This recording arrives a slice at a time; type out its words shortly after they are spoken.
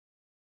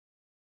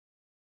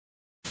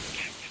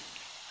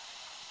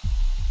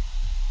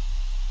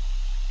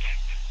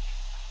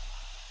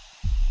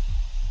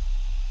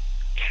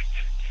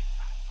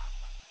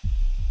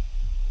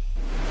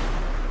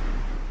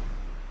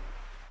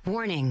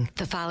Warning,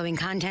 the following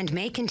content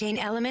may contain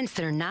elements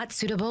that are not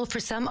suitable for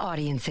some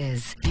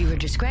audiences. Viewer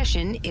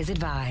discretion is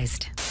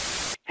advised.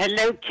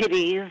 Hello,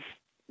 kiddies.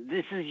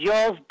 This is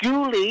yours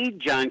duly,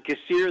 John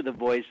Kassir, the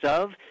voice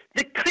of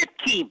The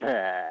Crypt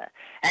Keeper.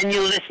 And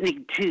you're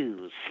listening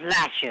to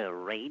Slasher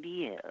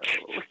Radio.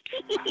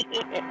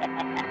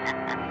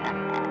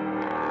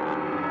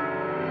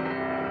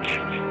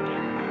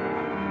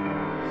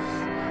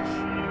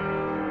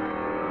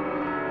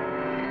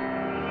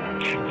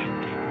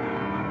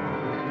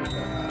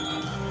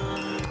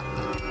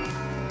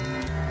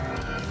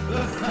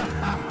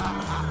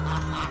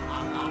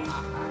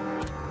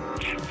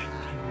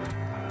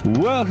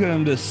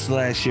 Welcome to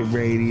Slasher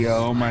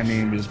Radio. My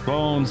name is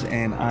Bones,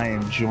 and I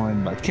am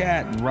joined by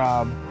Kat and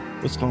Rob.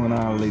 What's going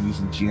on, ladies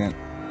and gent?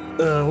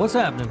 What's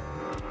happening?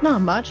 Not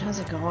much. How's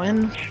it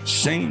going?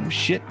 Same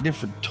shit,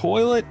 different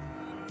toilet.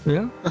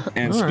 Yeah.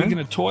 And speaking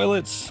of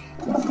toilets,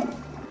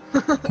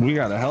 we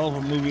got a hell of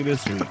a movie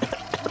this week.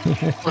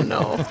 Oh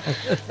no.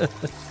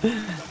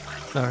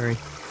 Sorry.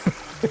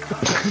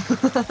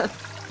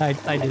 I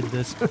did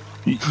this.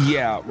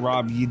 Yeah,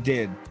 Rob, you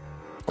did.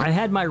 I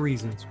had my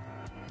reasons.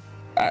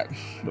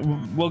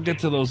 We'll get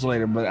to those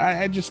later, but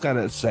I just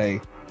gotta say,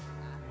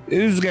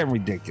 it is getting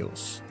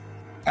ridiculous.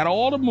 Out of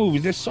all the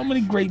movies, there's so many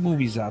great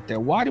movies out there.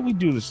 Why do we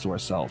do this to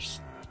ourselves?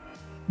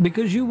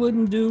 Because you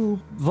wouldn't do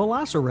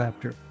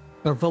Velociraptor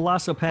or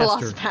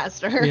Velocipaster.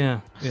 Velocipaster. Yeah.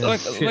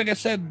 Like I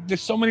said,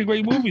 there's so many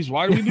great movies.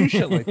 Why do we do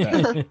shit like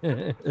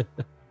that?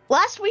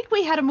 Last week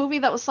we had a movie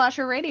that was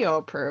Slasher Radio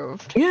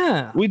approved.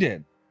 Yeah. We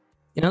did.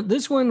 You know,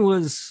 this one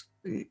was,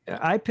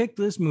 I picked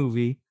this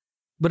movie,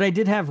 but I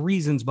did have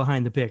reasons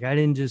behind the pick. I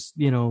didn't just,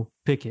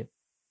 pick it.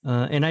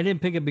 And I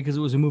didn't pick it because it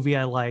was a movie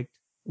I liked,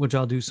 which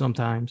I'll do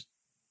sometimes.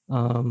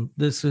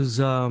 This is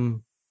a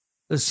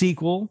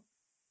sequel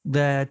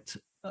that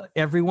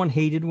everyone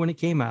hated when it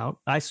came out.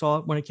 I saw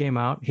it when it came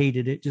out,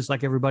 hated it just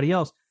like everybody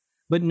else.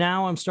 But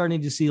now I'm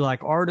starting to see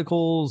like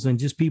articles and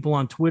just people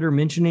on Twitter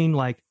mentioning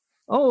like,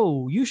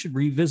 oh, you should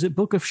revisit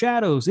Book of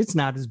Shadows. It's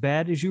not as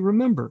bad as you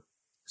remember.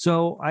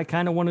 So I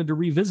kind of wanted to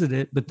revisit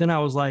it. But then I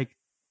was like,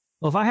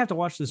 well, if I have to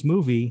watch this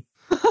movie,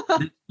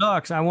 it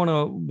sucks. I want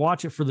to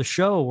watch it for the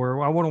show,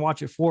 or I want to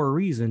watch it for a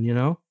reason,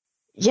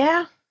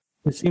 Yeah.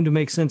 It seemed to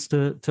make sense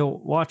to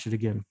watch it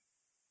again.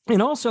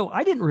 And also,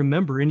 I didn't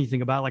remember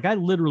anything about it. Like, I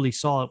literally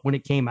saw it when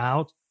it came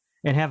out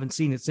and haven't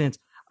seen it since.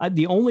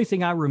 The only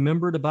thing I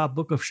remembered about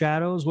Book of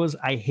Shadows was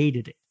I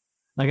hated it.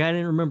 Like, I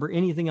didn't remember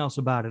anything else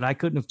about it. I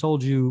couldn't have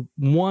told you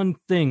one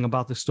thing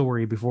about the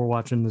story before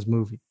watching this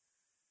movie.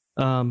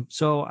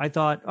 So I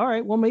thought, all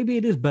right, well, maybe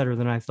it is better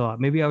than I thought.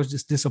 Maybe I was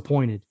just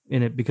disappointed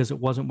in it because it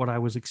wasn't what I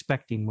was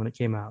expecting when it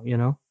came out,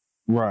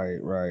 Right.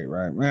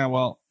 Yeah,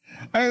 well,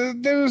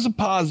 there's a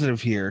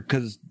positive here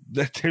because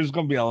there's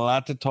going to be a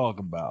lot to talk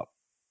about,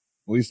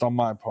 at least on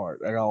my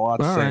part. I got a lot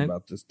to say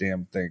about this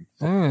damn thing,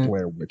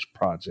 Blair Witch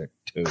Project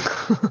 2.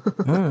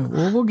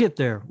 Well, we'll get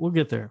there.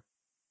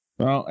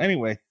 Well,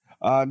 anyway,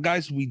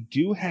 guys, we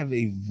do have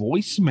a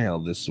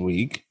voicemail this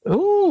week.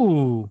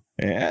 Ooh.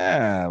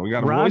 Yeah, we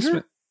got a Roger?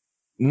 voicemail.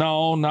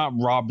 No, not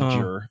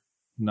Roger.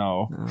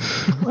 No.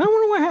 I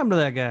wonder what happened to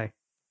that guy.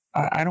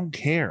 I don't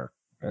care.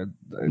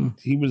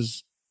 He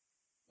was.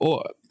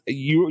 Oh,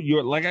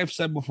 you're like I've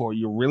said before.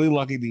 You're really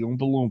lucky the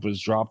Oompa Loompas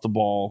dropped the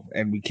ball,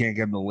 and we can't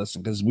get him to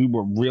listen because we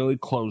were really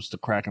close to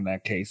cracking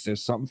that case.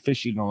 There's something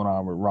fishy going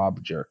on with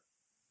Roger.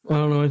 I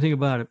don't know anything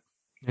about it.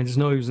 I just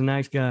know he was a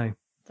nice guy.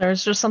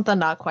 There's just something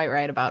not quite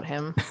right about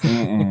him.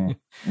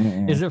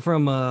 Is it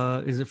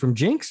from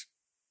Jinx?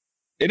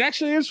 It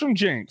actually is from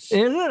Jinx.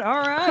 Is it? All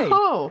right.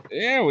 Oh.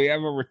 Yeah, we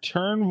have a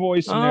return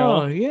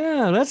voicemail. Oh,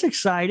 yeah. That's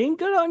exciting.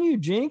 Good on you,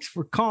 Jinx,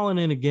 for calling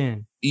in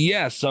again.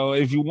 Yeah, so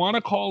if you want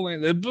to call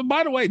in,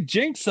 by the way,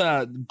 Jinx,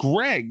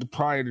 Greg,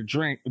 prior to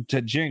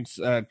Jinx,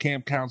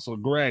 camp counselor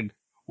Greg,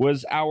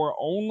 was our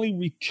only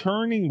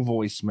returning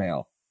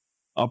voicemail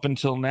up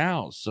until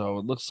now. So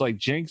it looks like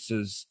Jinx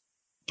is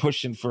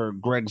pushing for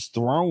Greg's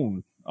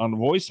throne on the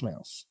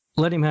voicemails.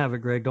 Let him have it,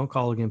 Greg. Don't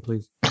call again,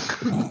 please.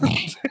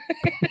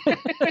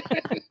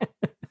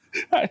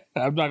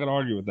 I'm not going to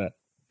argue with that.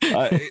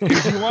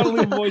 If you want to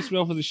leave a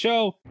voicemail for the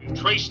show,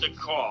 trace the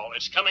call.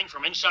 It's coming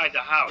from inside the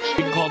house. You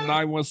can call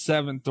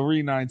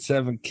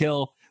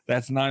 917-397-KILL.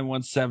 That's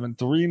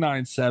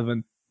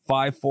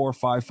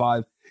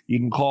 917-397-5455. You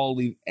can call,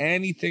 leave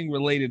anything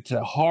related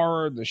to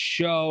horror, the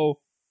show,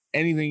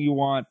 anything you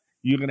want.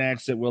 You can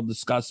ask it. We'll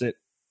discuss it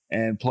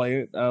and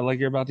play it like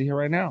you're about to hear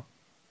right now.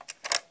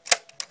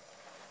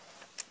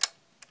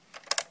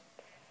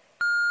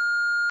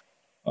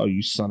 Oh,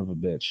 you son of a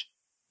bitch.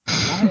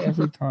 Why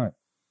every time?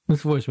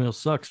 This voicemail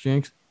sucks,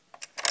 Jinx.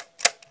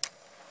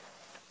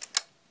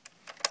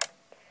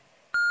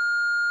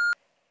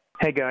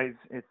 Hey guys,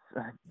 it's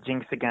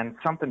Jinx again.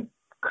 Something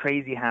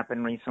crazy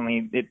happened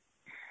recently.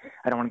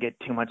 I don't want to get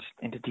too much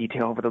into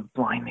detail over the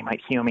line. They might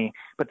hear me.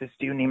 But this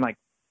dude named like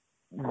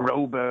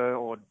Roba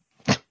or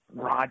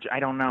Raj, I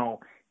don't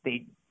know.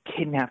 They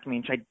kidnapped me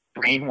and tried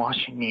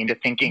brainwashing me into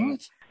thinking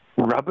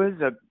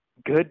rubber's a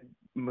good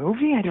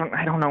movie. I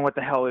don't know what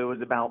the hell it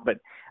was about, but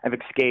I've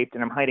escaped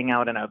and I'm hiding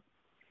out in a,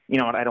 you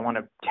know what, I don't want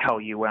to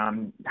tell you where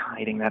I'm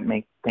hiding. That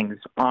makes things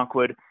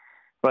awkward,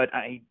 but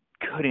I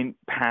couldn't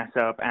pass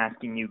up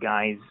asking you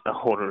guys a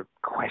horror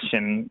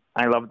question.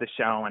 I love the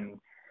show and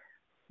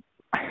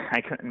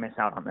I couldn't miss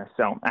out on this.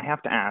 So I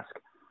have to ask,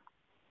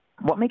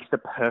 what makes the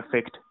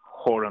perfect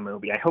horror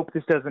movie? I hope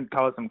this doesn't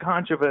cause some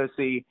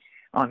controversy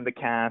on the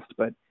cast,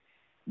 but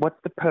what's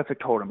the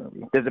perfect horror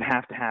movie? Does it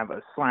have to have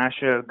a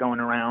slasher going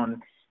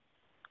around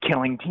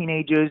killing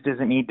teenagers? Does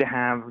it need to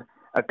have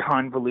a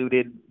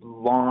convoluted,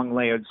 long,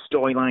 layered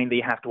storyline that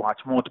you have to watch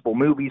multiple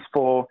movies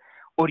for?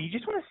 Or do you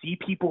just want to see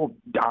people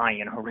die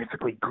in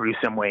horrifically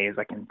gruesome ways,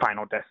 like in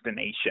Final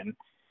Destination?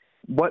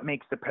 What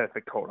makes the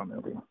perfect horror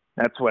movie?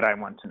 That's what I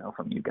want to know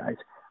from you guys.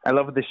 I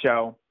love the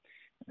show.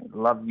 I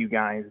love you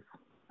guys.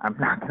 I'm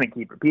not going to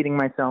keep repeating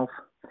myself.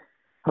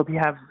 Hope you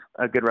have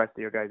a good rest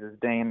of your guys'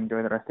 day and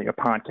enjoy the rest of your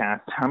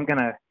podcast. I'm going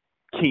to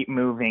keep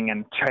moving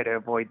and try to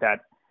avoid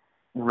that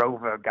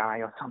Rover guy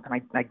or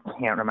something. I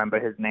can't remember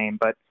his name,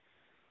 but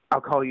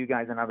I'll call you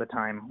guys another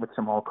time with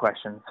some more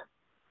questions.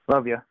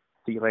 Love you.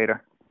 See you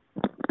later.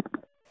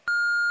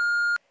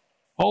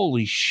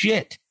 Holy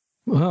shit.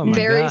 Oh my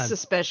Very God.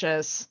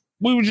 suspicious.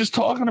 We were just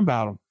talking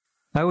about him.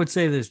 I would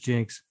say this,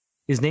 Jinx.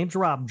 His name's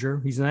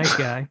Roger. He's a nice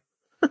guy.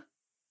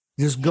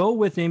 Just go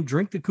with him,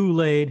 drink the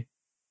Kool-Aid,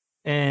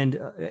 and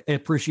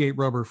appreciate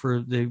Rubber for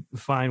the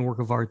fine work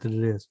of art that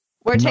it is.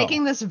 We're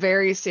taking this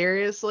very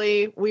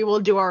seriously. We will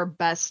do our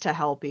best to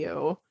help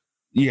you.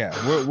 Yeah,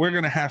 we're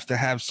going to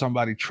have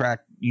somebody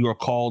track your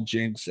call,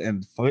 Jinx,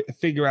 and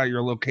figure out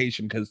your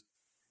location, because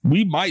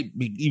we might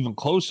be even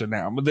closer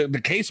now. But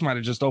the case might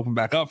have just opened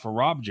back up for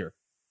Roger.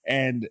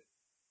 And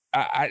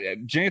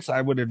Jinx,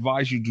 I would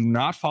advise you, do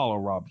not follow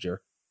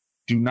Roger.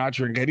 Do not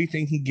drink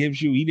anything he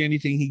gives you, eat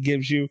anything he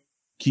gives you.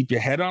 Keep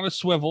your head on a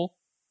swivel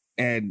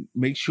and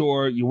make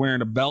sure you're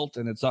wearing a belt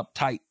and it's up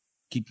tight.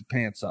 Keep your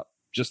pants up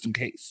just in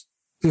case.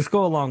 Just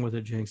go along with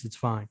it, Jinx. It's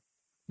fine.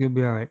 You'll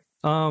be all right.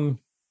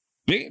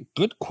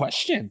 Good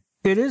question.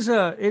 It is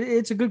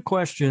it's a good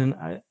question.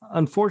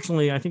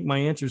 Unfortunately, I think my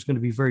answer is going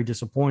to be very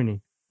disappointing.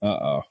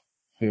 Uh-oh.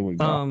 Here we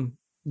go.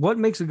 What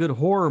makes a good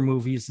horror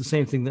movie is the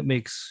same thing that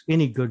makes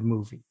any good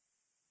movie.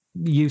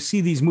 You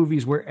see these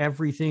movies where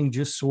everything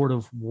just sort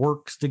of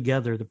works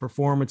together. The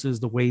performances,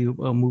 the way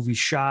a movie's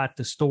shot,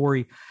 the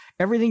story,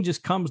 everything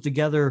just comes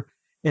together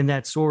in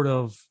that sort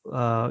of,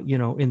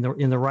 in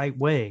the right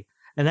way.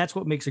 And that's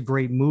what makes a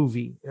great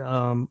movie.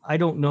 I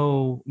don't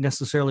know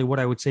necessarily what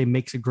I would say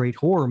makes a great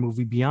horror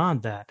movie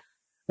beyond that.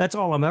 That's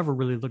all I'm ever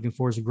really looking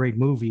for is a great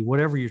movie,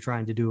 whatever you're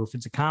trying to do. If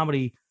it's a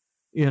comedy,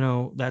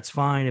 that's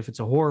fine. If it's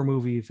a horror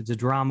movie, if it's a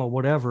drama,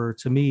 whatever,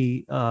 to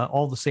me,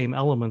 all the same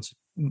elements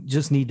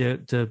just need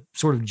to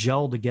sort of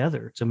gel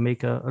together to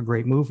make a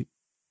great movie.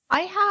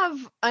 I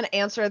have an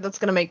answer that's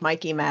going to make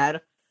Mikey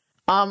mad.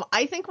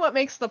 I think what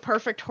makes the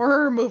perfect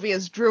horror movie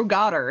is Drew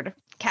Goddard.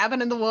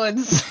 Cabin in the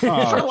Woods.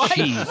 Oh,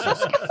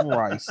 Jesus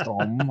Christ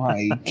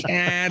almighty.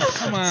 Cat,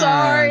 come on.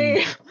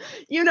 Sorry.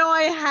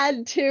 I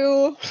had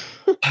to.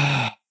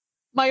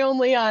 My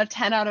only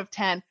 10 out of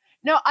 10.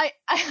 No, I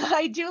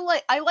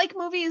like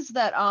movies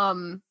that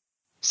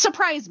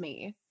surprise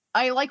me.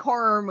 I like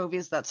horror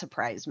movies that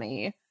surprise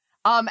me.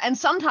 And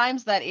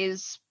sometimes that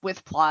is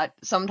with plot.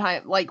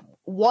 Sometimes, like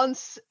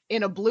once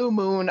in a blue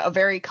moon, a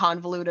very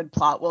convoluted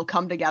plot will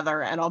come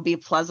together and I'll be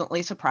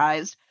pleasantly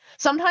surprised.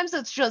 Sometimes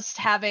it's just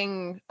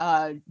having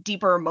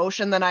deeper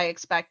emotion than I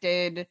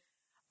expected.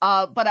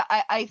 But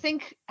I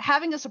think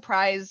having a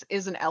surprise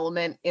is an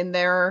element in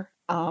there.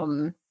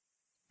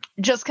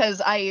 Just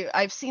because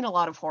I've seen a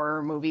lot of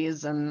horror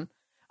movies and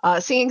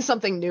seeing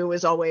something new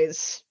is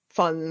always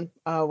fun,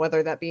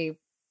 whether that be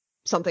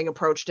something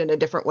approached in a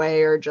different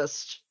way or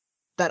just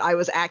that I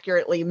was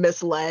accurately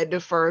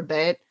misled for a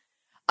bit.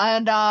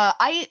 And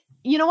I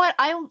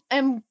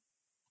am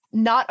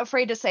not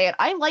afraid to say it.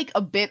 I like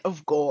a bit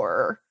of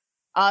gore.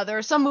 There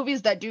are some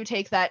movies that do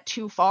take that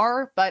too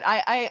far, but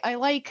I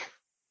like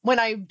when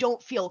I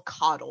don't feel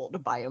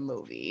coddled by a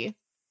movie.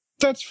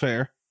 That's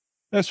fair.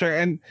 That's fair.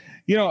 And,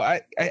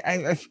 I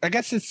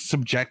guess it's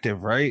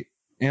subjective, right?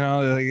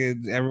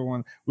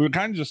 Everyone, we were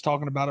kind of just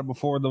talking about it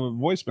before the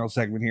voicemail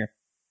segment here.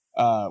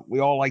 We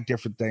all like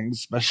different things,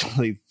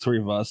 especially the three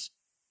of us.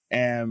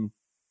 And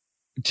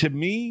to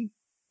me,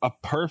 a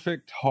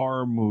perfect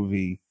horror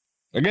movie,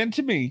 again,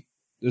 to me,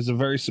 is a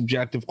very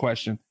subjective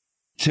question.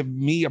 To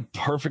me, a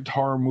perfect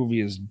horror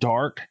movie is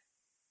dark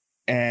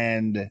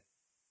and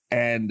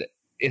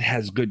it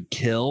has good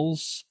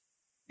kills.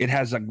 It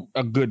has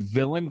a good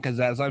villain, because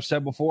as I've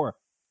said before,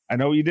 I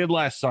know you did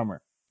last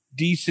summer,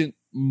 decent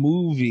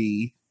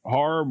movie,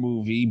 horror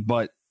movie,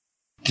 but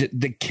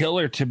the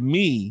killer to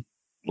me,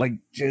 like,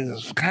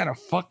 just kind of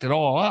fucked it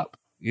all up,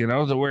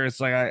 to where it's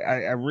like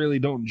I really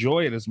don't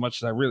enjoy it as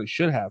much as I really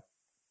should have.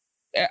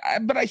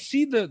 But I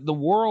see the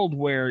world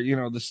where,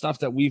 the stuff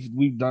that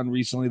we've done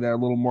recently that are a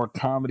little more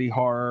comedy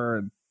horror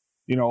and,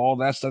 all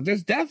that stuff.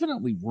 There's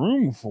definitely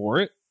room for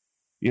it.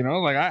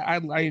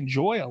 I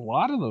enjoy a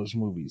lot of those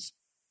movies.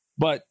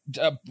 But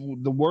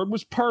the word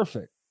was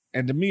perfect.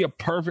 And to me, a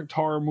perfect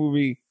horror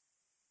movie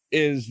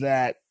is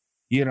that,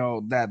 you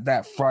know,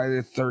 that Friday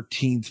the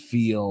 13th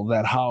feel,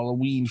 that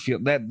Halloween feel,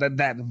 that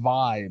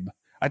vibe.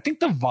 I think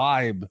the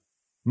vibe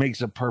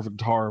makes a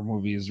perfect horror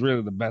movie is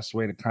really the best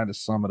way to kind of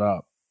sum it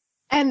up.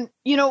 And,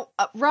 you know,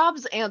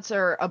 Rob's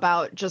answer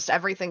about just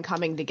everything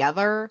coming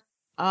together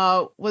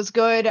was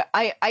good.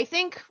 I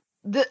think,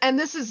 and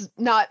this is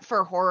not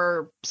for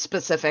horror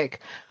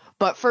specific,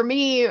 but for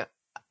me,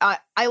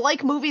 I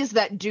like movies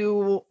that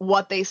do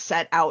what they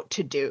set out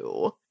to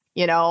do.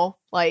 You know,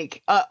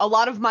 like a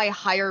lot of my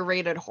higher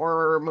rated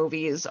horror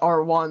movies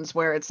are ones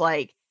where it's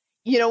like,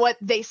 you know what,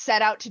 they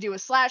set out to do a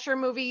slasher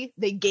movie.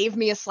 They gave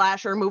me a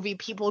slasher movie.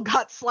 People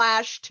got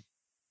slashed.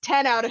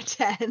 10 out of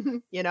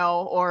 10, you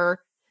know, or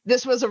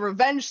this was a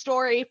revenge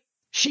story.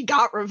 She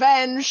got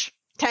revenge.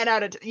 10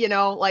 out of, you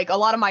know, like a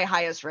lot of my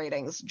highest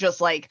ratings, just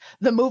like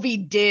the movie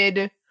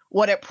did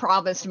what it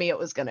promised me it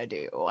was going to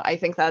do. I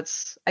think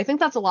that's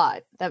a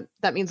lot.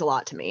 That means a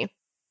lot to me.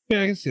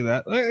 Yeah, I can see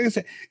that. Like I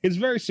said, it's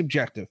very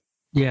subjective.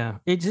 Yeah,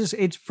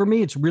 it's for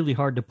me, it's really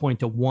hard to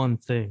point to one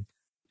thing.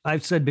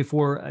 I've said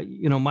before,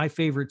 you know, my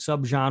favorite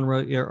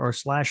subgenre are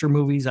slasher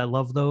movies. I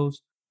love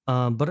those.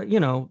 But, you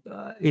know,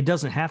 it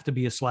doesn't have to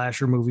be a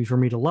slasher movie for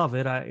me to love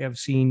it. I have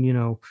seen, you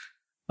know,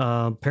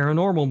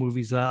 paranormal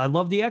movies. I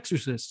love The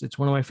Exorcist. It's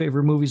one of my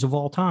favorite movies of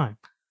all time.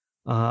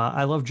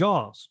 I love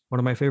Jaws, one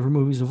of my favorite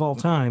movies of all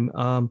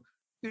time.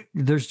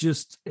 There's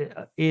just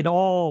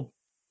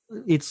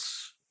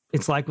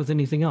it's like with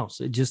anything else.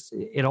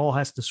 It all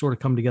has to sort of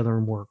come together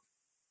and work.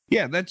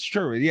 Yeah, that's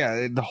true.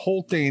 Yeah, the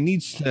whole thing, it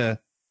needs to,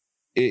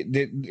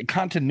 the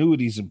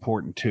continuity is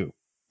important too.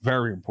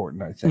 Very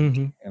important, I think.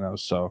 Mm-hmm. You know,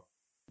 so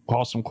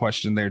awesome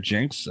question there,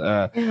 Jinx.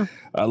 A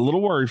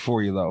little worried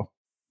for you though,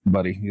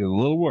 buddy. You're a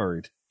little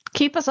worried.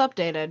 Keep us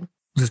updated.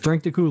 Just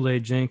drink the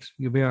Kool-Aid, Jinx.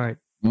 You'll be all right.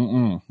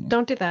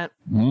 Don't do that.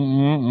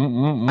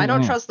 I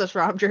don't trust this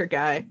Rob Jer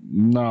guy.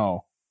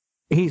 No.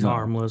 He's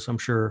harmless, I'm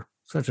sure.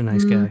 Such a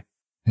nice guy.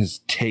 His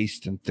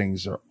taste and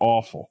things are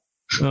awful.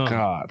 Oh.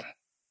 God.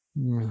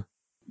 Yeah.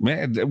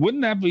 Man,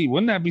 wouldn't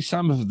that be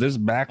some if this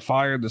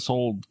backfired, this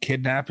whole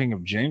kidnapping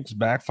of Jinx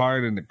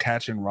backfired into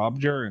catching Rob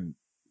Jer and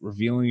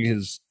revealing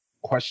his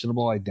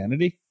questionable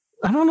identity?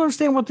 I don't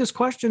understand what this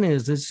question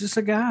is. It's just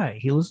a guy.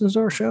 He listens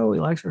to our show. He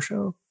likes our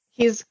show.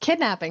 He's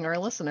kidnapping our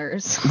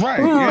listeners. Right.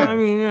 Well, yeah. I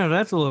mean, yeah,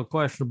 that's a little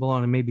questionable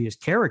on maybe his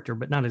character,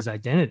 but not his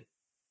identity.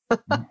 I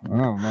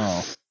don't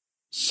know.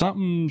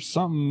 Something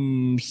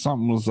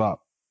was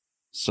up.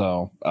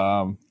 So,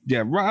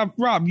 yeah,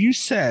 Rob, you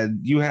said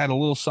you had a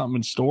little something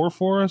in store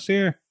for us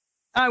here.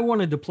 I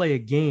wanted to play a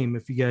game,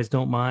 if you guys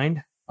don't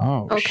mind.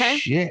 Oh, okay.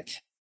 Shit.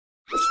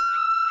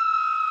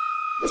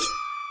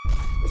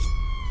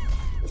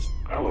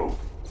 Hello.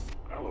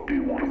 Do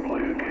you want to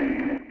play a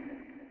game?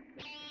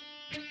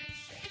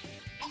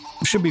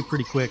 Should be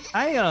pretty quick.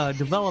 I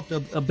developed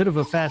a bit of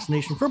a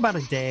fascination for about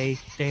a day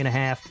and a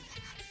half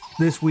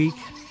this week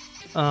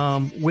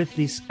with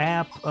this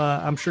app.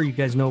 I'm sure you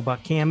guys know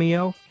about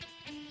Cameo.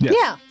 Yes.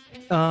 Yeah.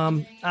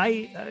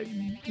 I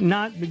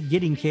not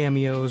getting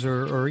Cameos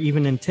or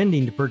even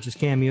intending to purchase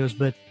Cameos,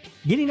 but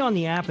getting on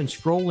the app and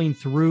scrolling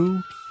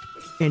through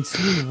and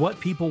seeing what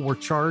people were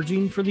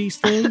charging for these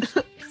things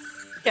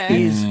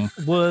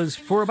was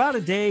for about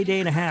a day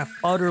and a half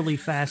utterly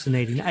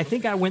fascinating. I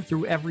think I went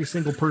through every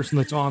single person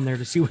that's on there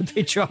to see what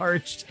they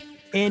charged.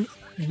 And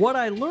what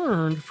I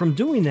learned from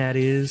doing that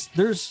is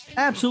there's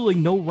absolutely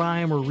no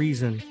rhyme or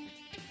reason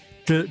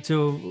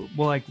to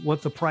like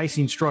what the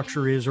pricing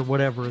structure is or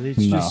whatever.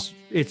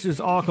 It's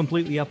just all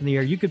completely up in the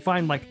air. You could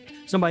find like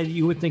somebody that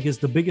you would think is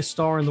the biggest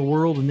star in the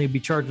world and they'd be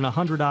charging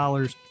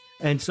 $100,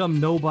 and some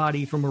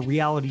nobody from a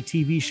reality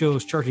TV show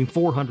is charging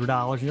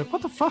 $400. You're like,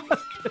 what the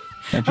fuck?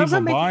 And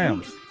people buy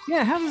them.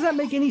 Yeah, how does that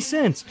make any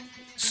sense?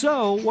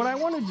 So what I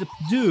wanted to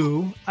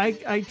do,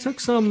 I took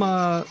some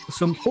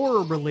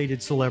horror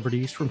related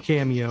celebrities from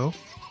Cameo.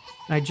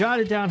 I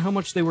jotted down how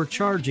much they were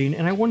charging,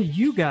 and I wanted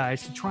you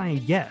guys to try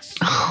and guess.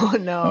 Oh,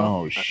 no.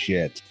 Oh,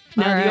 shit.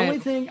 Now, the only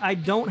thing I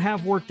don't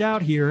have worked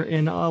out here,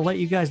 and I'll let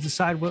you guys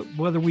decide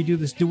whether we do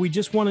this. Do we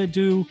just want to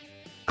do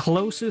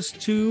closest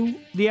to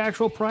the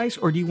actual price,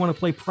 or do you want to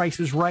play Price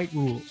is Right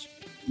rules?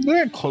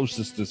 They're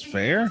closest is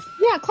fair.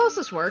 Yeah,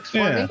 closest works for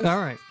me.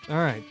 All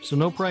right. So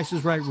no Price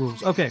is Right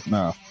rules. Okay.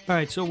 No. All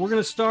right, so we're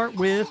going to start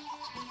with,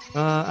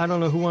 I don't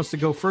know who wants to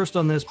go first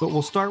on this, but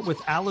we'll start with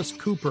Alice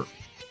Cooper.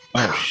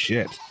 Oh,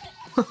 shit.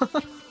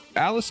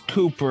 Alice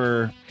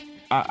Cooper,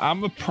 I'm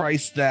going to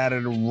price that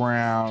at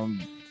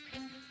around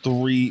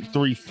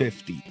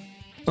 $350.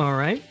 All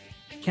right.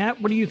 Kat,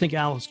 what do you think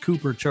Alice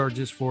Cooper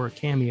charges for a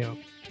cameo?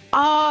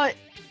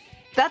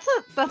 That's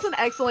an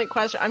excellent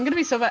question. I'm going to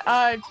be so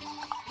bad.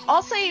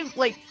 I'll say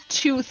like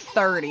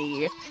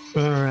 $230.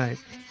 All right.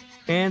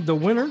 And the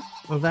winner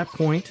of that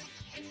point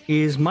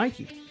is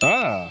Mikey.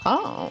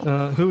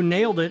 Who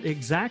nailed it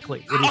exactly.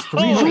 It is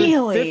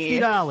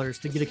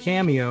 $350 to get a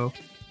cameo.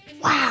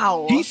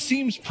 Wow. He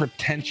seems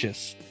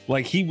pretentious.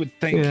 Like he would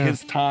think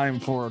his time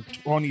for a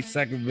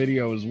 20-second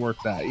video is worth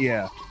that.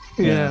 Yeah.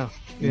 Yeah.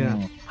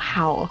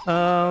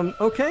 Wow.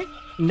 Okay.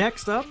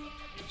 Next up,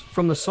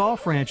 from the Saw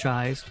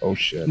franchise, Oh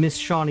shit. Miss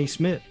Shawnee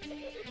Smith.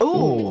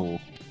 Ooh.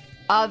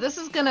 This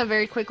is gonna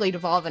very quickly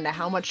devolve into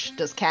how much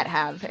does Kat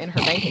have in her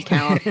bank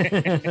account.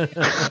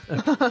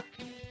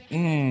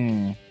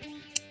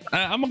 I'm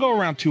gonna go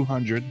around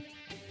 200.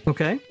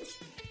 Okay.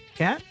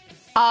 Kat?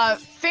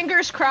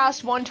 Fingers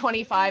crossed,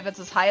 125. It's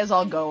as high as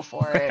I'll go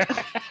for it.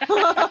 All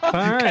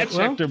right. Kat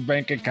checked her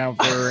bank account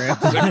for her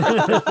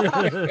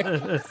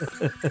answer.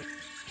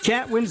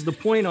 Kat wins the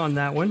point on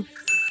that one,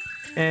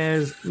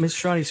 as Miss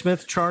Shawnee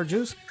Smith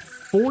charges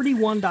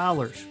 $41.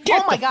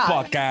 Get Oh my the God.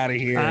 fuck out of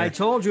here. I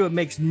told you it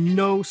makes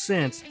no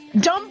sense.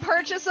 Dumb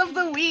purchase of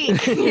the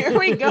week. Here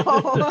we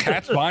go.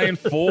 Kat's buying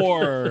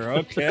 4.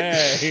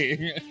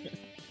 Okay.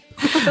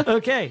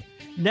 Okay.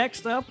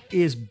 Next up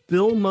is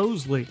Bill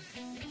Moseley.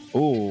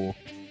 Ooh.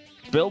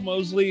 Bill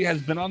Moseley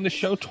has been on the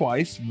show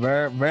twice.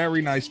 Very,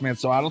 very nice man.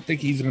 So I don't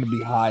think he's going to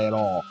be high at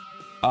all.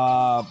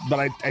 But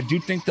I do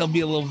think there'll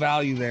be a little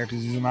value there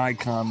because he's an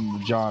icon in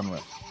the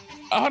genre.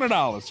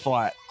 $100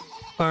 flat.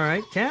 All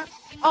right, Kat?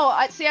 Oh,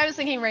 I was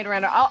thinking right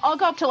around. I'll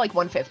go up to like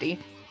 150.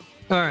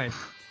 All right.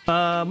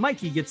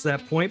 Mikey gets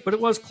that point, but it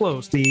was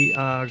close. The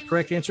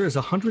correct answer is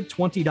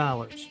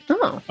 $120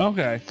 Oh.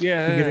 Okay.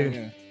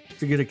 Yeah.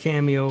 to get a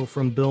cameo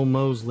from Bill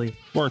Moseley.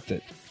 Worth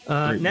it.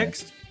 Great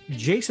Next,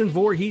 Jason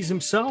Voorhees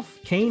himself,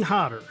 Kane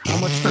Hodder. How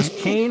much does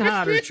Kane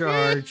Hodder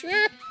charge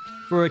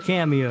for a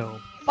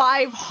cameo?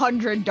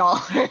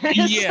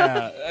 $500.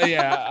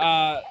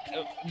 Yeah.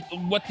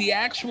 What the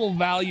actual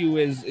value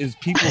is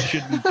people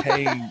should be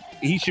paying.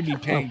 He should be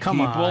paying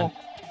people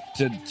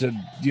to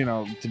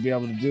be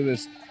able to do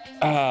this.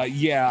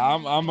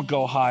 I'm gonna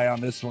go high on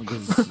this one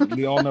because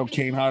we all know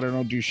Kane Hodder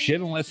don't do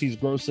shit unless he's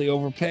grossly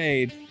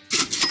overpaid.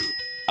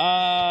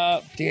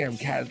 Damn,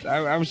 Kat.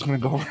 I was gonna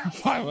go around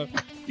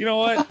 500. You know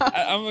what?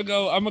 I'm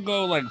gonna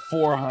go like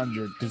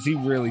 400 because he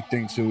really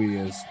thinks who he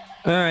is.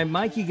 All right,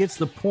 Mikey gets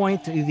the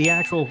point. The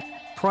actual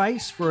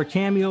price for a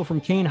cameo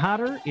from Kane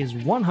Hodder is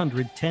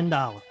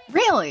 $110.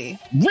 Really?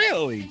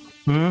 Really?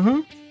 Mm-hmm.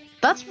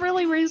 That's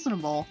really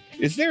reasonable.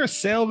 Is there a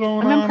sale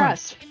going I'm on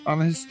impressed. on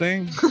his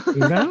thing?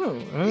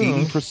 No.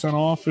 80%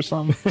 off or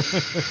something?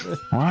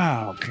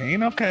 Wow,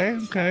 Kane.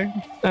 Okay.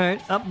 All right,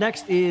 up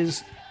next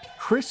is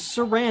Chris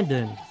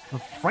Sarandon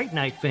of Fright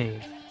Night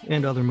fame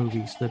and other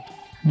movies that,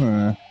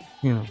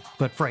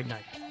 but Fright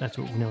Night, that's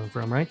what we know him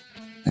from, right?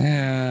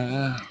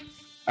 Yeah.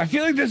 I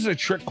feel like this is a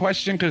trick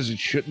question because it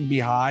shouldn't be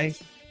high,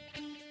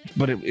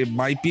 but it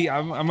might be.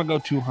 I'm gonna go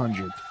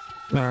 200.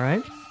 All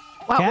right.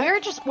 Wow,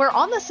 Kat? we're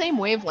on the same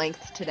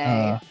wavelength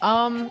today.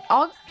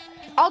 I'll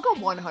go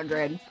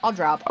 100. I'll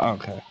drop.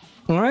 Okay.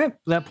 All right.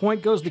 That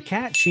point goes to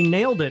Kat. She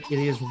nailed it. It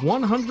is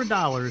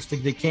 $100 to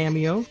get a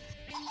cameo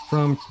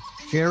from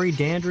Jerry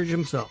Dandridge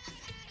himself.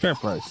 Fair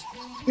price.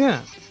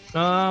 Yeah.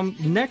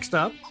 Next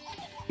up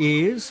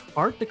is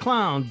Art the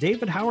Clown,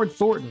 David Howard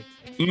Thornton.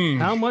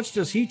 How much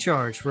does he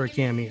charge for a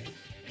cameo?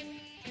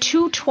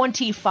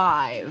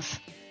 $225.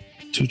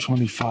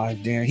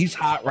 $225. Damn, he's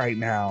hot right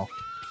now.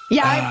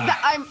 Yeah,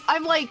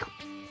 I'm like,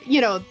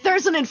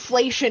 there's an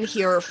inflation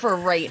here for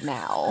right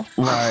now.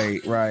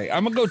 Right.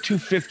 I'm gonna go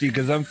 250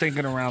 because I'm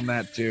thinking around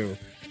that too.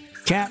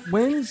 Kat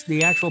wins.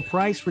 The actual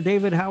price for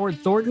David Howard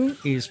Thornton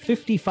is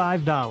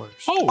 $55.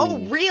 Oh,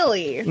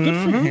 really?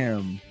 Good for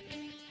him.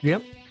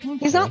 Yep.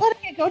 He's not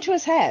letting it go to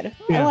his head.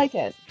 Yeah. I like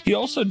it. He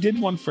also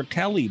did one for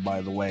Kelly,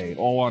 by the way,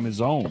 all on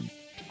his own.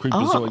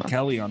 Creepazoid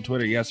Kelly on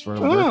Twitter, yes, for her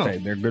birthday.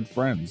 They're good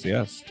friends,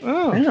 yes.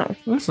 Oh,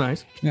 that's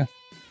nice. Yeah.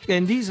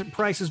 And these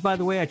prices, by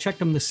the way, I checked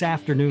them this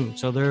afternoon,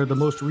 so they're the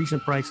most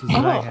recent prices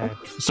that I had.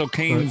 So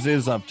Kane's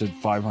is up to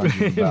 500.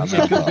 It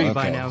could be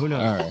by now. Who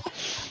knows?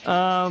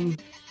 All right.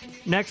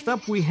 Next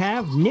up, we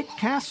have Nick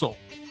Castle,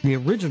 the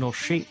original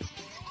Shape.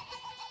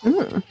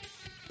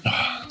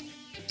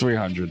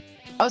 300.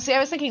 Oh, see,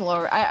 I was thinking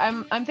lower.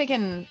 I'm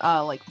thinking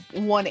like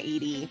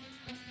 180.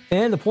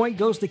 And the point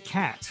goes to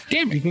Kat.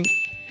 Damn it.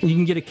 You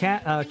can get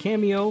a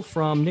cameo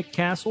from Nick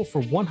Castle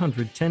for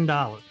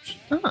 $110.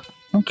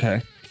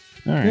 Okay.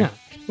 All right. Yeah,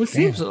 which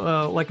seems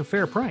like a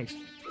fair price.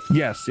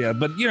 Yes, yeah,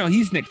 but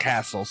he's Nick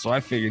Castle, so I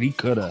figured he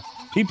could have.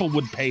 People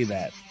would pay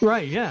that.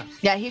 Right, yeah.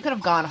 Yeah, he could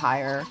have gone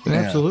higher.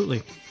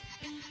 Absolutely.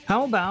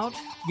 How about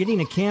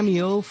getting a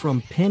cameo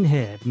from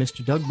Pinhead,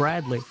 Mr. Doug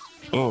Bradley?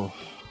 Oh.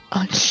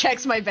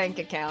 Checks my bank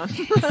account.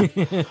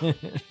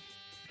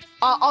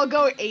 I'll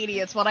go 80.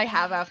 It's what I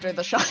have after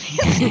the Shawnee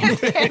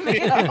Smith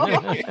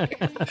cameo.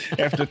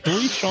 After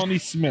 3 Shawnee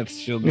Smiths,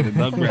 she'll get a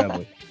Doug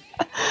Bradley.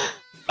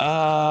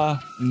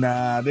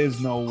 Nah, there's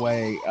no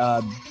way.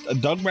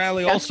 Doug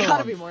Bradley also. It's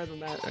gotta be more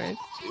than that, right?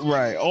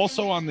 Right.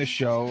 Also on this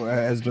show,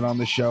 has been on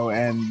the show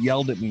and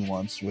yelled at me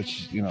once,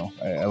 which,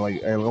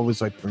 I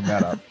always like to bring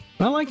that up.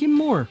 I like him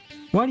more.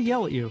 Why'd he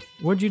yell at you?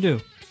 What'd you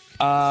do?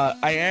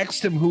 I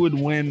asked him who would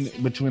win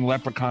between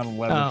Leprechaun and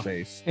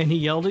Leatherface. And he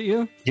yelled at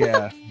you?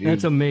 Yeah.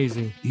 That's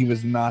amazing. He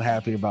was not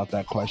happy about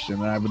that question,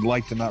 and I would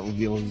like to not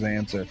reveal his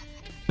answer.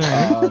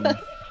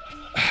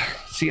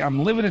 See,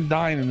 I'm living and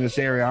dying in this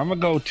area. I'm going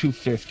to go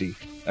 250.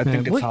 I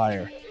think it's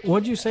higher.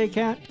 What'd you say,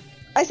 Kat?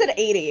 I said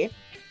 80.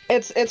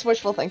 It's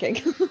wishful thinking.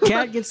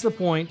 Kat gets the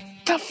point.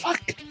 The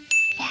fuck?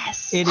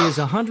 It is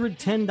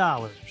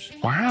 $110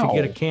 Wow. to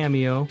get a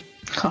cameo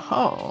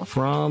Oh.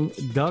 from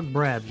Doug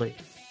Bradley.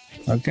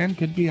 Again,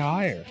 could be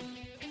higher.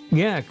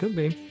 Yeah, it could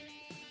be.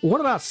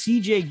 What about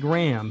CJ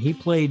Graham? He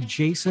played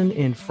Jason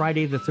in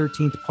Friday the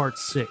 13th, Part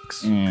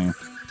 6. I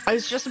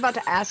was just about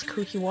to ask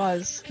who he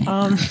was.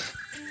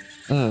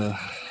 Better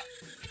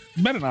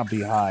not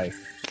be high.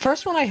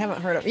 First one I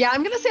haven't heard of. Yeah,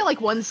 I'm gonna say like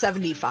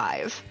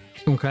 175.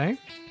 Okay.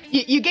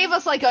 You gave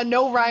us like a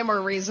no rhyme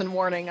or reason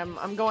warning.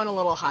 I'm going a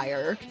little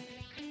higher.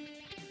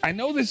 I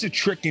know there's a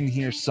trick in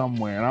here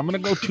somewhere, and I'm gonna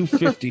go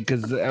 250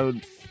 because I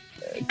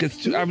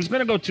was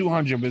gonna go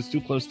 200, but it's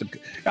too close to.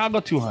 I'll go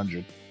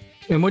 200.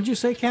 And what'd you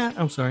say, Kat?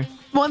 I'm sorry.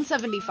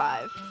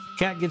 175.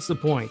 Kat gets the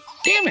point.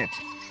 Damn it!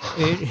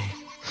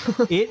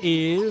 It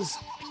is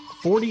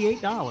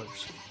 $48.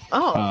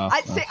 Oh,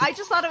 I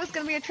just thought it was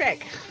gonna be a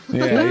trick.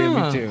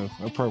 Yeah, me too.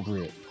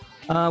 Appropriate.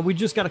 We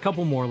just got a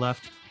couple more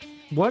left.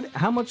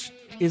 How much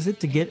is it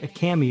to get a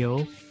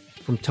cameo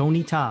from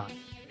Tony Todd?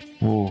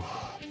 Ooh.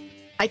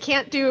 I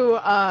can't do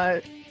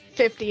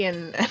 50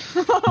 and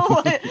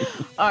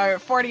or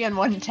 40 and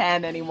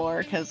 110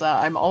 anymore because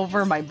I'm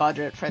over my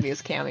budget for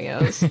these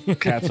cameos.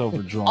 Cat's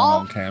overdrawn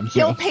on cameos.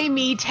 He'll pay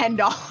me $10.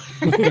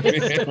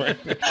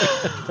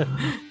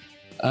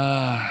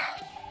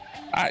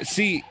 I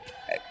see,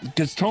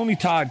 because Tony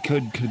Todd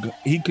could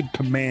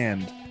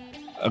command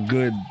a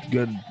good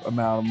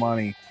amount of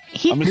money.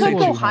 He I'm could gonna say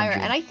go 200. higher,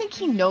 and I think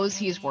he knows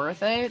he's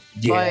worth it.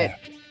 Yeah.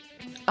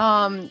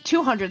 But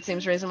 200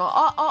 seems reasonable.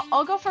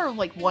 I'll go for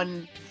like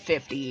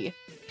 150.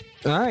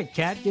 All right,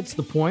 Kat gets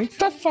the point.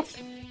 The fuck?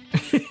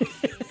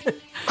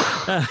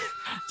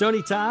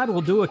 Tony Todd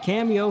will do a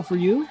cameo for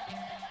you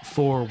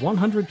for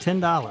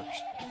 $110.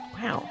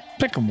 Wow.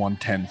 Pick him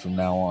 110 from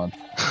now on.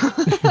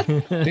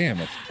 Damn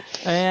it.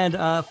 And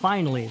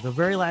finally, the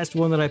very last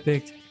one that I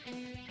picked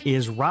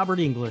is Robert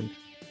England.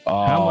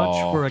 Oh. How much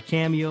for a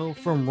cameo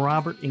from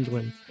Robert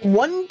England?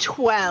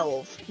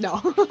 112. No.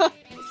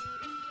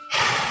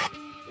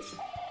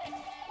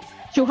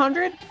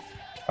 200?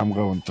 I'm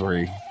going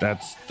 3.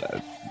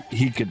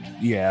 He could,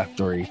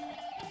 3.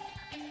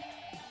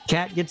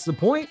 Kat gets the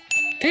point.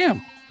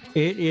 Damn.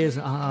 It is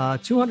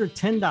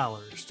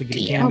 $210 to get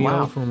a Damn, cameo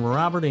wow. from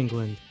Robert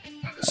England.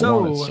 want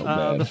So, it so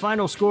bad. the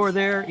final score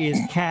there is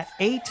Kat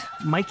 8,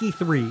 Mikey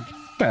 3.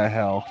 The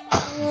hell?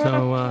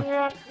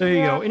 So there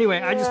you go.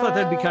 Anyway, I just thought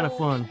that'd be kind of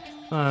fun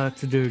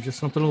to do, just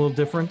something a little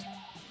different.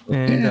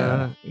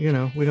 And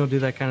we don't do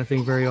that kind of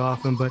thing very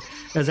often. But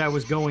as I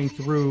was going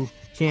through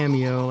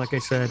Cameo, like I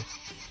said,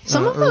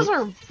 Some of those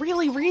are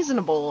really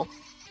reasonable.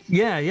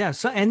 yeah.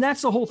 So, and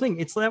that's the whole thing.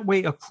 It's that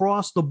way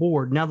across the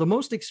board. Now, the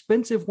most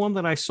expensive one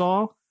that I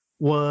saw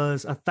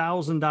was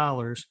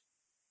 $1,000.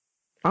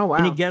 Oh, wow.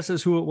 Any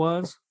guesses who it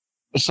was?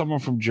 Someone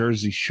from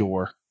Jersey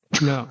Shore.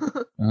 No.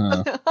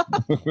 No.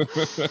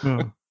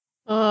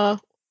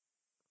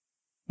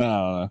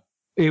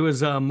 It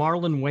was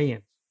Marlon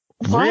Wayans.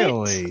 What?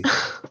 Really?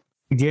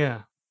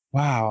 Yeah.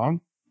 Wow,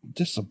 I'm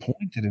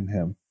disappointed in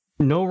him.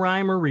 No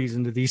rhyme or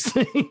reason to these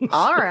things.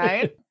 All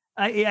right.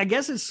 I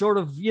guess it's sort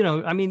of,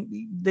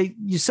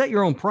 you set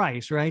your own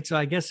price, right? So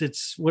I guess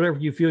it's whatever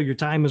you feel your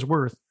time is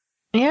worth.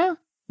 Yeah.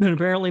 And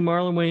apparently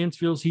Marlon Wayans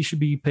feels he should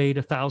be paid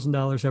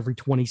 $1,000 every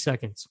 20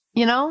 seconds.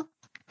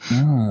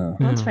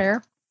 That's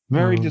fair.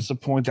 Very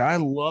disappointed. I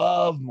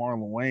love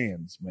Marlon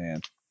Wayans,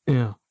 man.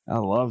 Yeah. I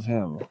love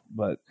him,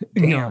 but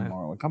damn, No.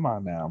 Marlon, come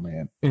on now,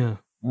 man. Yeah.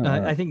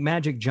 I think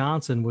Magic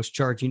Johnson was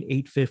charging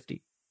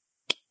 $850.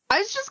 I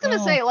was just going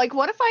to say, like,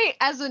 what if I,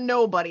 as a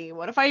nobody,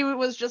 what if I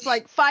was just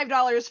like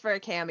 $5 for a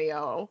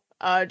cameo,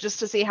 just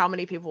to see how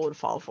many people would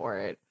fall for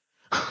it?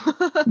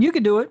 You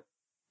could do it.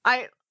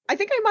 I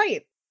think I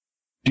might.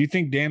 Do you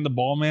think Dan the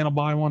Ball Man will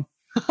buy one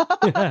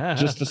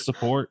just to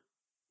support?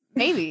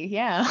 Maybe,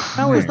 yeah.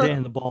 How is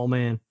Dan the Ball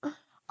Man?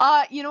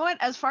 You know what?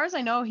 As far as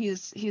I know,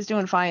 he's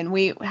doing fine.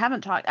 We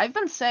haven't talked. I've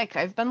been sick.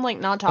 I've been like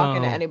not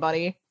talking to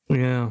anybody.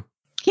 Yeah.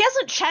 He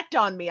hasn't checked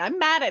on me. I'm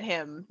mad at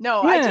him.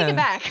 No, I take it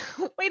back.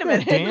 Wait a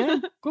minute.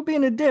 Dan, quit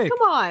being a dick.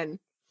 Come on.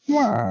 Come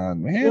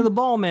on, man. You're the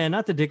ball man,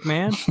 not the dick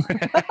man.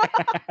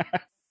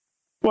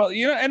 Well,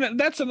 and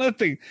that's another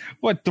thing.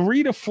 What,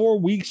 3 to 4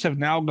 weeks have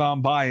now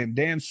gone by, and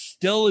Dan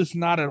still is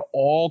not at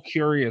all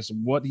curious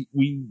what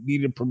we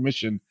needed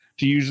permission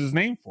to use his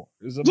name for.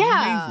 It's amazing.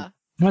 Yeah.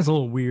 That's a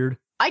little weird.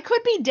 I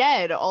could be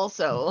dead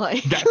also.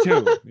 Like That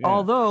too. Yeah.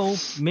 Although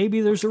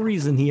maybe there's a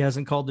reason he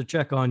hasn't called to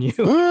check on you.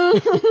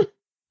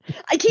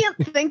 I can't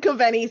think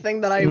of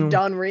anything that I've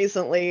done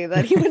recently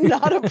that he would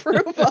not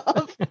approve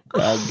of.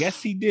 I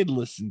guess he did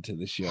listen to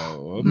the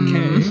show.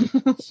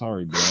 Okay.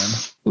 Sorry, Dan.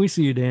 We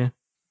see you, Dan.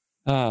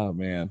 Oh,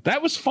 man.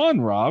 That was fun,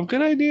 Rob.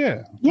 Good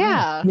idea.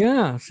 Yeah.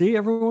 Yeah. See,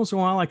 every once in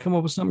a while I come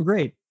up with something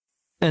great.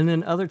 And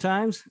then other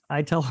times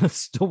I tell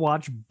us to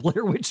watch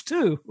Blair Witch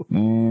 2.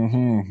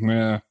 Mm-hmm.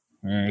 Yeah.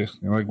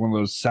 You're like one of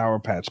those Sour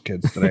Patch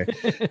Kids today.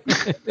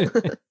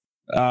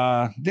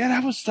 Yeah,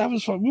 that was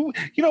fun.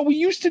 We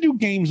used to do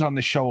games on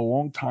the show a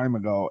long time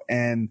ago,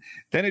 and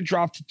then it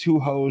dropped to 2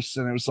 hosts,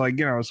 and it was like,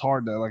 it's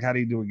hard to, like, how do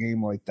you do a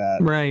game like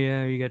that? Right,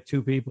 yeah, you got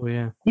 2 people,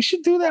 yeah. We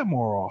should do that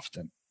more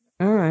often.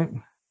 All right.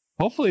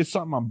 Hopefully it's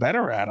something I'm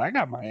better at. I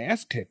got my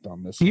ass kicked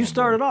on this. You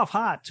started off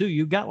hot too.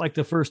 You got like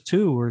the first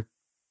two or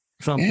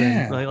something.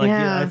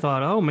 Yeah. I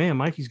thought, oh man,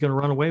 Mikey's gonna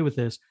run away with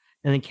this.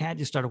 And then Kat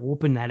just started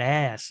whooping that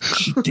ass.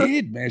 She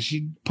did, man.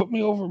 She put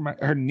me over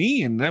her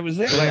knee, and that was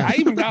it. Like I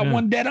even got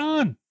one dead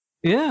on.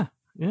 Yeah.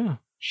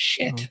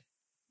 Shit. I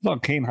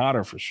thought Kane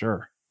Hodder for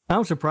sure.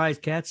 I'm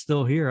surprised Kat's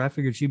still here. I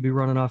figured she'd be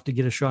running off to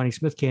get a Shawnee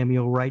Smith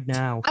cameo right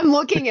now. I'm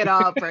looking it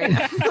up right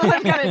now.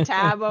 I've got a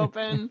tab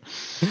open.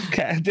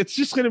 Kat, it's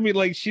just gonna be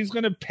like she's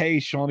gonna pay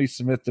Shawnee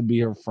Smith to be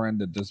her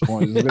friend at this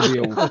point. It's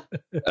gonna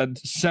be a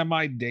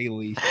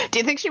semi-daily. Do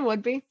you think she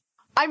would be?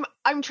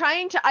 I'm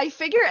trying to. I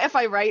figure if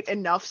I write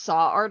enough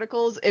Saw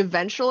articles,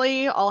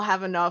 eventually I'll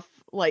have enough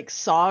like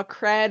Saw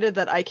cred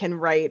that I can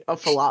write a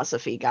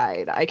philosophy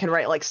guide. I can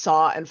write like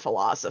Saw and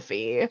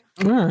philosophy,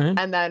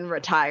 and then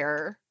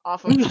retire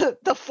off of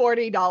the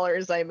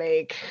 $40 I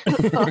make.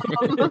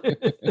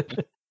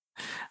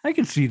 I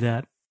can see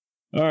that.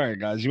 All right,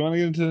 guys, you want to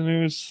get into the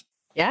news?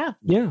 Yeah.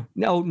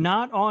 No,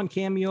 not on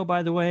Cameo,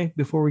 by the way,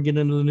 before we get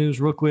into the news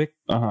real quick.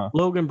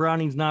 Logan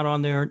Browning's not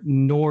on there,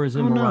 nor is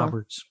Emma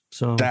Roberts.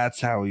 So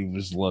that's how he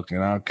was looking.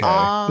 Okay.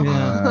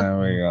 There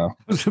we go.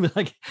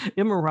 Like,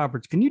 Emma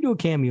Roberts, can you do a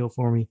cameo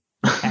for me?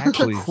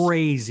 Actually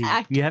crazy.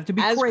 You have to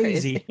be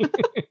crazy.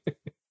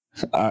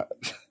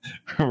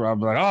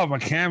 Rob's like, oh, my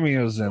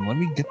cameo's in. Let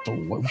me get the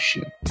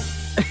lotion.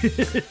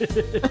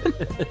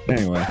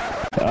 Anyway,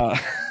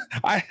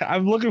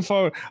 I'm looking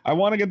forward. I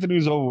want to get the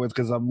news over with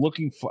because I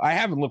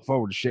haven't looked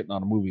forward to shitting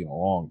on a movie in a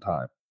long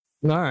time.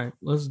 All right,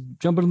 let's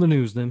jump into the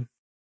news then.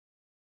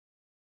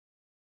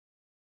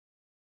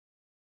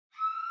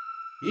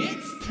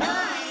 It's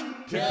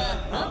time to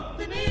hump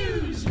the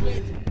news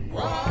with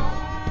Rob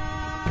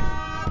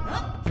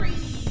Humphrey.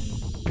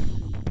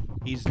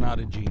 He's not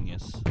a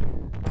genius.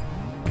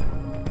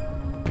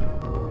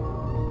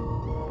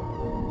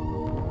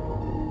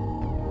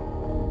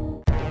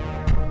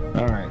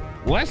 All right.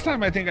 Last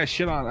time I think I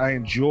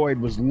enjoyed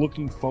was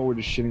looking forward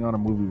to shitting on a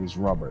movie was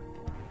Rubber.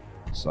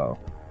 So.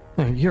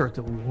 You're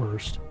the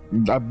worst.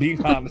 I'm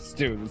being honest,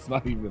 dude. It's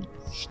not even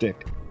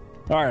shtick.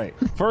 All right.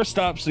 First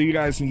up, so you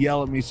guys can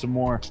yell at me some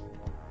more.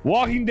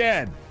 Walking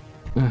Dead.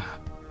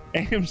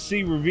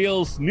 AMC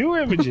reveals new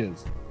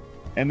images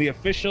and the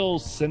official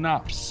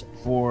synopsis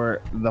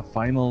for the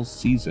final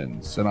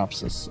season.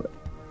 Synopsis.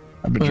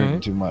 I've been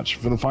drinking too much.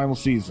 For the final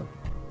season.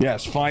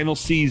 Yes, final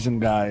season,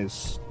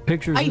 guys.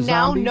 Pictures I of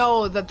now zombies?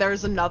 know that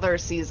there's another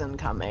season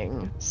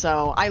coming.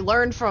 So I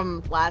learned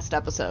from last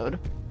episode.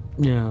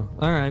 Yeah.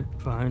 All right.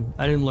 Fine.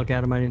 I didn't look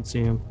at him. I didn't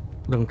see him.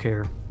 Don't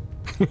care.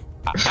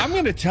 I'm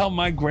going to tell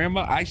my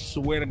grandma, I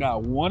swear to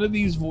God, one of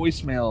these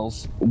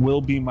voicemails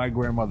will be my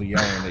grandmother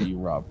yelling at you,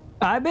 Rob.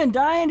 I've been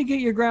dying to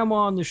get your grandma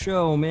on the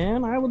show,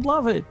 man. I would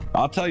love it.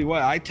 I'll tell you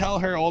what, I tell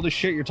her all the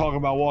shit you're talking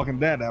about Walking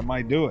Dead. I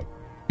might do it.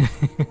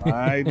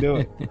 I do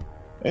it.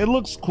 It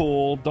looks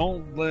cool.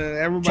 Don't let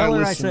everybody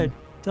listen.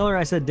 Tell her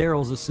I said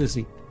Daryl's a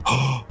sissy.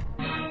 Oh,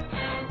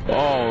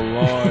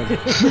 Lord.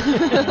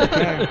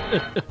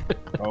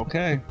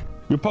 Okay.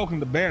 You're poking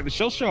the bear.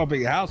 She'll show up at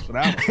your house for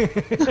that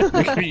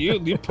one.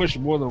 you push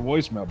more than a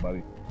voicemail,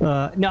 buddy.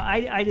 No,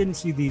 I didn't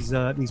see these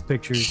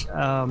pictures.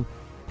 I'm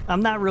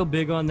not real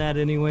big on that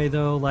anyway,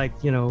 though.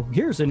 Like,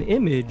 here's an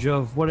image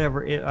of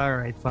whatever. All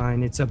right,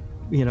 fine. It's a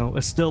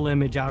still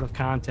image out of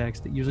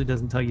context. It usually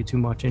doesn't tell you too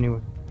much anyway.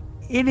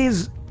 It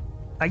is,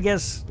 I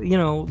guess,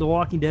 The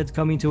Walking Dead's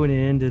coming to an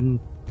end, and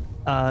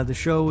the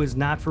show is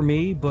not for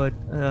me, but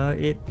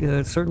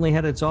it certainly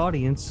had its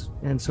audience,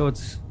 and so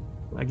it's,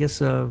 I guess,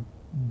 a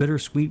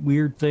bittersweet,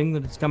 weird thing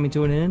that it's coming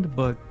to an end,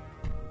 but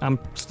I'm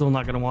still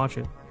not going to watch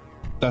it.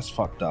 That's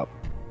fucked up.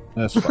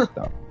 Fucked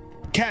up.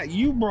 Kat,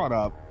 you brought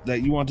up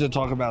that you wanted to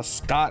talk about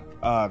Scott.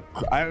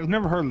 I've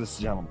never heard of this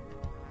gentleman.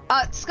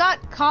 Scott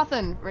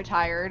Cawthon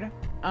retired.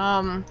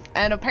 And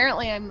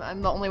apparently I'm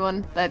the only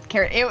one that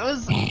cared. It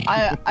was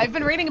I've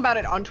been reading about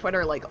it on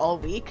Twitter like all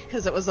week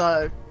because it was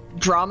a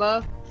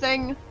drama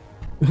thing.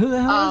 Who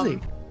the hell is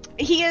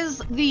he? He is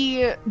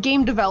the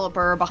game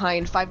developer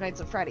behind Five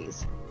Nights at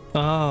Freddy's.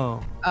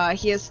 Oh.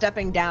 He is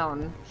stepping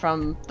down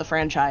from the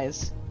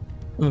franchise.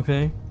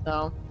 Okay.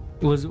 So.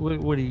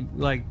 What he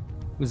like?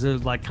 Was there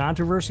like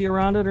controversy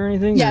around it or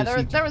anything? Yeah,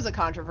 there was a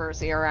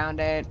controversy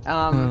around it.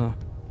 And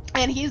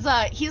he's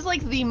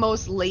like the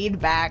most laid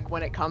back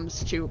when it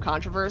comes to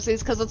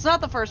controversies because it's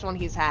not the first one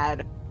he's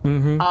had.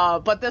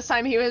 Mm-hmm. But this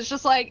time he was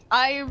just like,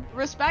 I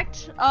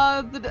respect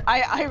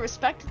I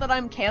respect that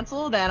I'm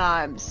canceled and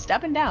I'm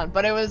stepping down.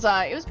 But it was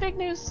big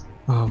news.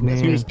 Oh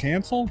man, he was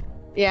canceled.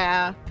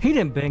 Yeah. He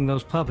didn't bang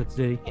those puppets,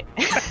 did he?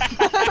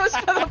 It was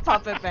for the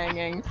puppet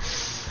banging.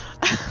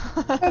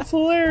 That's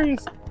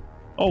hilarious.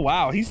 Oh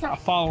wow, he's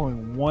not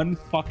following one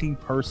fucking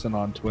person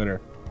on Twitter.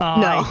 Oh,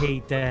 no. I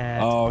hate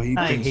that. Oh, he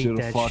thinks who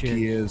the fuck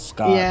he is,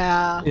 Scott.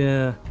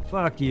 Yeah.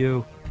 Fuck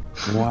you.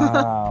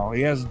 Wow.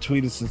 He hasn't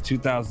tweeted since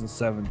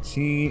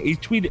 2017. He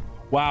tweeted.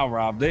 Wow,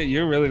 Rob,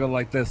 you're really gonna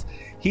like this.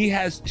 He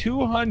has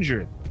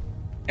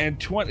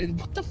 220.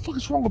 What the fuck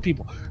is wrong with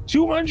people?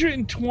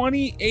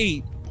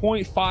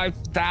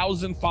 228.5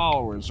 thousand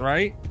followers,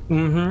 right?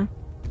 Mm-hmm.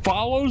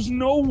 follows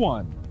no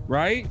one,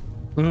 right?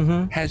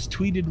 Mm-hmm. Has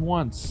tweeted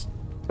once.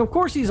 Of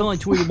course, he's only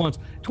tweeted once.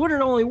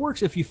 Twitter only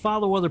works if you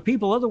follow other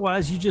people.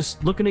 Otherwise, you're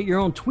just looking at your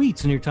own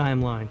tweets in your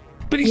timeline.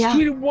 But he's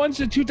tweeted once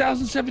in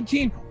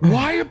 2017.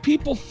 Why are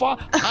people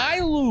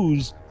I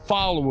lose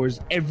followers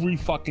every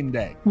fucking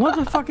day. What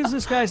the fuck is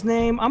this guy's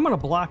name? I'm gonna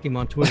block him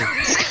on Twitter.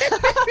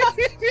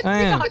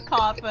 Scott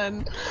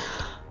Coffin.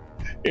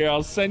 Yeah,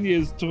 I'll send you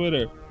his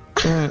Twitter.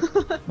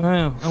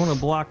 I want to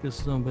block this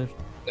son of a bitch.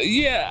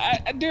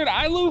 Yeah, dude,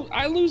 I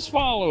lose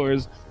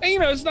followers. And, you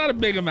know, it's not a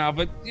big amount,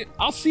 but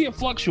I'll see it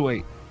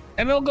fluctuate,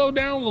 and it'll go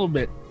down a little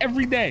bit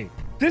every day.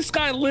 This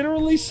guy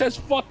literally says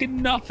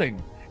fucking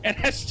nothing and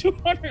has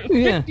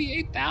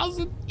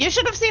 258,000. You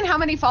should have seen how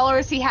many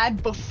followers he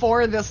had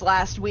before this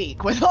last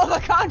week with all the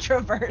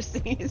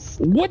controversies.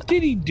 What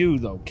did he do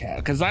though, Kat?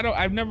 Because I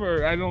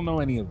don't know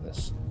any of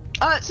this.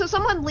 So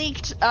someone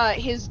leaked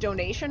his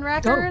donation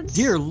records. Oh,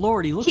 dear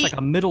Lord, he looks like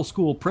a middle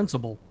school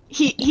principal.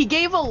 He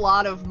gave a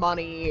lot of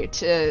money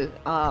to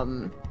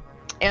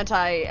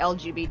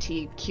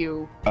anti-LGBTQ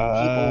people.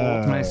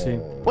 I see.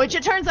 Which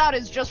it turns out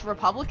is just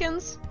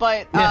Republicans,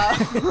 but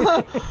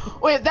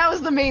wait, that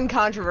was the main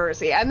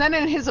controversy. And then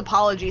in his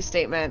apology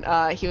statement,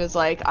 he was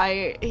like,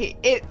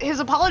 his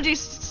apology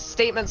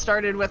statement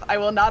started with, "I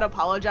will not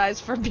apologize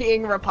for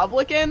being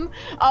Republican,"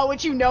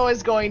 which you know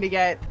is going to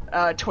get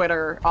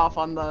Twitter off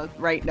on the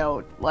right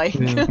note. Like,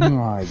 oh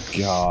my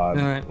God.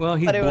 All right, well,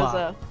 he's but it blocked.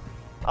 was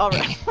all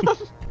right.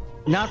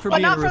 Not for but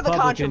being not a for the Republican.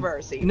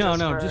 controversy. No,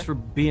 just for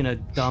being a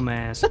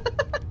dumbass.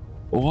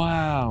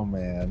 Wow,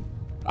 man.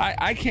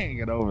 I can't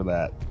get over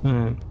that.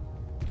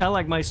 I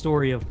like my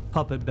story of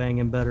puppet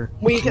banging better.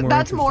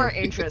 That's more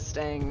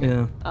interesting.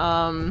 Yeah.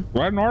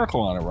 Write an article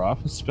on it,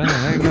 Rob. Spin it.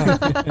 There you go.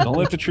 Don't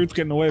let the truth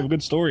get in the way of a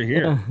good story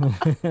here.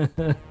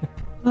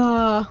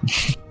 But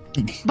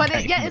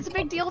it's a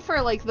big deal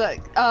for like the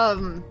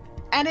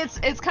and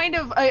it's kind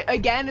of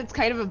again it's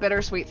kind of a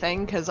bittersweet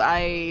thing because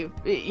I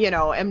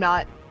am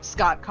not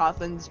Scott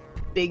Cawthon's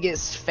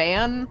biggest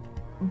fan,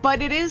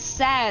 but it is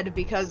sad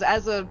because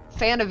as a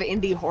fan of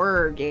indie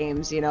horror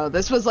games,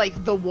 this was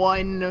like the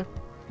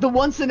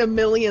once in a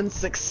million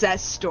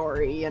success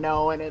story, and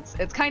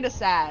it's kind of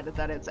sad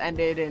that it's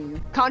ended in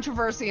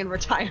controversy and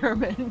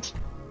retirement.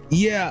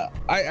 Yeah,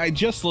 I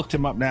just looked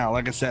him up now.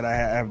 Like I said, I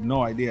have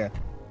no idea,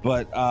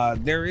 but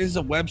there is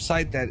a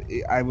website that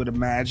I would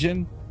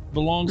imagine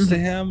belongs to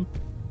him,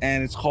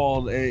 and it's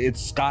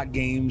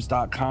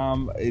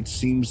scottgames.com. It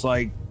seems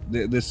like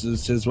this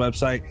is his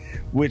website,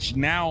 which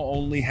now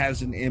only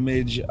has an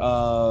image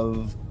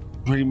of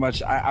pretty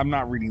much, I'm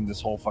not reading this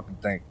whole fucking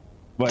thing,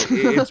 but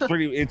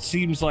it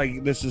seems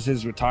like this is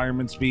his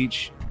retirement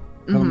speech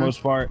for the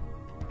most part.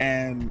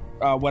 And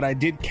what I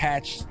did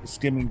catch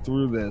skimming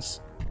through this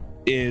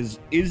is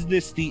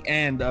this the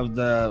end of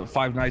the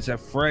Five Nights at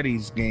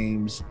Freddy's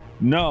games?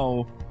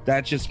 No,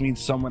 that just means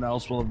someone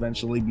else will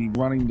eventually be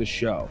running the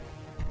show.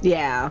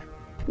 Yeah.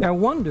 I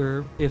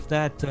wonder if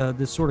that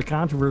this sort of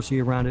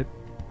controversy around it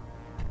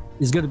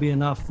is going to be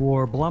enough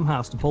for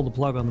Blumhouse to pull the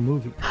plug on the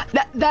movie.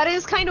 That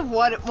is kind of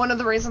one of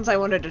the reasons I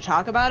wanted to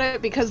talk about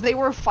it, because they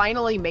were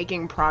finally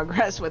making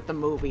progress with the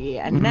movie,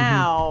 and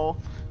now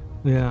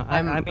yeah,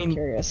 I'm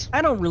curious.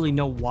 I don't really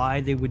know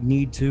why they would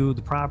need to.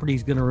 The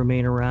property's going to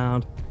remain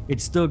around.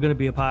 It's still going to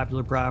be a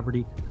popular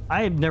property.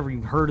 I had never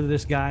even heard of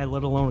this guy,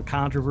 let alone a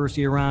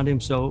controversy around him,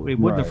 so it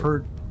wouldn't have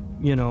hurt,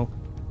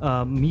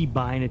 me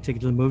buying a ticket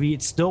to the movie.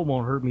 It still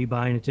won't hurt me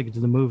buying a ticket to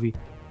the movie.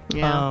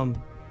 Yeah.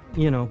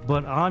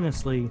 But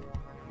honestly,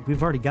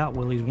 we've already got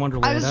Willy's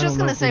Wonderland. I was just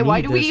going to say,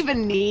 why do we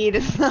even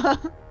need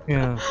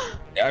Yeah.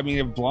 I mean,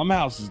 if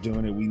Blumhouse is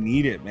doing it, we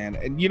need it, man.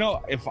 And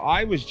if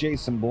I was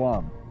Jason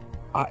Blum,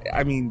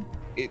 I mean,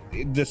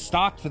 the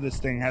stock for this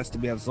thing has to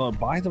be as low.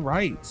 Buy the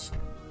rights.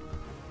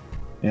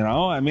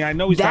 I mean, I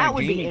know he's not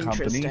a gaming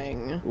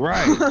company,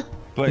 right?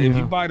 But if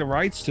you buy the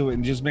rights to it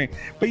and just make,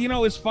 but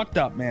it's fucked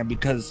up, man.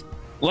 Because,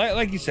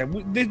 like you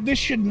said, this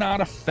should not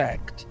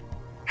affect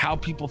how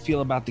people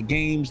feel about the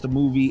games, the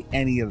movie,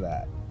 any of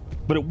that.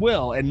 But it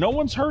will, and no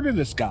one's heard of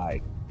this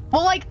guy.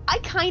 Well, I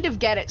kind of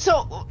get it.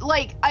 So,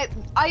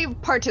 I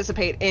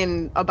participate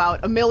in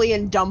about 1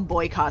 million dumb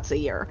boycotts a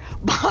year,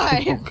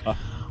 but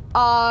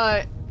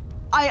I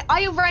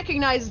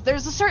recognize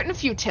there's a certain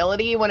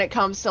futility when it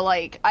comes to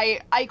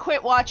I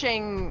quit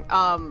watching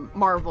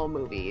Marvel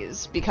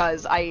movies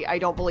because I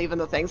don't believe in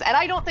the things, and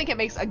I don't think it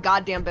makes a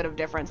goddamn bit of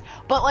difference.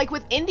 But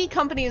with indie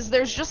companies,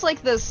 there's just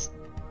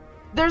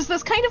there's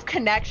this kind of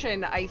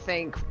connection, I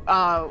think,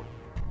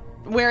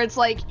 where it's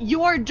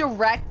you are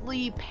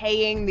directly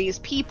paying these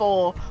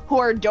people who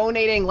are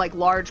donating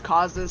large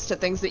causes to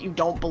things that you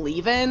don't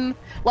believe in.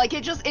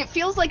 It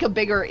feels like a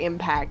bigger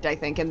impact, I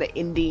think, in the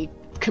indie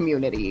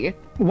community.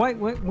 Wait,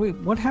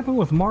 what happened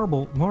with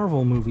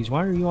Marvel movies?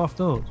 Why are you off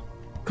those?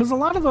 Because a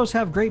lot of those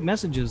have great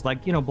messages.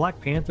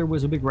 Black Panther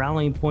was a big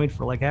rallying point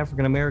for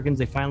African Americans.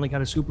 They finally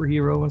got a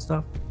superhero and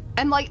stuff.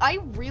 And I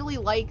really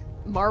like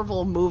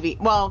Marvel movie.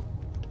 Well,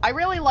 I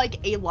really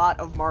like a lot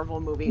of Marvel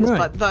movies, right.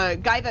 But the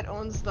guy that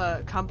owns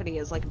the company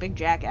is a big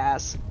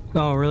jackass.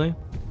 Oh, really?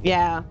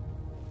 Yeah.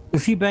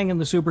 Is he banging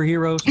the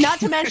superheroes? Not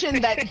to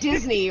mention that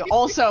Disney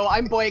also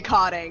I'm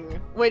boycotting,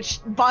 which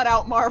bought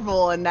out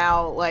Marvel, and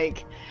now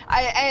like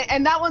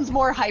and that one's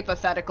more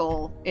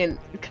hypothetical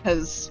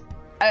because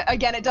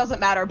again it doesn't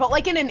matter, but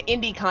like in an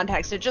indie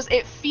context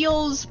it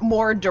feels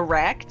more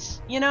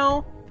direct, you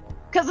know?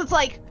 Because it's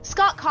like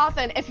Scott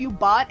Cawthon, if you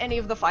bought any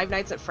of the Five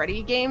Nights at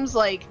Freddy games,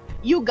 like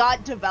you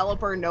got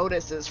developer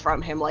notices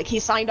from him. Like he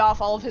signed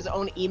off all of his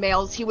own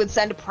emails. He would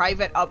send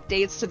private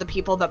updates to the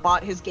people that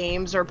bought his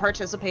games or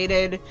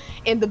participated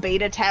in the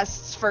beta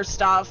tests for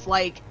stuff.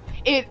 Like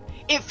it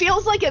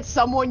feels like it's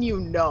someone you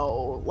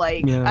know.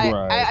 Like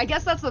I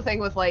guess that's the thing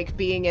with like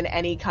being in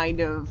any kind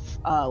of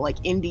like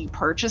indie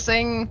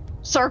purchasing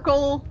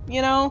circle,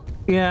 you know?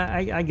 Yeah,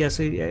 I guess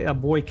a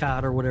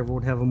boycott or whatever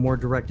would have a more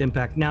direct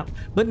impact now,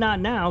 but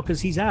not now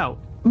because he's out.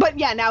 But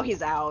yeah, now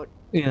he's out.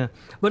 Yeah,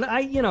 but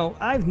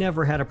I've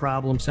never had a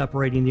problem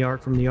separating the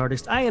art from the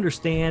artist. I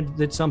understand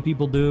that some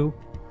people do,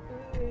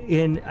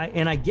 and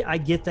I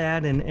get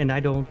that, and I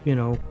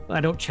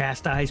don't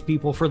chastise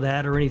people for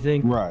that or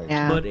anything. Right.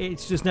 Yeah. But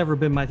it's just never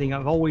been my thing.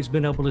 I've always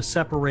been able to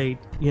separate,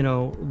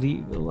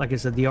 like I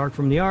said, the art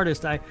from the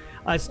artist.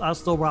 I'll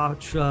still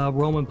watch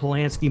Roman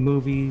Polanski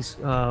movies.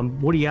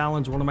 Woody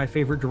Allen's one of my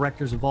favorite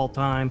directors of all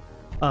time,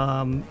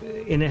 and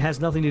it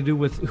has nothing to do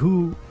with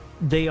who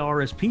they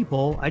are as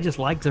people. I just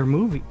like their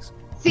movies.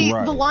 See,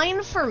 the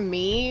line for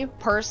me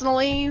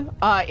personally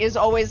is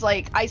always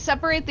like, I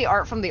separate the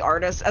art from the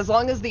artist as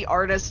long as the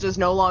artist is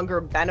no longer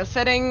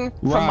benefiting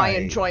from my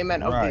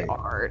enjoyment of the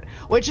art.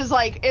 Which is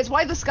like, it's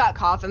why the Scott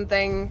Cawthon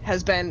thing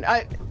has been,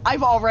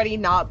 I've already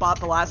not bought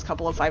the last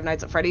couple of Five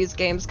Nights at Freddy's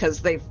games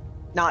because they've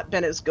not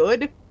been as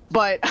good.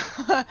 But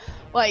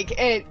like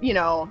it,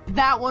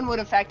 that one would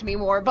affect me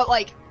more. But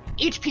like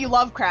H.P.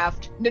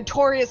 Lovecraft,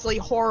 notoriously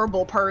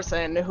horrible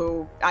person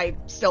who I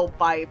still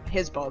buy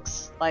his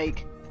books,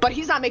 like, but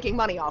he's not making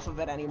money off of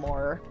it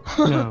anymore.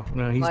 no,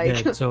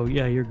 he's dead. So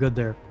yeah, you're good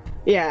there.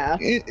 Yeah.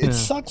 It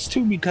sucks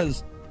too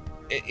because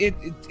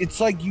it's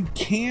like you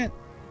can't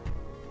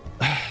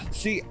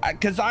see,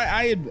 because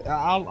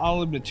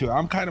I'll admit to it,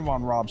 I'm kind of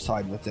on Rob's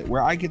side with it,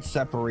 where I could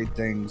separate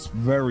things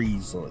very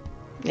easily.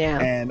 Yeah.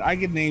 And I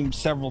could name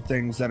several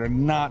things that are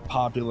not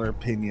popular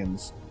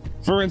opinions.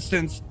 For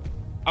instance,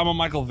 I'm a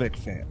Michael Vick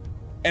fan.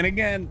 And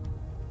again,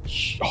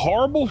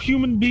 horrible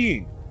human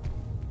being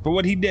for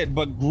what he did,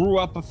 but grew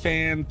up a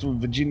fan through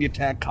Virginia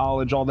Tech,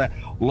 college, all that.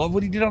 Love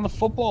what he did on the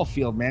football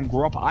field, man.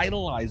 Grew up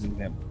idolizing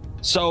him.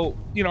 So,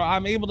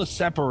 I'm able to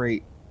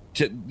separate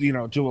to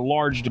a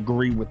large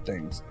degree with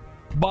things.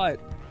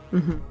 But,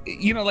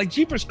 like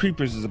Jeepers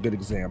Creepers is a good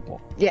example.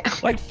 Yeah.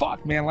 Like,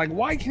 fuck, man. Like,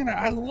 why can't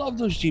I love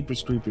those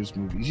Jeepers Creepers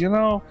movies,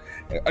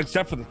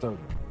 Except for the third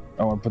one.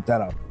 I want to put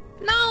that up.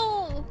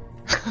 No!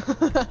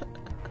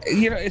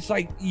 It's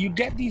like you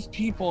get these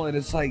people and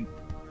it's like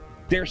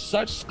they're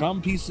such scum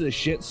pieces of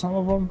shit, some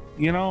of them,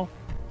 Yeah.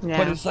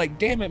 But it's like,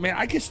 damn it, man,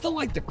 I can still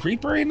like the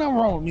Creeper, ain't nothing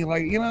wrong with me,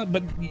 like,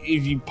 but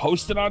if you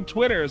post it on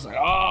Twitter, it's like,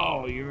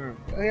 oh,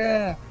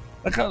 yeah,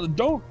 like,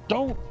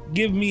 don't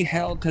give me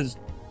hell, because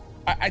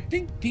I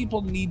think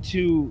people need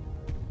to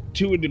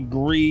a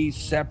degree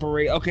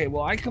separate. Okay,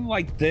 well, I can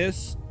like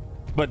this,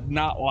 but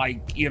not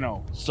like,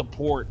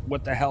 support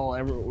what the hell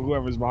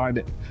whoever's behind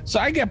it. So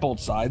I get both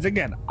sides.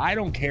 Again, I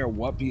don't care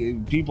what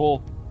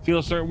people feel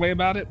a certain way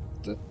about it.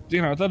 It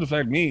doesn't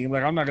affect me.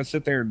 Like, I'm not gonna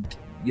sit there and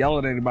yell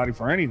at anybody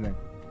for anything.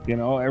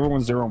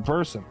 Everyone's their own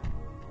person.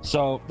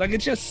 So like,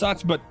 it just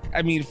sucks. But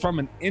I mean, from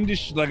an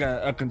industry, like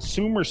a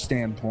consumer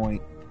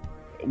standpoint,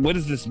 what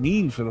does this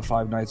mean for the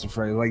Five Nights at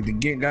Freddy's? Like the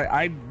game,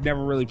 I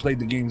never really played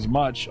the games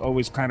much.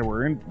 Always kind of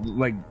were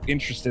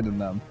interested in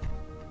them.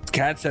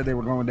 Kat said they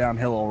were going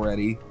downhill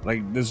already.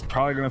 Like, this is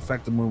probably going to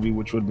affect the movie,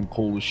 which would have been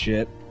cool as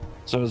shit.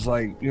 So it's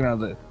like,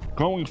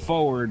 going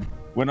forward,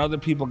 when other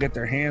people get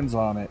their hands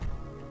on it,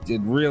 it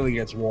really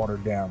gets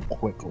watered down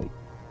quickly.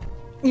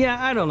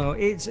 Yeah, I don't know.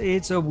 It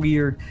is a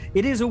weird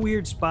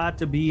spot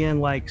to be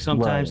in. Like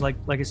sometimes, like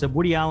I said,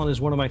 Woody Allen is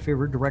one of my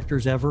favorite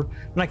directors ever,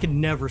 and I could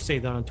never say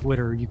that on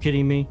Twitter. Are you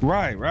kidding me?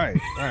 Right.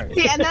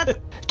 Yeah, and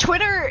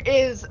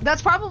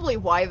that's probably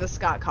why the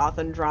Scott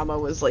Cawthon drama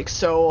was like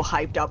so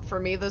hyped up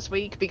for me this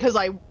week, because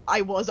I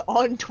was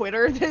on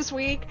Twitter this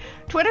week.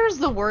 Twitter's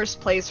the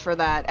worst place for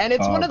that, and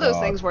it's one of those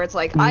things where it's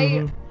like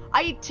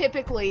I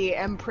typically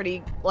am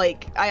pretty,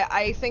 like,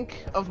 I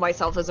think of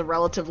myself as a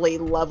relatively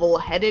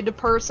level-headed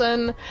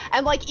person,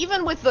 and like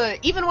even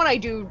when I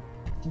do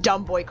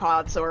dumb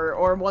boycotts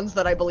or ones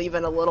that I believe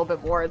in a little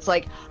bit more, it's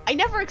like I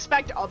never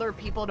expect other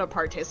people to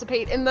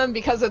participate in them,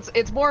 because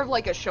it's more of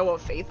like a show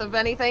of faith of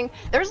anything.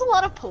 There's a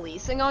lot of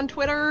policing on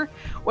Twitter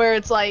where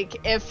it's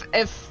like if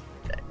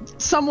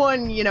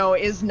someone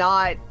is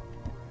not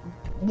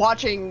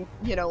watching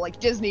like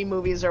Disney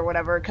movies or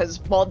whatever, because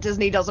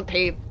Disney doesn't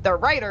pay their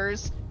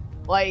writers,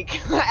 like,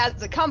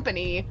 as a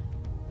company,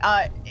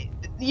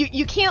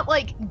 you can't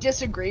like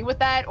disagree with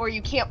that, or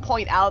you can't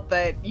point out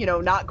that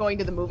not going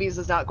to the movies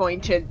is not going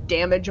to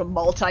damage a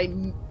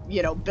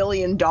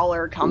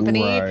multi-billion-dollar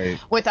company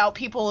without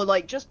people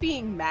like just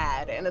being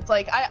mad. And it's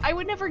like I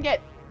would never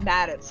get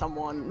mad at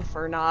someone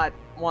for not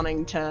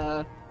wanting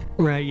to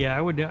Right. Yeah.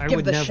 I would Give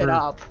would the never. shit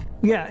up.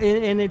 Yeah,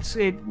 and it's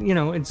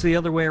it's the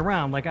other way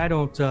around. Like I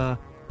don't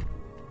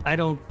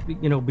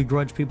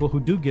begrudge people who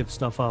do give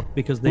stuff up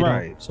because they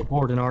don't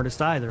support an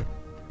artist either.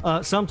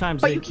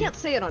 Sometimes, but you can't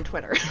say it on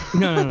Twitter.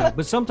 No.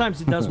 But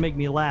sometimes it does make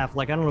me laugh.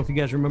 Like I don't know if you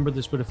guys remember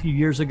this, but a few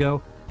years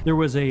ago there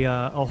was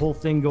a whole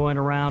thing going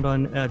around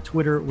on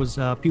Twitter. It was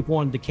people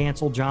wanted to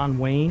cancel John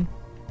Wayne.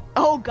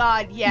 Oh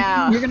God,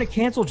 yeah. You're gonna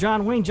cancel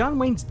John Wayne? John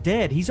Wayne's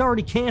dead. He's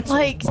already canceled.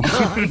 Like,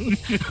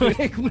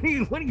 like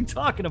what are you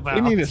talking about?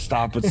 We need to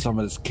stop with some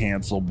of this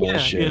cancel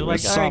bullshit. Yeah, like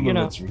some of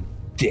it's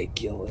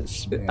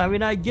ridiculous, man. I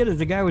mean, I get it.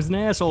 The guy was an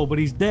asshole, but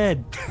he's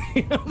dead.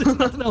 There's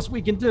nothing else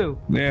we can do.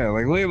 Yeah,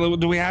 like,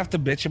 do we have to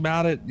bitch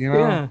about it?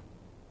 Yeah.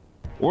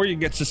 Or you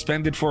get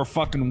suspended for a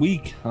fucking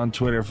week on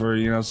Twitter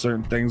for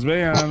certain things. But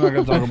yeah, I'm not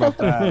gonna talk about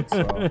that.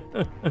 So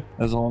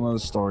that's a whole other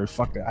story.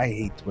 Fuck it. I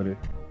hate Twitter.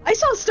 I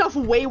saw stuff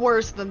way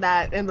worse than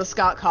that in the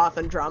Scott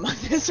Cawthon drama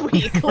this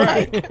week.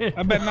 Like,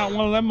 I bet not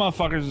one of them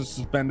motherfuckers is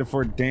suspended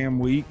for a damn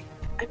week.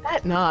 I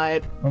bet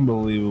not.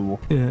 Unbelievable.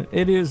 Yeah,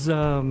 it is.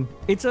 But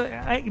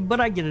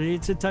I get it.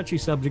 It's a touchy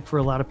subject for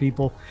a lot of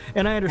people,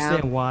 and I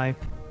understand why.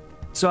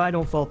 So I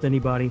don't fault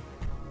anybody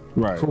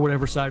for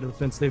whatever side of the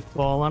fence they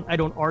fall on. I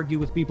don't argue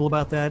with people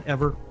about that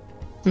ever.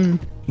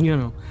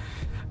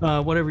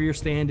 Whatever your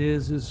stand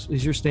is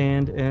your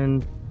stand,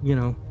 and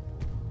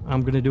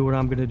I'm gonna do what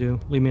I'm gonna do.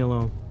 Leave me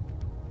alone.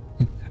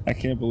 I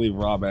can't believe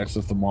Rob asked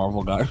if the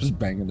Marvel guy was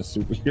banging a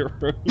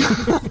superhero.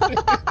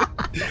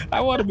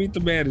 I want to meet the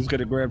man who's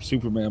gonna grab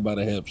Superman by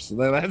the hips.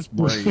 That's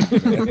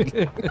brave,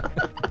 man.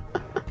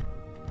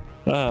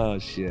 Oh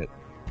shit.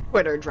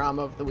 Twitter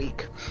drama of the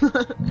week.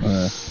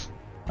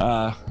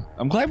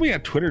 I'm glad we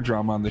had Twitter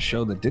drama on the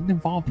show that didn't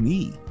involve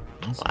me.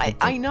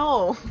 I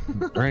know.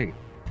 Great.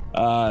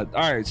 All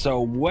right,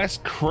 so Wes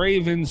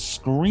Craven's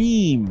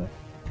Scream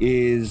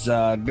is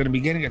going to be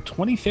getting a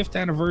 25th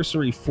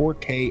anniversary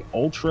 4K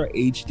Ultra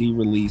HD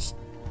release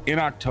in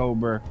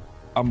October.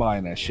 I'm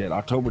buying that shit.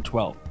 October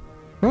 12th.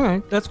 All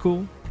right, that's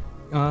cool.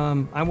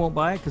 I won't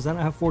buy it because I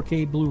don't have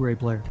 4K Blu-ray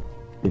player.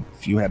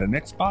 If you had an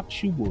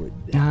Xbox, you would.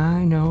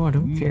 I know. I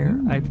don't care.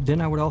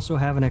 Then I would also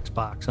have an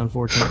Xbox,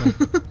 unfortunately.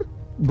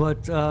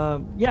 But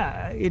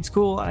yeah, it's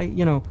cool.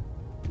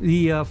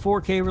 The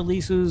 4K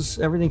releases,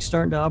 everything's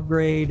starting to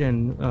upgrade,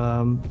 and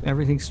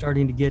everything's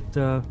starting to get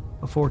a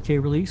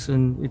 4K release,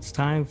 and it's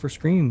time for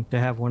Scream to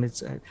have one.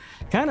 It's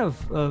kind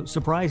of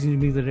surprising to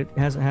me that it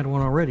hasn't had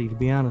one already, to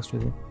be honest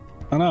with you.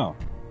 I know.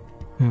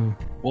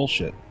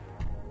 Bullshit.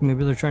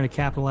 Maybe they're trying to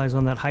capitalize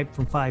on that hype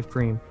from Five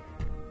Cream.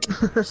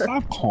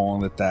 Stop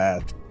calling it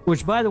that.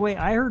 Which, by the way,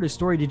 I heard a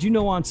story. Did you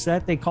know on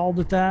set they called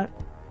it that?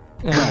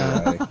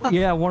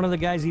 Yeah, one of the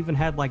guys even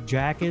had like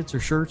jackets or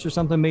shirts or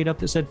something made up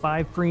that said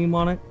Five Cream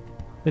on it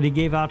that he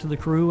gave out to the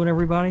crew and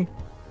everybody.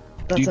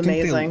 That's Do you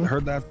amazing. think they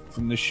heard that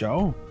from the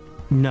show?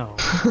 No.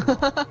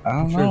 I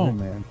don't know,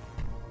 man.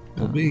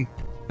 It'll be.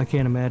 I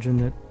can't imagine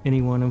that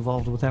anyone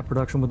involved with that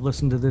production would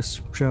listen to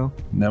this show.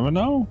 Never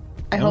know.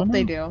 I hope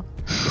they do.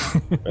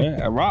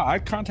 Yeah, Rob,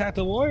 I'd contact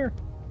a lawyer.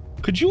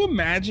 Could you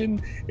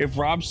imagine if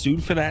Rob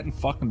sued for that and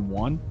fucking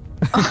won?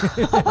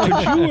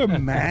 Could you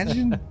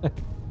imagine?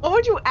 What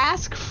would you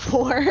ask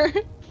for?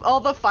 All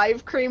the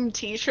Five Cream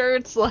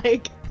t-shirts?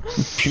 Like,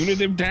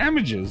 punitive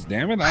damages.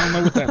 Damn it. I don't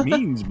know what that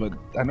means, but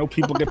I know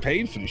people get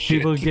paid for this shit.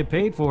 People get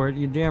paid for it.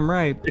 You're damn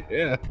right.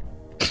 Yeah.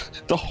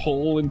 The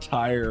whole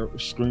entire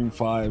Scream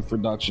 5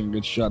 production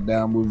gets shut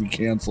down, movie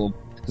canceled,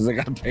 because they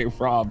got to pay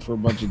Rob for a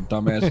bunch of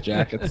dumbass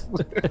jackets.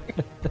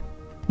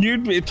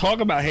 You'd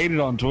talk about hated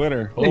on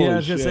Twitter. Holy I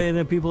was shit. just saying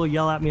that people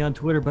yell at me on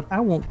Twitter, but I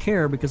won't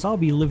care because I'll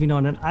be living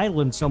on an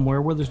island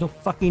somewhere where there's no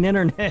fucking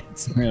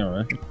internet. Yeah,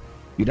 right.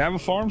 You'd have a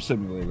farm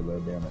simulator,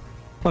 though, damn it.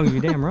 Oh,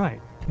 you're damn right.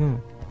 Yeah.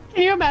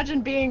 can you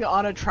imagine being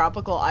on a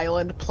tropical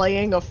island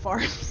playing a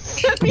farm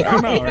simulator?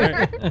 I know,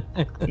 right?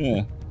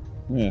 Yeah.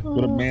 Yeah,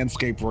 with a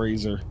Manscaped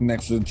razor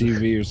next to the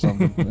TV or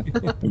something.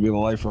 It'd be the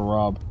life of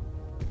Rob.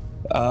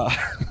 All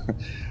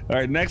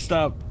right, next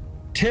up,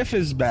 Tiff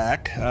is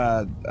back.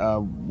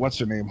 What's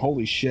her name?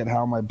 Holy shit,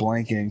 how am I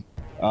blanking?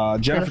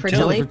 Jennifer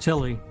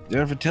Tilly.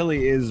 Jennifer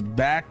Tilly is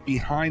back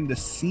behind the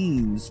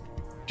scenes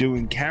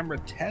doing camera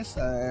test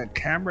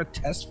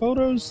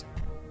photos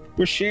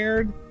were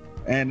shared,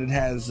 and it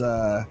has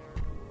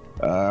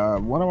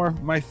one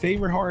of my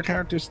favorite horror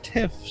characters,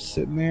 Tiff,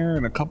 sitting there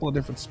in a couple of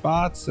different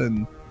spots,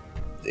 and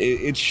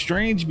it's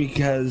strange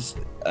because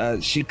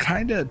she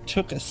kind of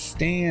took a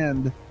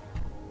stand.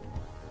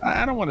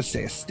 I don't want to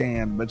say a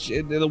stand, but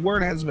the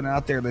word has been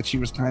out there that she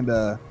was kind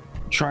of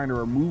trying to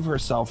remove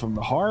herself from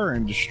the horror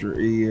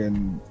industry,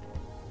 and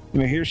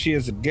here she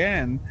is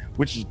again,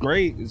 which is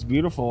great. It's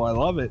beautiful. I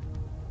love it.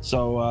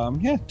 So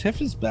yeah,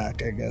 Tiff is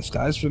back, I guess,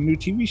 guys, for a new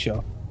TV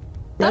show.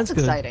 That's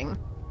exciting.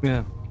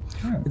 Yeah.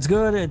 It's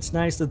good. It's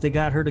nice that they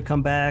got her to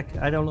come back.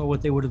 I don't know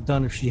what they would have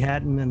done if she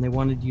hadn't and they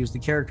wanted to use the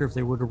character, if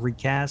they would have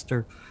recast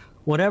or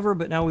whatever,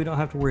 but now we don't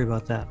have to worry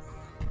about that.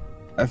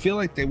 I feel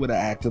like they would have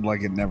acted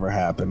like it never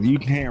happened. You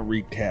can't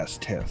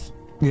recast Tiff.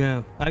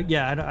 Yeah. I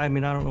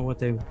mean, I don't know what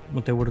they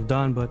would have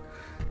done, but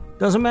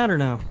doesn't matter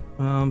now.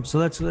 So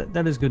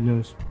that is good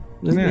news.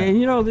 Yeah. And,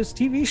 you know, this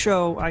TV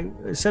show,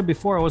 I said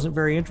before, I wasn't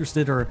very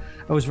interested, or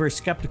I was very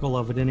skeptical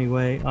of it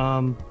anyway.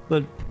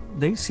 But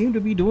they seem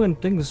to be doing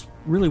things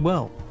really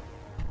well.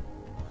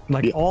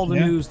 Like all the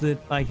news that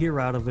I hear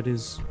out of it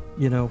is,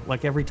 you know,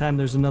 like every time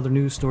there's another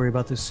news story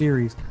about this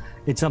series,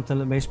 it's something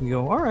that makes me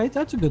go, all right,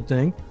 that's a good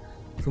thing.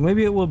 So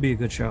maybe it will be a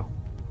good show.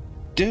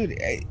 Dude,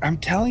 I'm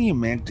telling you,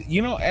 man,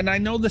 you know, and I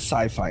know the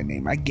Sci-Fi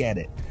name, I get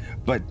it,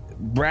 but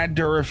Brad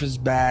Dourif is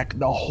back.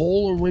 The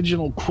whole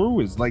original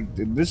crew is like,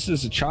 this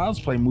is a Child's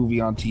Play movie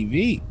on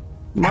TV.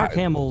 Mark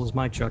Hamill is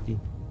my Chucky.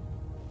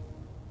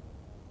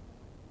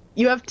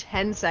 You have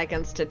 10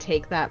 seconds to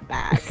take that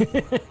back.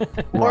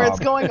 Or it's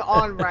going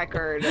on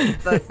record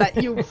that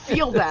you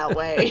feel that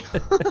way.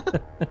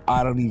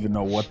 I don't even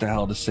know what the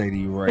hell to say to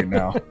you right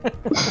now.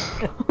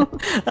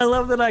 I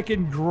love that I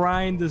can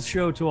grind this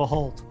show to a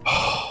halt.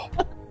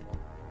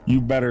 You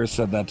better have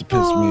said that to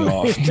piss me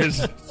off.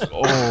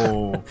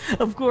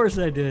 Of course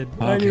I did.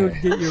 Okay. I knew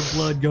it'd get your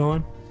blood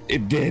going.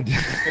 It did.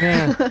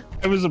 Yeah.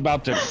 I was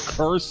about to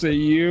curse at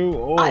you.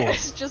 Oh. I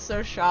was just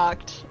so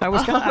shocked. I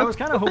was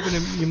kind of hoping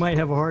you might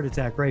have a heart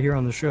attack right here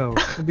on the show.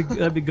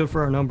 That'd be good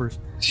for our numbers.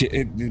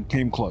 It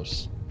came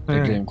close.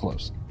 Came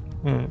close.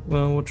 All right.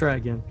 Well, we'll try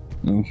again.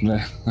 I'm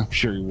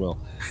sure you will.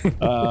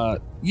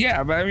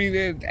 Yeah, but I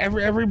mean,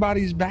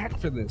 everybody's back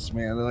for this,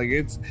 man. Like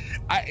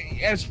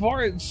as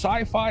far as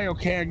Sci-Fi,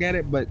 okay, I get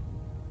it, but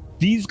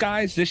these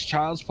guys, this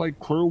Child's Play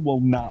crew, will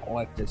not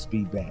let this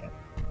be bad.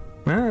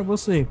 All right, we'll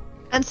see.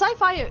 And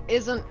Sci-Fi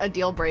isn't a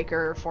deal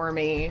breaker for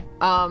me.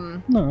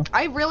 No.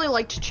 I really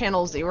liked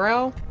Channel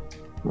Zero.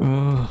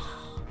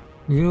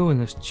 You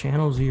and this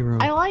Channel Zero.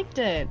 I liked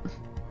it.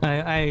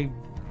 I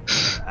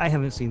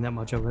haven't seen that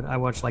much of it. I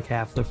watched like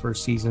half the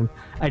first season.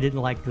 I didn't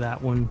like that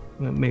one.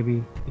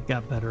 Maybe it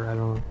got better. I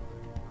don't know.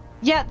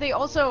 Yeah, they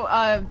also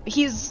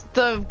he's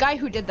the guy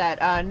who did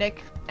that,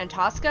 Nick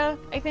Antosca,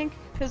 I think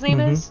his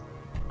name is.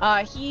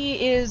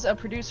 He is a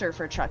producer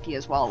for Chucky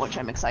as well, which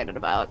I'm excited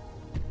about.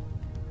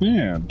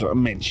 Yeah,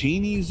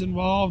 Mancini's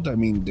involved. I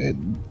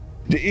mean,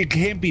 it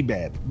can't be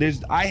bad.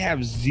 I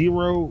have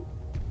zero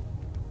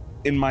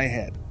in my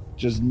head,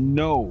 just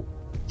no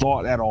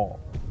thought at all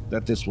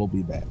that this will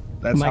be bad.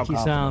 That's Mikey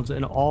sounds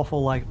an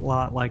awful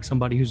lot like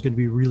somebody who's going to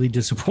be really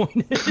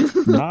disappointed.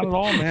 Not at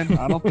all, man.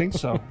 I don't think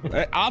so.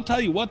 I'll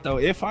tell you what, though,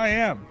 if I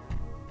am,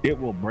 it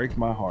will break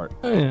my heart.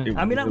 Yeah.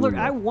 I mean, look,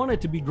 I want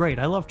it to be great.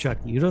 I love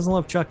Chucky. Who doesn't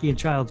love Chucky and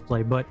Child's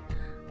Play? But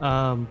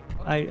I'm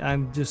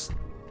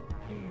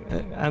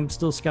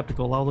still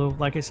skeptical. Although,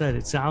 like I said,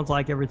 it sounds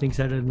like everything's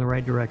headed in the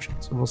right direction.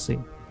 So we'll see.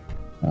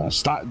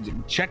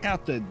 Check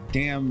out the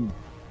damn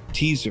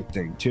teaser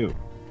thing too.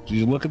 Did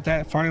you look at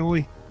that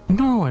finally?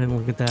 No, I didn't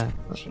look at that.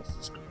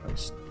 Jesus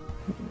Christ.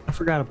 I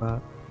forgot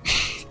about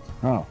it.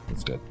 Oh,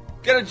 that's good.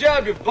 Get a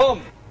job, you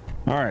bum.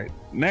 All right.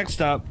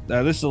 Next up,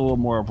 this is a little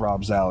more of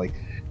Rob's alley.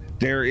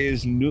 There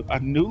is a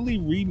newly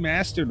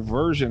remastered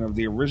version of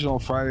the original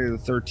Friday the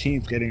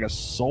 13th getting a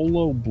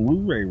solo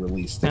Blu-ray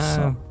release this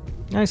summer.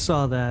 I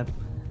saw that.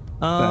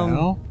 The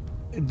hell?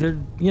 They're,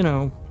 you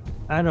know,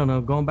 I don't know,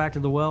 going back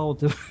to the well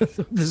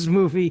with this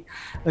movie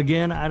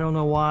again. I don't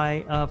know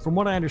why. From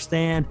what I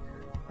understand,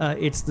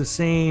 it's the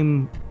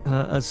same,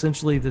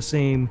 essentially the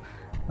same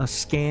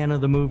scan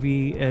of the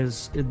movie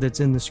as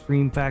that's in the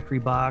Scream Factory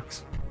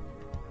box,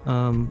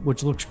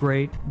 which looks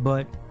great,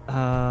 but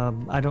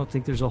I don't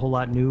think there's a whole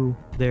lot new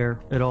there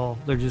at all.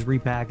 They're just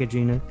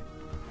repackaging it.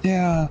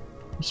 Yeah,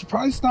 I'm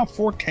surprised it's not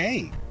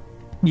 4K.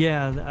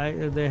 Yeah,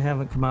 they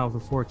haven't come out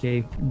with a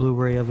 4K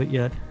Blu-ray of it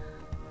yet.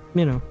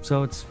 You know,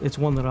 so it's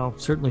one that I'll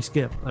certainly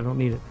skip. I don't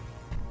need it.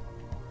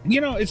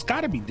 You know, it's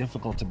got to be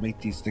difficult to make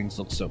these things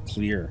look so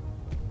clear.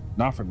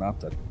 Not for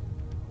nothing.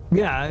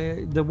 Yeah,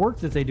 the work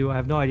that they do, I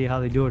have no idea how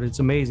they do it. It's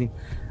amazing.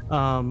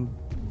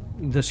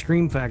 The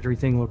Scream Factory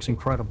thing looks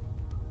incredible.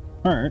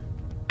 All right.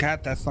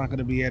 Kat, that's not going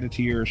to be added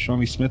to your Show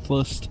Me Smith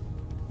list?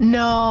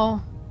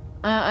 No,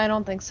 I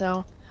don't think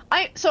so.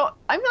 I'm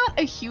not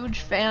a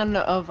huge fan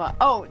of.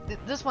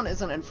 This one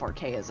isn't in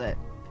 4K, is it?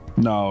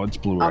 No, it's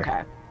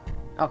Blu-ray.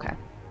 Okay.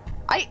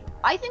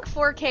 I think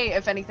 4K,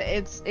 if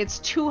anything, it's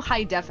too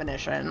high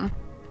definition.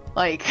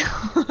 Like,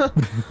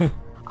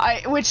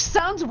 which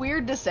sounds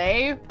weird to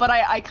say, but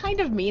I kind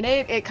of mean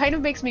it. It kind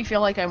of makes me feel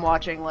like I'm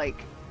watching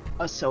like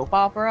a soap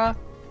opera.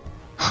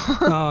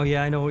 Oh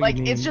yeah, I know what like,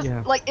 you mean. It's just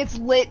like it's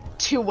lit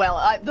too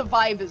well. The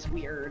vibe is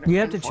weird. You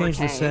have to 4K. change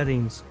the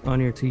settings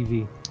on your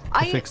TV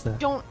to fix that. I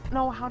don't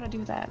know how to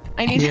do that.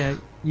 Yeah,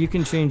 you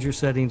can change your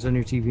settings on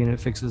your TV and it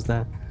fixes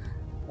that.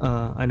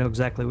 I know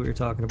exactly what you're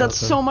talking about. That's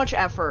so much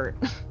effort.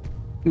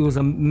 It was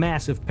a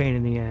massive pain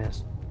in the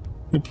ass.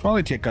 You'd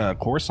probably take a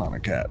course on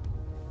it, Kat.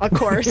 A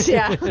course,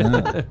 yeah.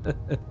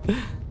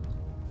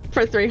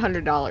 For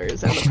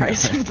 $300 and the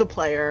price of the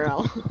player,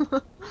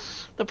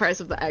 the price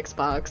of the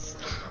Xbox.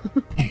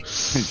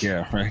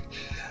 Yeah, right.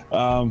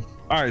 All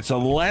right, so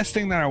the last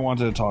thing that I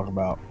wanted to talk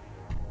about,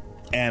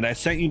 and I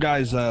sent you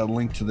guys a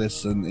link to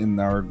this in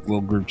our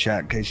little group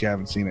chat in case you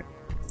haven't seen it.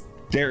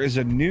 There is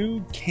a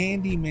new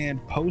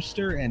Candyman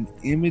poster and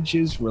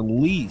images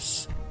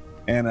release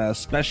and a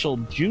special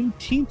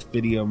Juneteenth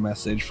video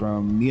message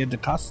from Nia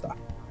DaCosta.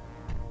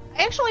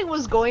 I actually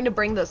was going to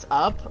bring this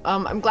up.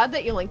 I'm glad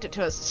that you linked it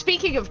to us.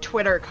 Speaking of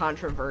Twitter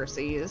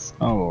controversies,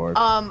 Oh Lord.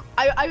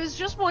 I was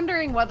just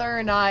wondering whether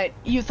or not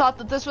you thought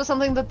that this was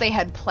something that they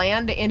had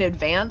planned in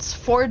advance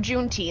for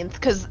Juneteenth,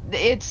 because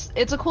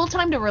it's a cool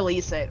time to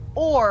release it,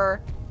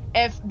 or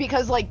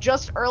because like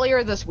just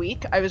earlier this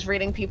week I was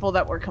reading people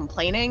that were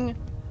complaining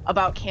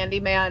about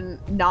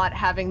Candyman not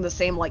having the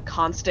same like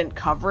constant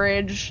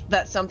coverage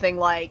that something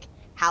like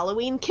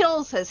Halloween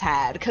Kills has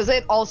had, because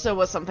it also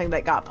was something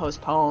that got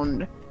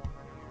postponed.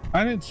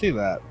 I didn't see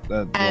that.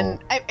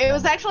 It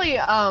was actually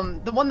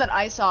the one that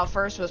I saw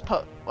first was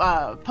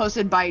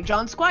posted by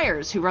John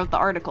Squires, who wrote the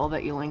article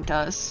that you linked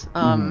us.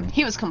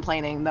 He was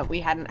complaining that we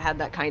hadn't had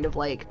that kind of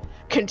like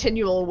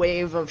continual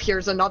wave of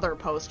here's another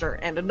poster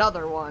and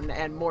another one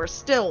and more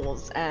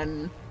stills,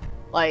 and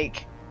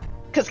like,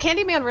 because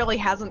Candyman really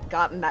hasn't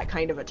gotten that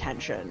kind of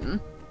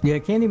attention. Yeah,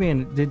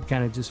 Candyman did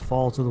kind of just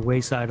fall to the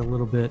wayside a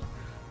little bit.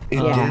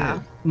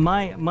 Yeah.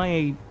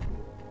 My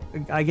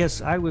I guess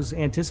I was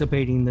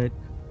anticipating that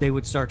they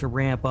would start to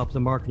ramp up the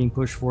marketing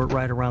push for it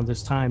right around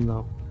this time,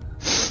 though,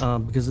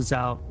 because it's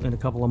out in a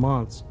couple of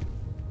months.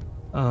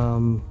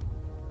 You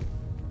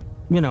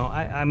know,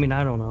 I mean,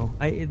 I don't know.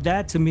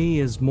 That to me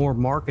is more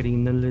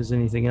marketing than it is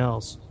anything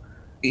else.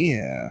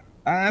 Yeah,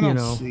 I don't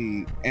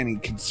see any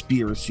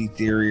conspiracy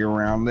theory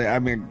around it. I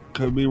mean,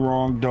 could be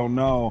wrong, don't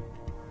know.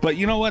 But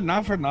you know what?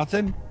 Not for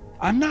nothing,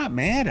 I'm not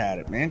mad at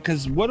it, man,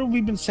 because what have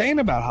we been saying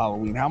about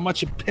Halloween? How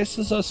much it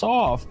pisses us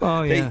off.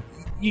 Oh, yeah.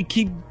 You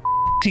keep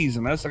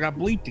teasing us. I got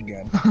bleeped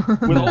again.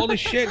 With all this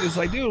shit, it's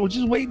like, dude, we'll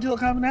just wait until it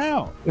comes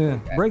out. Yeah.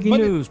 Breaking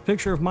news,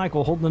 picture of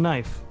Michael holding the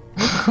knife.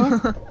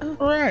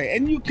 Right,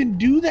 and you can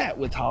do that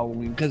with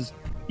Halloween, because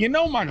you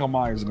know Michael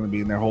Myers is going to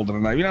be in there holding a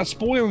knife. You're not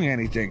spoiling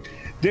anything.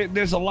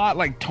 There's a lot,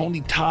 like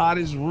Tony Todd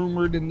is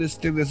rumored in this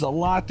thing. There's a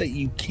lot that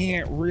you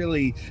can't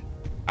really...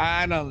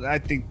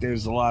 I think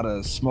there's a lot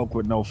of smoke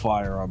with no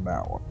fire on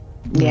that one.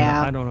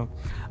 Yeah, I don't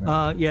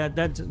know. Yeah,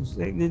 that's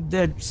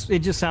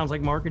it. Just sounds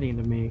like marketing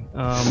to me.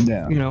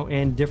 Yeah. You know,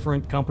 and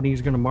different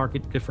companies are going to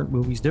market different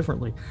movies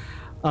differently.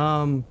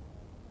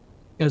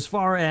 As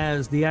far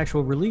as the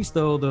actual release,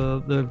 though,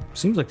 the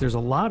seems like there's a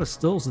lot of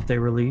stills that they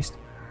released.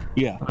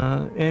 Yeah.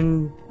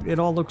 And it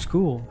all looks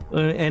cool.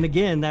 And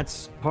again,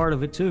 that's part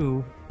of it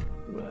too.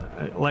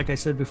 Like I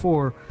said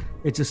before,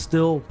 it's a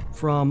still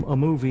from a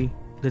movie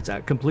that's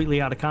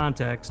completely out of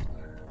context,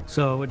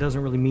 so it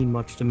doesn't really mean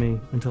much to me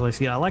until I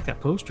see it. I like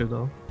that poster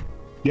though.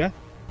 Yeah,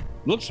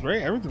 looks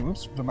great. Everything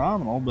looks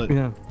phenomenal. But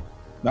yeah,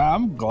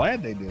 I'm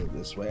glad they did it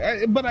this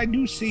way. But I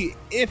do see,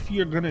 if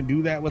you're gonna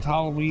do that with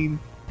Halloween,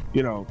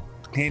 you know,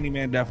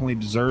 Candyman definitely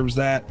deserves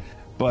that.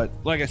 But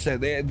like I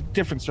said, they had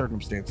different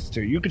circumstances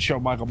too. You could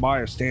show Michael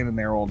Myers standing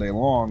there all day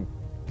long,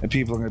 and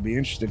people are gonna be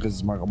interested because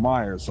it's Michael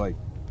Myers. Like,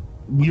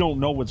 we don't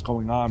know what's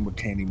going on with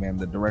Candyman,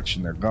 the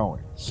direction they're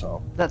going.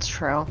 So that's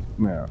true.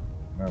 Yeah.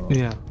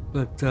 Yeah,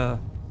 but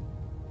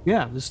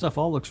yeah, this stuff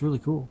all looks really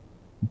cool.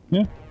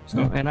 Yeah. So,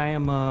 and I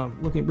am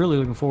really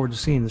looking forward to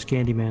seeing this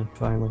Candyman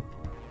finally.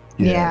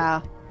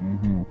 Yeah.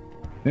 Mm-hmm.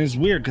 It's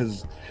weird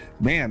because,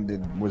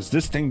 man, was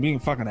this thing being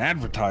fucking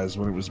advertised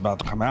when it was about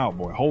to come out?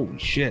 Boy, holy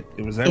shit!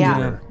 It was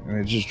everywhere, and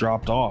it just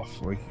dropped off,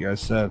 like you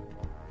guys said.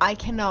 I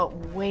cannot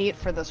wait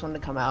for this one to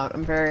come out.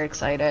 I'm very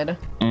excited.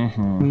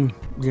 Mm-hmm.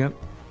 Yep.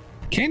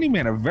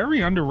 Candyman, a very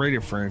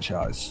underrated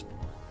franchise.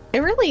 It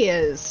really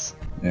is.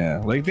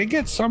 Yeah, like they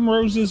get some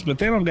roses, but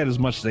they don't get as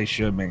much as they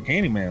should, man.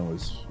 Candyman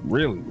was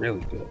really, really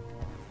good.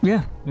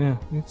 Yeah.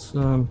 It's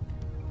a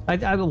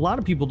lot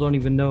of people don't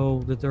even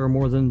know that there are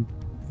more than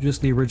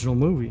just the original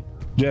movie.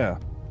 Yeah.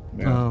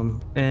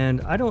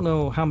 And I don't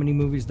know how many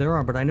movies there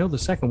are, but I know the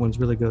second one's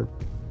really good.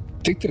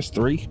 I think there's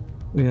 3.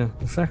 Yeah,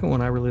 the second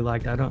one I really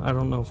liked. I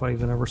don't know if I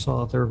even ever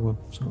saw the third one.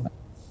 So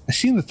I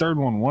seen the third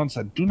one once.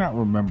 I do not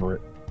remember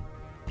it.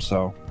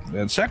 So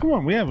the second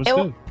one, was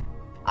good.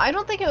 I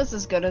don't think it was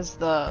as good as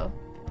the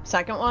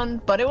second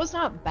one, but it was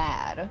not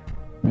bad.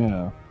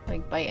 Yeah.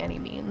 Like by any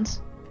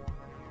means.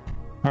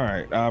 All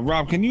right,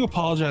 Rob, can you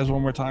apologize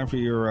one more time for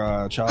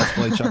your Child's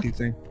Play Chucky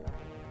thing?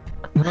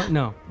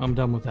 No, I'm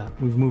done with that.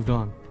 We've moved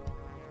on.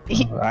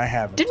 I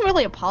haven't. Didn't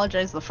really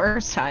apologize the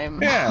first time.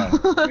 Yeah,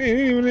 he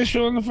didn't even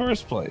issue in the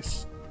first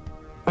place.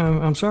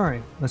 I'm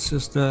sorry. That's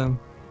just how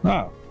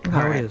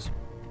it is.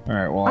 All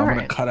right, well, I'm going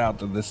to cut out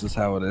that this is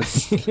how it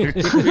is.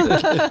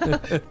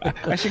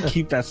 I should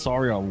keep that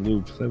sorry on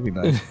loop. That'd be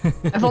nice.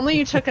 If only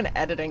you took an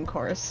editing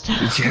course.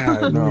 Yeah,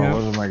 I know. Yeah.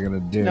 What am I going to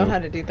do? Know how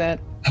to do that.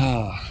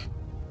 All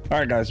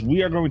right, guys,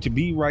 we are going to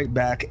be right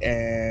back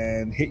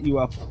and hit you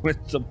up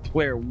with the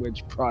Blair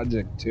Witch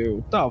Project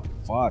 2. What the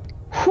fuck?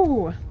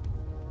 Whew.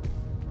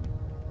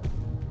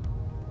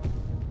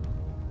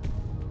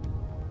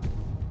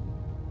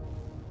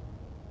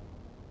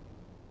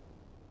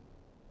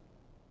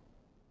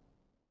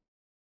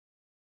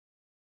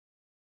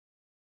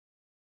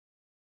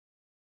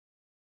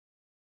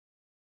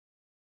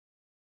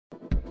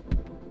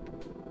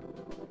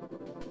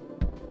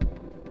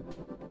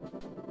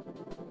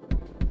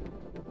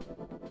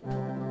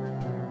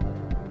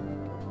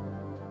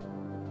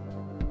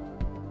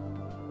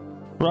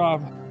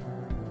 Rob,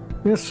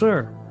 Yes,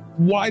 sir.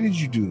 why did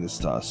you do this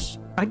to us?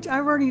 I've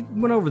already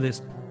went over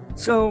this.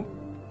 So,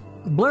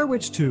 Blair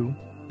Witch 2,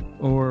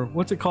 or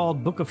what's it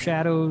called? Book of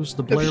Shadows,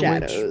 the Blair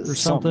Witch, Shadows. or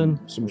something.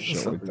 Some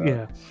shit like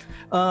that.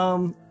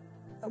 Yeah.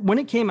 When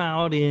it came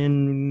out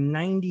in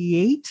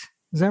 98,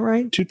 is that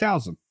right?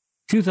 2000.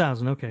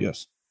 2000, okay.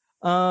 Yes.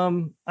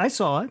 I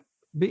saw it,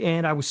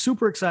 and I was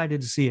super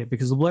excited to see it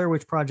because the Blair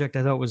Witch Project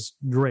I thought was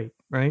great,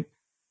 right?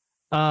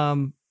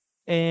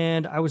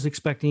 And I was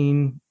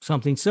expecting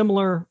something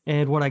similar,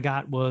 and what I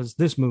got was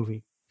this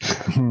movie.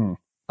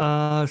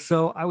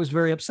 So I was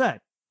very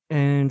upset,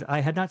 and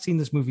I had not seen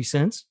this movie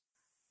since.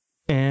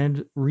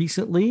 And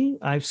recently,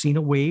 I've seen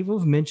a wave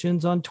of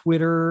mentions on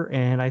Twitter,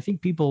 and I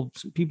think people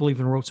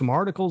even wrote some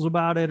articles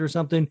about it or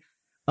something,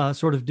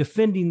 sort of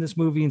defending this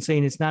movie and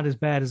saying it's not as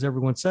bad as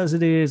everyone says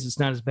it is. It's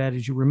not as bad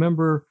as you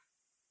remember.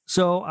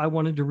 So I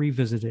wanted to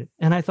revisit it,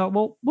 and I thought,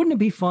 well, wouldn't it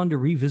be fun to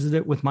revisit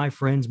it with my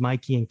friends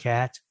Mikey and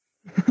Kat?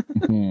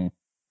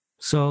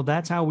 So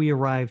that's how we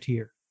arrived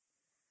here.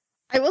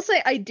 I will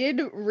say I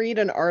did read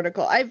an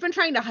article. I've been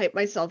trying to hype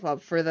myself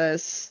up for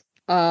this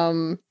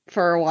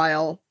for a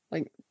while,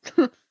 like,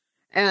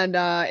 and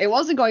it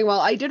wasn't going well.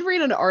 I did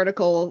read an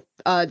article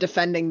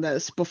defending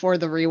this before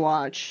the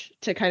rewatch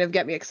to kind of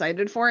get me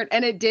excited for it,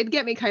 and it did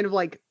get me kind of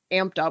like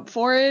amped up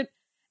for it.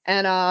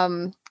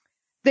 And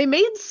they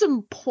made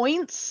some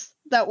points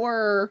that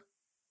were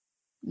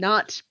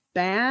not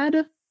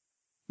bad,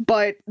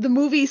 but the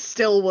movie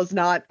still was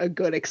not a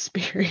good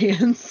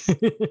experience.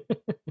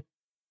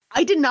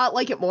 I did not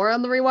like it more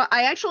on the rewatch.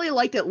 I actually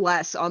liked it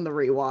less on the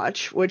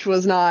rewatch, which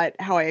was not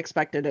how I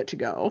expected it to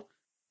go.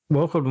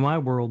 Welcome to my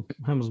world.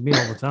 Happens to me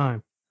all the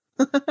time.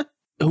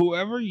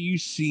 Whoever you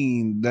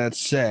seen that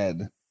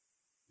said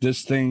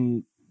this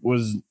thing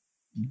was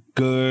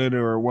good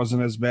or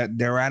wasn't as bad,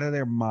 they're out of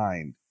their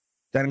mind.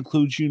 That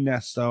includes you,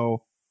 Nesto.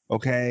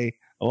 Okay,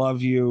 I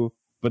love you,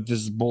 but this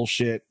is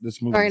bullshit.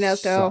 This movie. Sorry,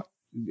 Nesto.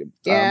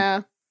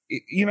 Yeah.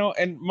 You know,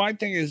 and my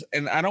thing is,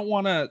 and I don't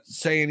want to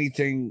say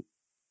anything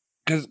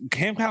because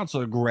Camp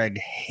Counselor Greg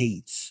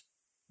hates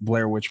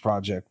Blair Witch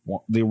Project,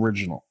 the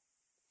original.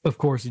 Of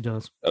course he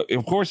does.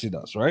 Of course he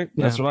does, right?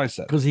 Yeah. That's what I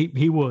said. Because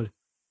he would.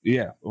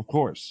 Yeah, of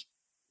course.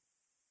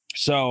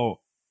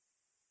 So,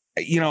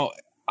 you know,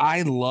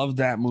 I love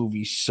that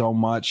movie so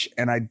much,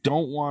 and I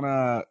don't want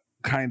to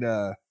kind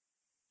of,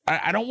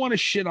 I don't want to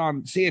shit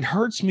on, see, it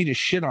hurts me to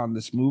shit on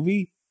this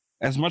movie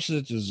as much as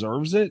it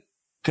deserves it,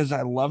 because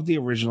I love the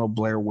original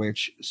Blair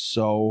Witch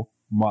so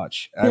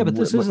much. Yeah, but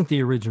this isn't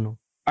the original.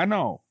 I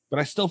know, but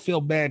I still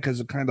feel bad because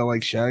it kind of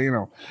like, you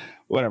know,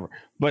 whatever.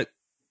 But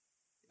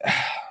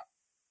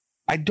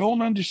I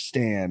don't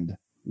understand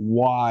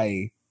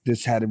why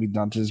this had to be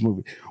done to this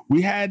movie.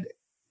 We had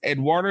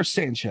Eduardo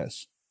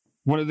Sanchez,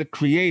 one of the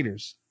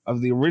creators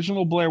of the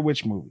original Blair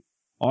Witch movie,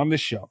 on the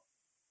show.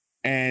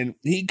 And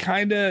he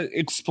kind of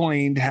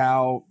explained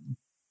how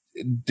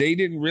they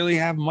didn't really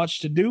have much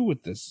to do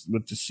with this,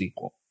 with the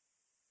sequel.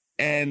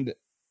 And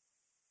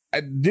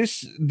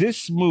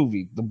this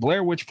movie, The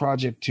Blair Witch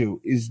Project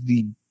 2, is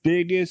the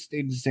biggest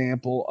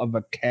example of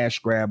a cash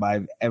grab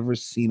I've ever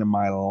seen in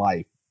my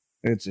life.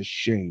 And it's a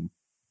shame.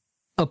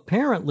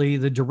 Apparently,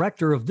 the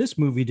director of this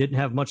movie didn't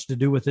have much to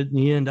do with it in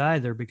the end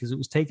either, because it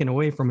was taken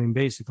away from him,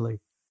 basically.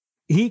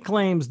 He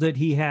claims that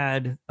he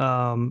had,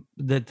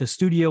 that the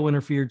studio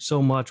interfered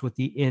so much with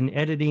in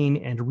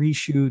editing and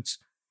reshoots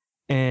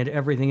and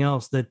everything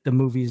else that the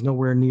movie is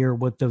nowhere near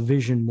what the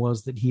vision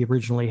was that he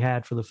originally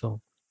had for the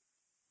film.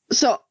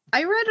 So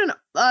I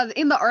read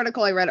in the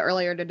article I read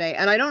earlier today,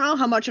 and I don't know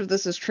how much of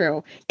this is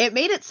true. It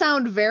made it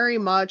sound very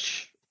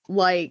much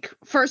like,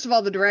 first of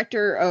all, the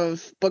director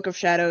of Book of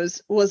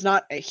Shadows was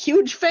not a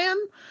huge fan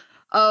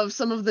of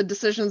some of the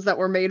decisions that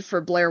were made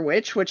for Blair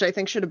Witch, which I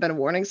think should have been a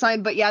warning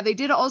sign. But yeah, they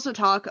did also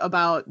talk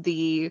about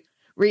the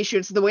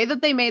reshoots. The way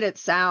that they made it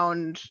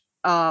sound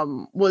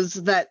was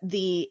that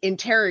the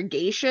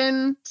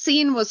interrogation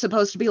scene was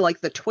supposed to be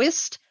like the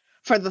twist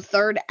for the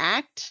third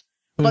act,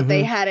 but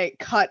they had it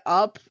cut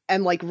up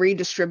and like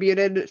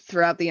redistributed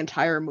throughout the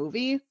entire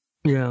movie.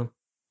 Yeah.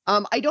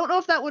 I don't know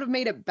if that would have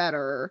made it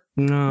better.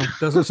 No,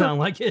 doesn't sound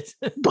like it.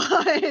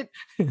 But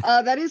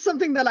that is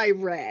something that I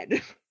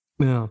read.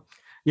 Yeah.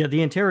 Yeah,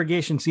 the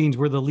interrogation scenes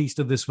were the least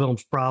of this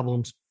film's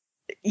problems.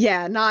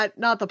 Yeah, not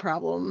the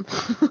problem.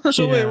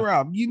 So wait,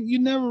 Rob, you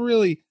never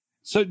really,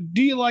 so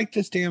do you like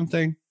this damn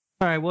thing?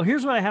 All right, well,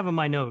 here's what I have in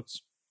my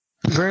notes.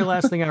 The very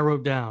last thing I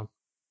wrote down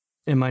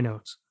in my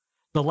notes.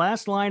 The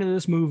last line of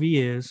this movie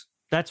is,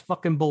 "That's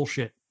fucking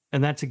bullshit."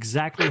 And that's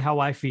exactly how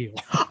I feel.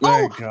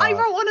 Oh, I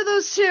wrote one of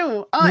those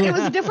too. It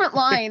was a different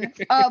line,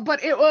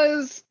 but it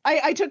was,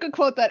 I took a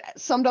quote that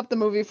summed up the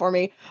movie for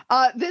me.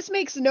 This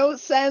makes no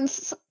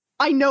sense.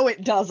 I know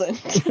it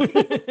doesn't.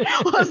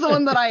 Was the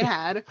one that I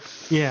had.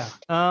 Yeah.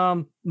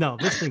 No,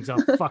 this thing's a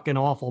fucking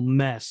awful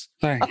mess.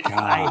 Thank God.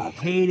 I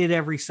hated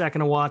every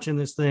second of watching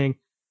this thing.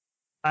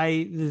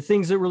 The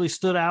things that really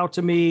stood out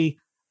to me,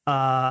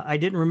 I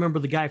didn't remember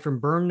the guy from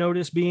Burn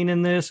Notice being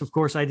in this. Of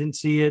course, I didn't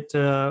see it.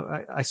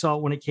 I saw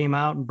it when it came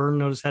out, and Burn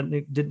Notice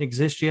didn't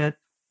exist yet.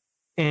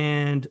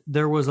 And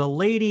there was a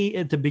lady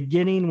at the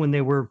beginning when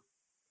they were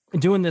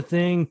doing the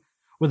thing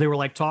where they were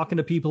like talking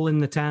to people in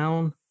the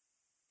town,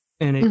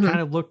 and it kind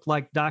of looked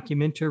like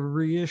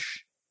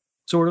documentary-ish,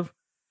 sort of.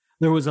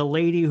 There was a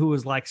lady who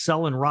was like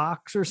selling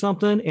rocks or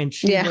something, and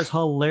she was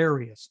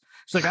hilarious.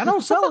 She's like, I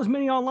don't sell as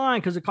many online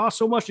because it costs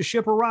so much to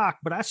ship a rock,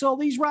 but I sell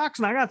these rocks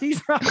and I got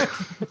these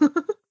rocks.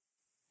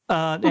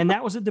 And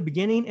that was at the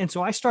beginning. And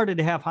so I started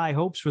to have high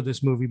hopes for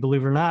this movie,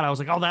 believe it or not. I was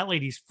like, oh, that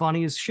lady's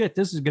funny as shit.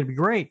 This is going to be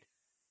great.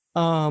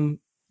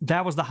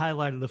 That was the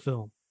highlight of the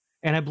film.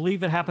 And I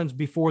believe it happens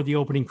before the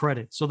opening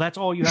credits. So that's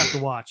all you have to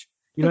watch.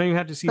 You don't even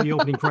have to see the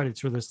opening credits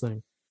for this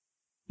thing.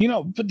 You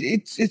know, but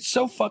it's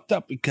so fucked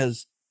up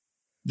because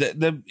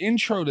the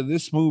intro to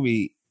this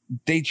movie,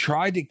 they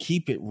tried to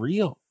keep it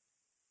real.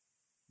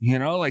 You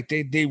know, like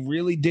they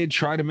really did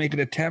try to make an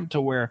attempt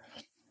to where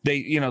they,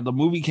 you know, the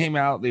movie came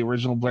out, the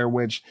original Blair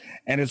Witch,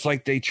 and it's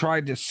like they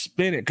tried to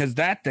spin it because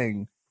that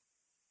thing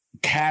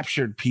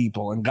captured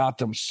people and got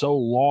them so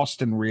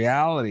lost in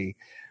reality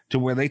to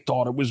where they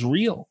thought it was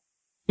real.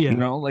 Yeah. You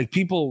know, like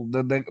people,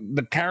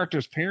 the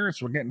characters'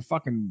 parents were getting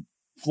fucking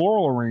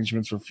floral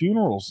arrangements for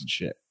funerals and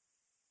shit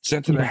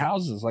sent to their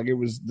houses. Like it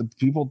was, the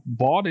people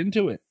bought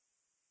into it.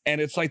 And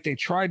it's like they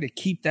tried to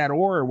keep that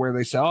aura where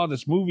they say, oh,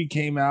 this movie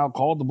came out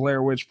called The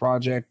Blair Witch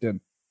Project,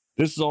 and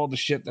this is all the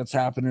shit that's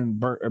happening in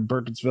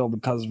Burkittsville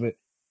because of it.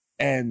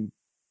 And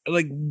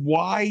like,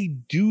 why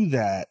do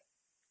that?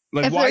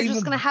 Like, if why they're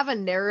just going to have a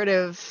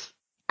narrative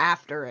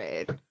after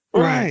it.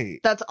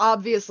 Right. That's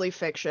obviously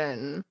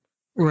fiction.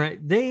 Right.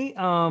 They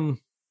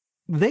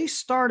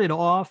started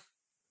off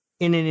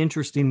in an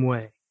interesting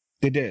way.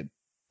 They did.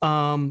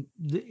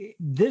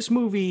 This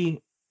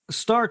movie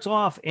starts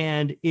off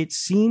and it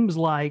seems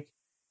like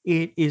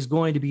it is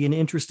going to be an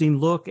interesting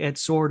look at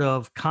sort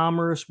of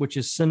commerce, which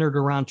is centered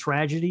around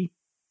tragedy.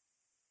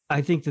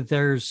 I think that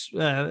there's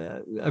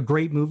a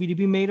great movie to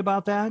be made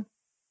about that,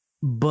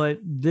 but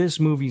this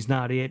movie's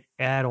not it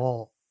at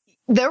all.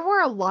 There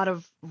were a lot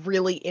of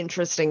really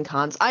interesting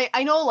cons.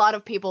 I know a lot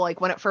of people, like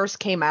when it first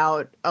came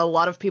out, a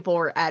lot of people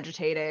were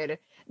agitated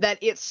that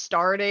it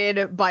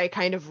started by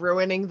kind of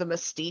ruining the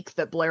mystique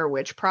that Blair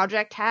Witch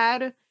Project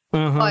had.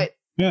 But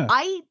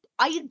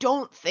I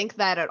don't think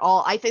that at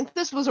all. I think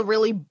this was a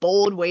really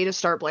bold way to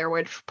start Blair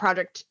Witch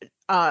Project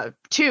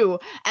 2.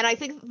 And I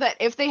think that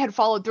if they had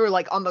followed through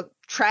like on the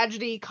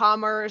tragedy,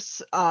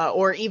 commerce,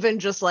 or even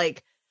just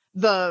like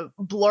the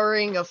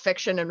blurring of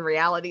fiction and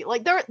reality,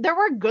 like there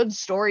were good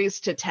stories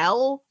to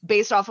tell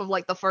based off of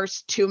like the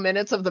first 2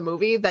 minutes of the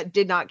movie that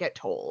did not get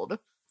told.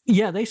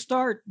 Yeah, they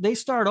start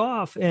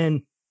off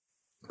and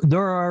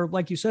there are,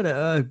 like you said,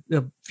 a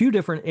few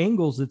different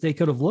angles that they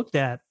could have looked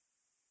at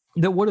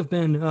that would have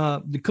been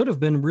that could have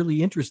been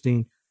really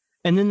interesting,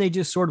 and then they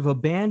just sort of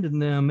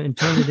abandoned them and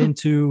turned it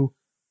into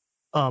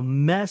a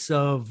mess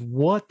of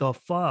what the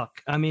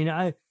fuck. I mean,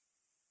 I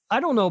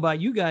don't know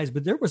about you guys,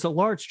 but there was a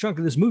large chunk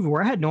of this movie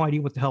where I had no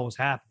idea what the hell was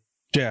happening.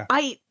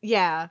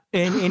 Yeah.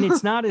 And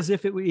it's not as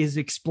if it is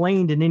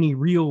explained in any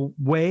real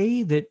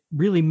way that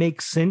really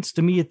makes sense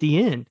to me at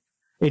the end.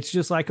 It's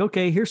just like,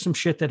 okay, here's some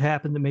shit that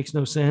happened that makes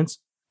no sense.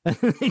 And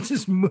they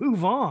just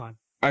move on.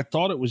 I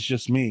thought it was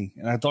just me,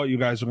 and I thought you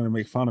guys were going to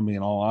make fun of me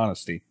in all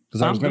honesty.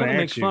 Because I was going to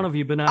make fun of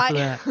you, but not for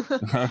that.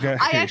 Okay.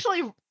 I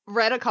actually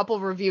read a couple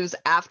reviews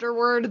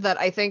afterward that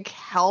I think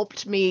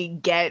helped me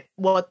get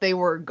what they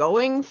were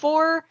going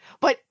for.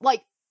 But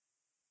like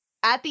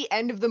at the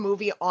end of the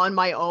movie on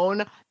my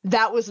own,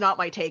 that was not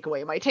my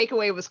takeaway. My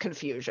takeaway was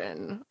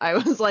confusion. I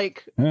was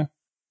like, I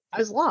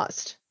was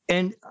lost.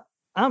 And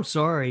I'm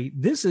sorry,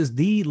 this is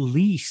the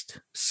least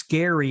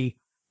scary,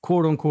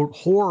 quote unquote,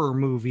 horror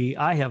movie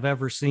I have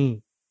ever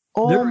seen.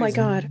 Oh my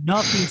God.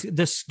 Nothing.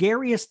 The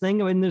scariest thing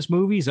in this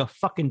movie is a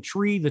fucking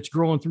tree that's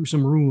growing through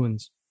some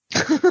ruins.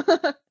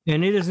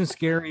 And it isn't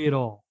scary at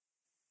all.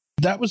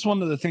 That was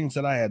one of the things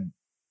that I had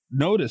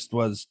noticed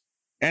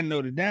and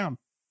noted down.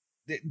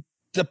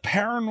 The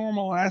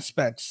paranormal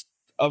aspects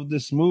of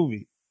this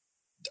movie,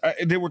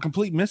 they were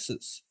complete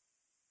misses.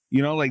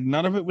 You know, like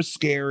none of it was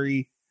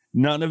scary.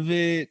 None of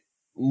it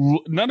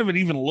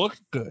even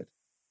looked good.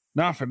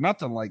 Not for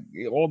nothing. Like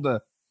all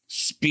the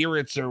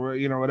spirits or,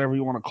 you know, whatever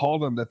you want to call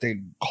them that they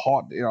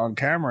caught on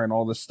camera and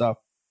all this stuff.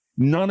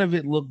 None of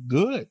it looked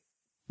good.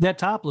 That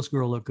topless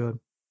girl looked good.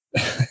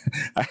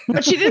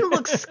 But she didn't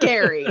look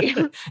scary.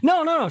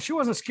 No. She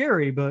wasn't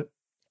scary, but.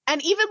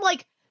 And even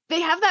like they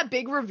have that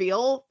big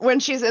reveal when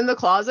she's in the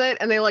closet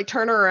and they like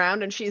turn her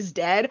around and she's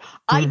dead.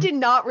 I did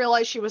not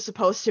realize she was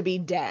supposed to be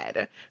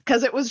dead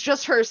because it was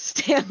just her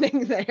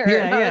standing there.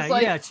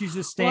 Yeah. She's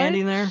just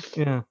standing there.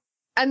 Yeah.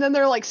 And then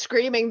they're like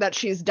screaming that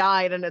she's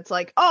died. And it's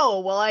like, oh,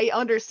 well, I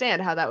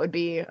understand how that would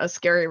be a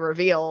scary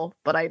reveal,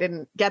 but I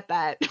didn't get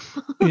that.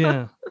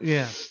 Yeah.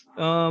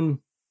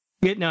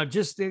 No,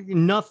 just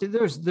nothing.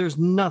 There's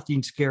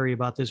nothing scary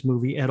about this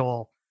movie at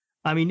all.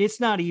 I mean, it's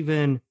not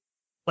even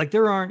like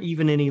there aren't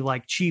even any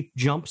like cheap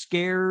jump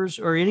scares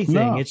or anything.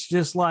 No. It's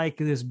just like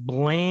this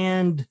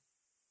bland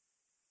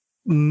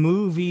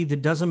movie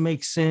that doesn't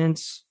make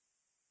sense.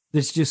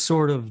 That's just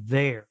sort of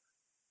there.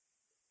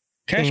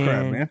 Cash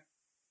grab, man.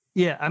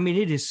 Yeah, I mean,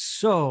 it is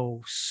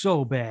so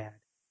bad.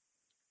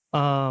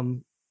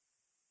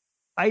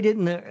 I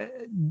didn't.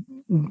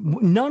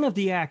 None of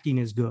the acting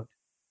is good.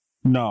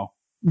 No,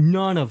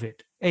 none of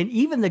it. And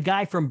even the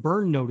guy from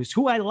Burn Notice,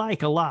 who I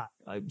like a lot,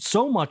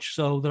 so much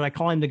so that I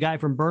call him the guy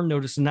from Burn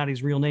Notice and not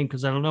his real name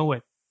because I don't know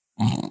it.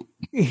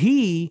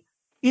 He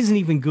isn't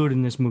even good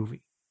in this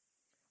movie.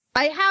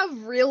 I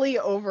have really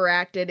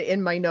overacted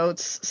in my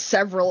notes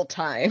several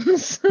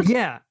times.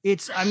 Yeah,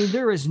 I mean,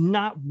 there is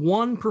not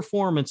one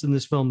performance in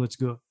this film that's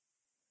good.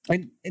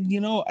 And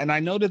I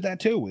noted that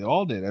too. We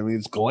all did. I mean,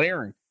 it's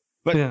glaring.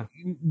 But yeah.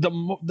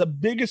 the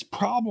biggest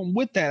problem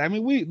with that, I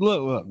mean, we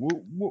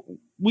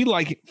we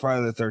like it,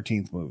 Friday the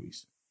 13th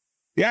movies.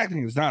 The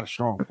acting is not a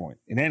strong point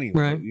in any of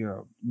right.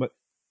 it, but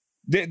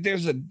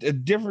there's a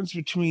difference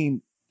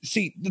between,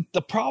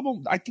 the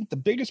problem, I think the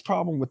biggest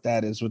problem with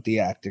that is with the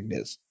acting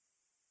is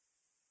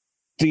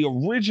the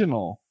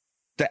original,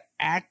 the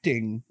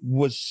acting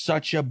was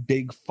such a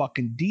big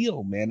fucking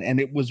deal, man. And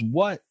it was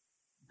what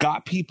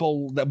got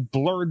people, that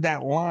blurred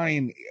that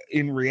line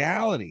in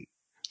reality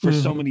for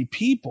so many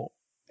people.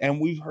 And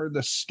we've heard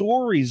the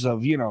stories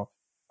of,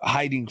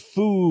 hiding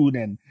food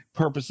and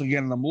purposely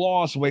getting them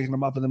lost, waking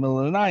them up in the middle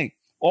of the night.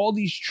 All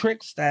these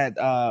tricks that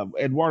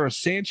Eduardo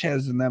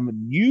Sanchez and them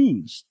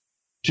used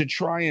to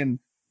try and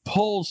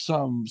pull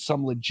some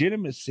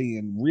legitimacy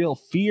and real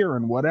fear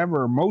and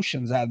whatever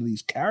emotions out of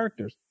these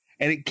characters.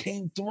 And it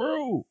came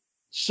through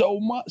so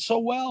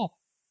well.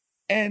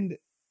 And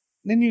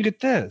then you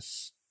get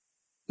this.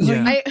 It's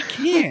like, you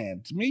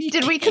can't. I mean,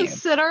 Did we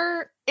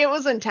consider it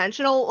was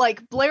intentional?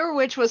 Like, Blair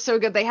Witch was so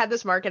good. They had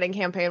this marketing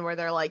campaign where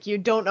they're like, you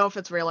don't know if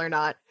it's real or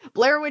not.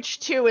 Blair Witch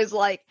 2 is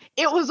like,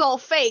 it was all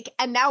fake,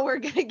 and now we're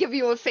going to give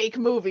you a fake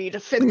movie to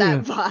fit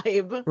that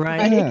vibe.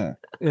 Right.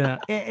 Yeah.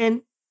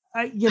 And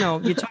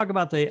you talk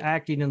about the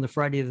acting in the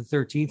Friday the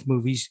 13th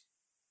movies.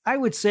 I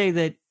would say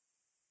that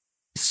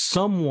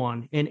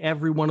someone in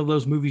every one of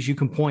those movies you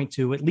can point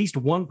to, at least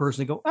one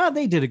person, go,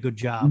 they did a good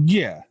job.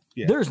 Yeah.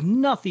 Yeah. There's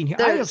nothing here.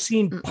 I have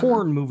seen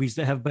porn movies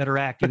that have better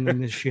acting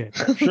than this shit.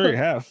 Sure you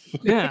have.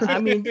 Yeah, I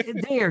mean,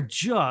 they are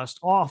just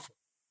awful.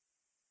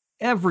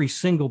 Every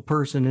single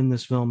person in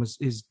this film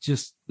is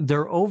just,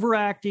 they're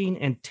overacting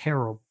and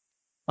terrible.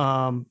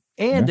 And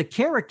the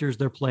characters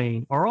they're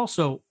playing are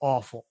also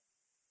awful.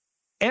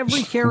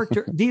 Every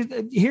character,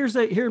 here's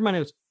my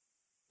notes.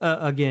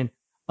 Again,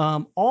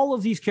 all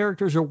of these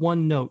characters are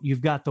one note.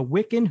 You've got the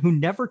Wiccan, who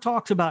never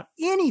talks about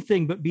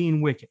anything but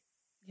being Wiccan.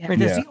 Yeah. Right?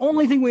 That's the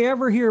only thing we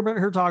ever hear about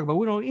her talk about.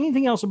 We don't know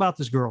anything else about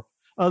this girl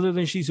other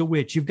than she's a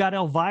witch. You've got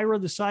Elvira,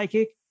 the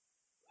psychic.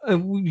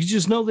 We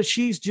just know that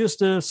she's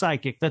just a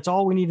psychic. That's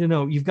all we need to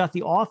know. You've got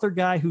the author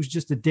guy who's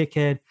just a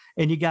dickhead,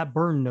 and you got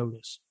Burn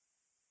Notice.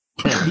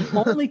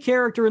 The only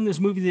character in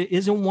this movie that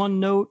isn't one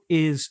note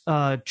is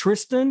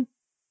Tristan.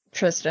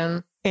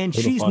 And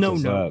she's no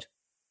note.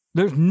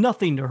 There's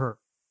nothing to her.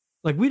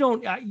 Like,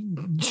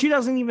 she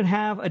doesn't even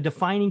have a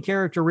defining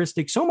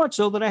characteristic, so much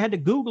so that I had to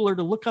Google her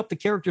to look up the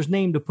character's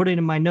name to put it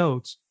in my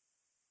notes.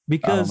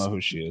 Because I don't know who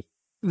she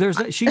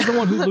is. She's the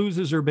one who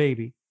loses her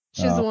baby.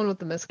 She's the one with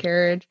the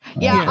miscarriage.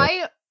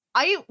 Yeah,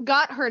 I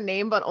got her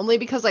name, but only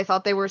because I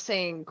thought they were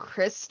saying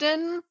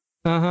Kristen.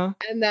 Uh-huh.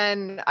 And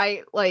then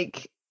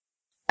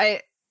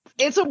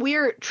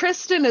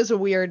Tristan is a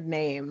weird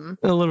name.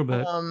 A little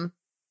bit.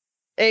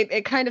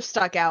 It kind of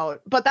stuck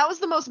out. But that was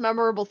the most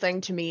memorable thing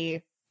to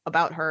me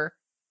about her.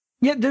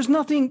 Yeah, there is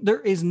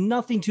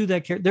nothing to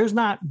that character. There's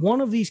not one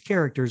of these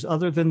characters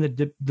other than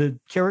the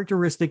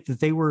characteristic that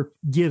they were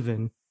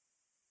given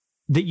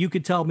that you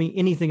could tell me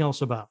anything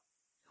else about.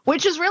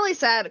 Which is really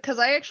sad, because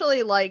I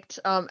actually liked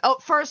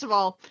first of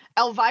all,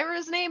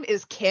 Elvira's name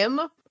is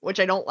Kim, which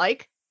I don't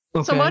like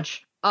so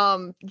much.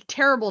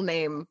 Terrible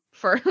name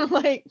for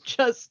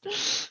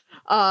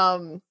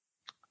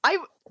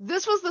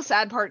this was the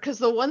sad part, because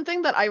the one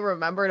thing that I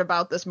remembered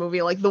about this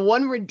movie, like the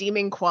one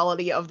redeeming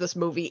quality of this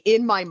movie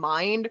in my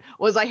mind,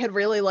 was I had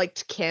really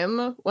liked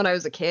Kim when I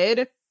was a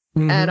kid.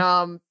 Mm-hmm.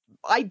 And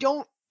I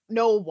don't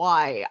know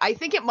why. I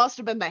think it must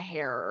have been the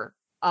hair.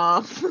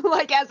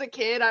 Like, as a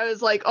kid, I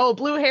was like, oh,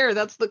 blue hair,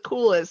 that's the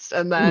coolest.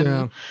 And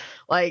then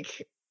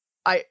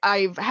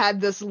I've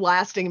had this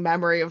lasting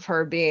memory of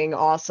her being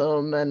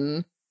awesome,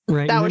 and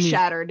that was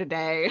shattered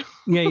today.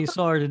 Yeah, you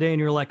saw her today and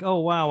you're like, oh,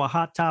 wow, a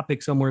hot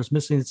topic somewhere is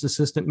missing its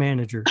assistant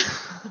manager.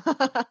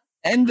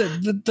 And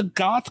the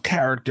goth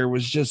character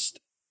was just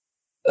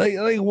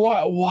like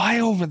why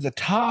over the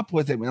top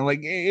with it, man?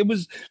 Like, it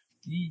was,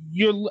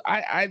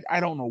 I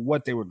don't know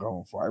what they were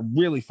going for. I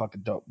really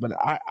fucking don't. But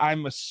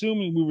I'm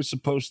assuming we were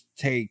supposed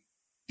to take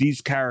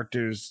these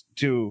characters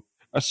to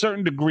a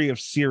certain degree of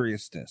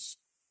seriousness,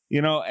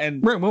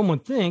 and one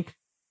would think.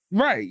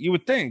 Right, you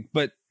would think,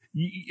 but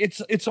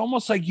it's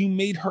almost like you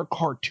made her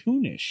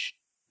cartoonish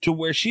to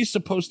where she's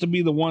supposed to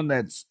be the one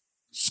that's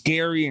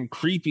scary and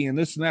creepy and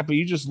this and that, but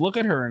you just look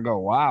at her and go,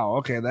 wow,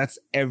 okay, that's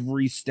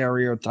every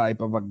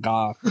stereotype of a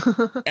goth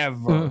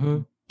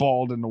ever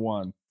balled into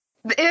one.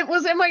 It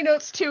was in my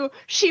notes too.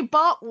 She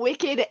bought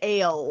Wicked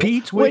Ale.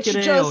 Pete's Wicked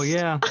Ale,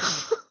 yeah.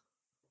 Oh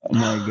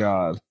my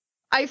God.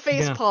 I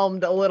face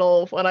palmed a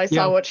little when I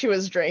saw what she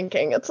was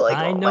drinking. It's like,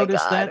 I oh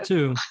noticed my God. that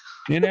too.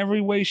 In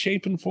every way,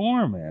 shape, and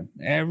form, man.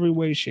 Every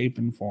way, shape,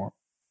 and form.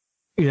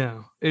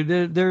 Yeah.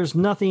 There's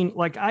nothing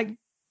like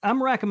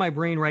I'm racking my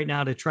brain right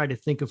now to try to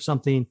think of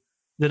something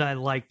that I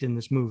liked in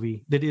this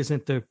movie that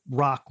isn't the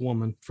rock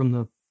woman from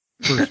the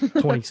first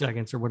 20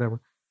 seconds or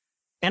whatever.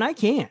 And I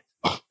can't.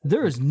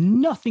 There is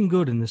nothing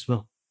good in this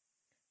film.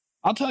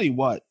 I'll tell you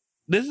what.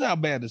 This is how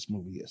bad this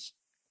movie is.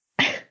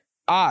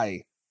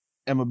 I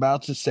am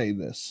about to say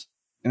this,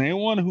 and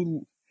anyone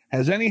who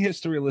has any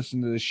history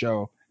listening to this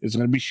show is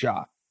going to be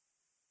shocked.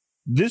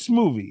 This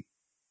movie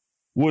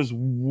was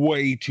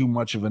way too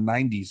much of a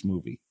 90s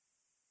movie.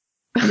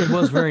 It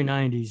was very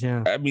 90s,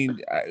 yeah. I mean,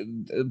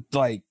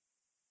 like,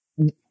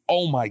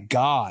 oh my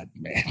God,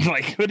 man.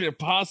 Like, could it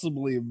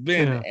possibly have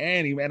been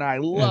any? And I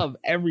love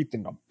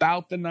everything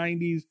about the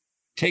 90s.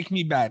 Take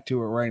me back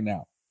to it right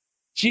now.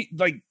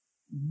 Like,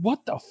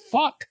 what the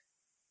fuck?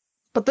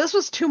 But this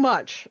was too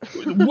much.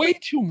 Way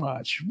too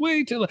much.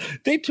 Way too.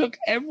 They took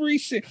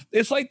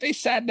it's like they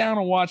sat down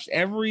and watched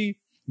every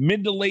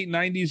mid to late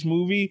 90s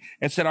movie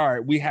and said, all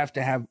right, we have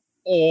to have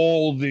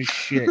all this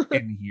shit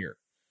in here.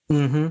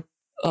 Mm-hmm.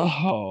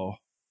 Oh.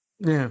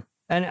 Yeah.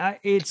 And I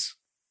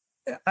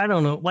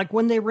don't know. Like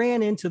when they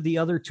ran into the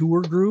other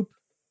tour group,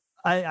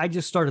 I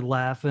just started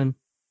laughing.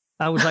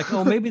 I was like,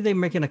 oh, maybe they're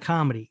making a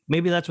comedy.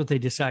 Maybe that's what they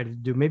decided to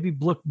do. Maybe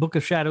Book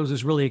of Shadows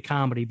is really a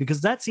comedy,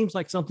 because that seems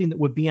like something that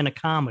would be in a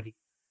comedy,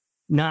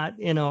 not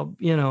in a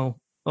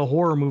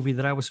horror movie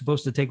that I was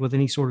supposed to take with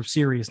any sort of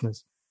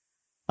seriousness.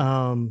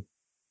 I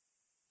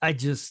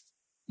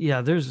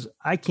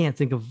can't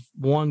think of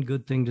one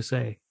good thing to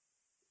say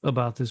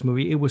about this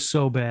movie. It was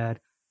so bad.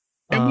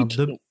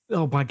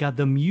 Oh my God,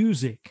 the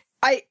music.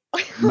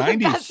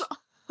 90s.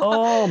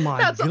 Oh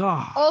my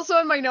God. Also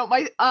in my note,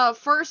 my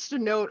first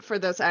note for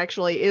this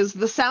actually is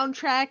the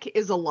soundtrack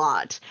is a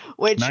lot,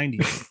 which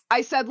 90s.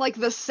 I said like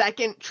the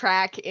second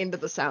track into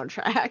the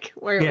soundtrack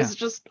where it was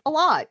just a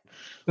lot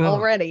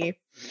already.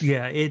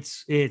 Yeah,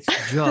 it's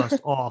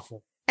just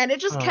awful. And it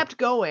just kept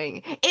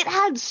going. It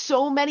had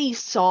so many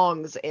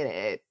songs in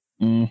it.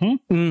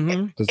 Mm-hmm.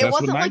 Mm-hmm. It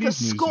wasn't like a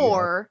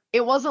score.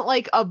 It wasn't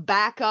like a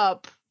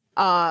backup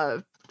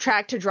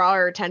track to draw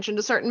our attention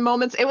to certain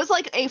moments. It was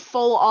like a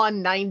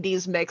full-on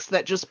 90s mix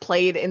that just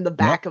played in the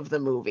back of the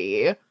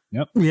movie.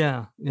 Yep.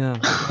 Yeah.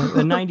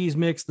 A 90s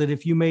mix that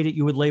if you made it,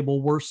 you would label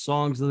worst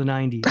songs of the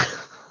 90s.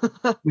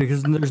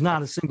 Because there's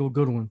not a single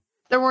good one.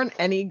 There weren't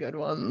any good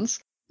ones.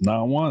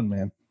 Not one,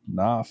 man.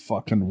 Not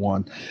fucking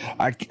one.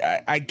 I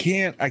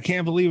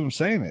can't believe I'm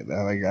saying it.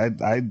 Like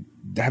I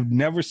have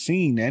never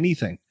seen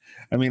anything.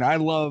 I mean, I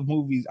love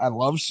movies. I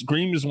love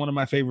Scream is one of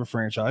my favorite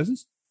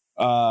franchises.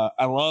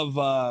 I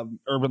love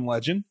Urban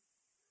Legend.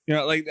 You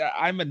know, like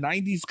I'm a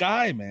 90s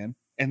guy, man.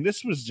 And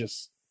this was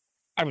just,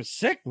 I was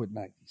sick with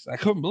 90s. I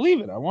couldn't believe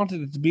it. I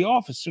wanted it to be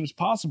off as soon as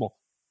possible.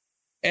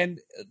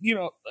 And, you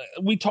know,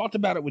 we talked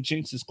about it with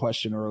Jinx's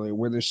question earlier,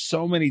 where there's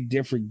so many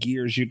different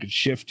gears you could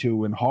shift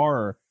to in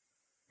horror.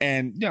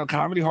 And, you know,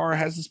 comedy horror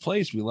has its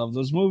place. We love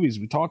those movies.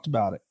 We talked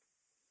about it.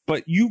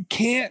 But you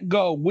can't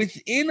go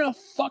within a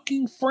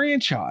fucking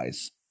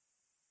franchise.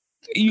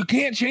 You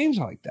can't change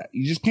like that.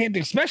 You just can't,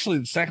 especially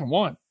the second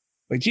one.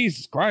 Like,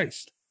 Jesus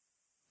Christ.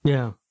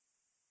 Yeah.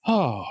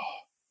 Oh,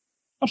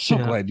 I'm so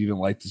glad you didn't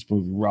like this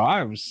movie, Raw.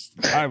 I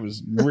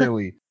was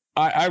really,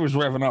 I was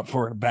revving up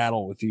for a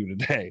battle with you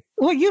today.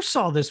 Well, you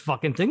saw this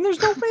fucking thing.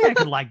 There's no way I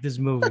could like this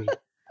movie.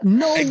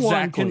 No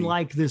one can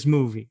like this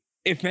movie.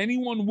 If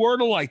anyone were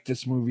to like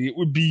this movie, it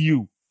would be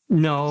you.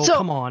 No,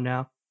 come on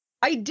now.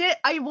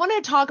 I want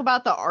to talk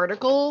about the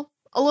article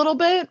a little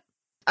bit.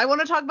 I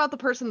want to talk about the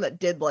person that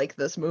did like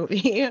this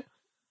movie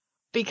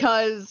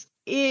because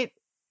it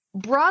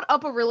brought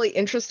up a really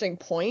interesting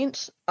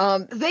point.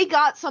 They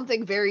got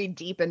something very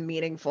deep and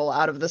meaningful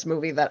out of this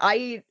movie that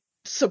I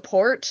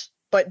support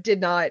but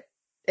did not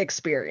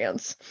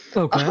experience.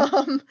 Okay.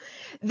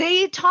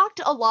 They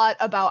talked a lot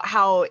about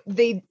how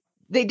they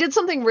did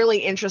something really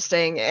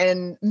interesting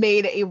and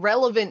made a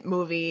relevant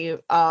movie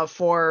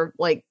for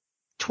like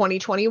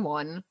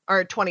 2021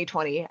 or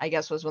 2020, I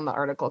guess was when the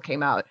article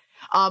came out,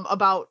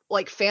 about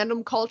like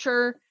fandom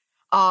culture,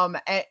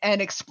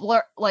 and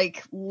explore,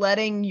 like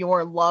letting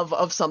your love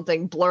of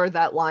something blur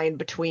that line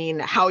between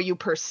how you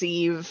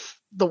perceive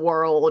the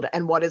world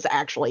and what is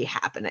actually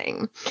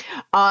happening.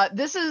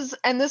 This is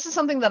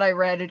something that I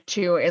read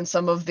too in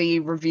some of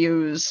the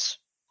reviews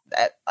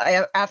that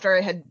after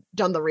I had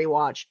done the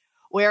rewatch,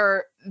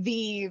 where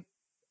the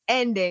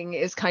ending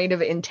is kind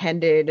of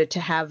intended to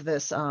have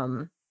this,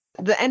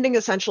 the ending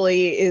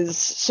essentially is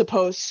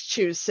supposed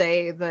to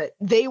say that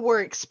they were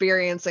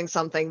experiencing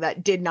something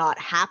that did not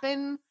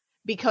happen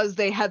because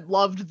they had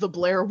loved the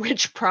Blair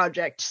Witch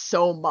Project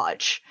so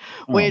much,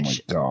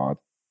 which oh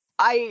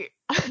my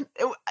God.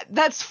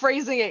 That's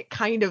phrasing it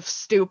kind of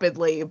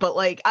stupidly, but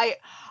like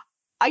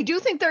I do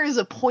think there is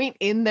a point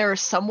in there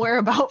somewhere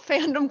about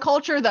fandom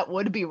culture that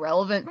would be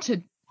relevant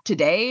to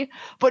today,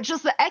 but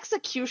just the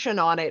execution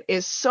on it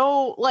is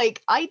so,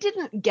 like, I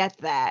didn't get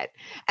that.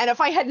 And if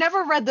I had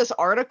never read this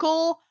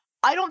article,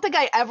 I don't think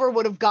I ever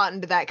would have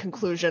gotten to that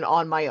conclusion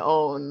on my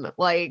own.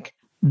 Like,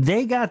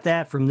 they got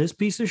that from this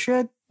piece of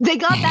shit. They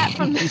got that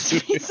from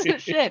this piece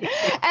of shit.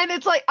 And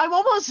it's like, I'm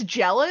almost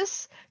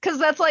jealous because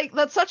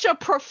that's such a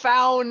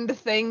profound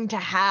thing to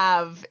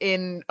have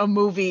in a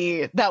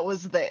movie that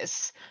was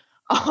this.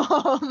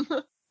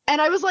 And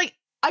I was like,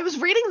 I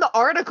was reading the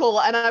article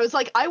and I was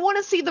like, I want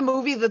to see the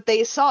movie that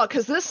they saw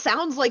because this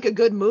sounds like a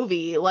good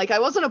movie. Like, I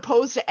wasn't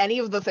opposed to any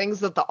of the things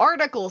that the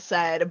article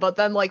said, but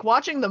then like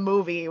watching the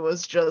movie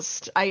was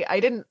just, I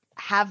didn't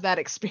have that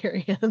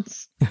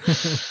experience.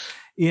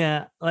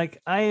 Yeah,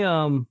 like I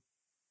don't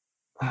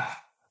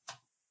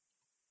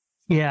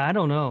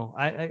know.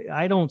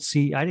 I don't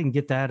see, I didn't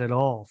get that at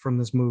all from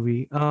this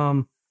movie.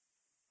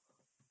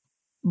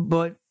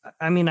 But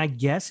I mean, I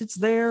guess it's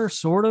there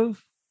sort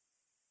of.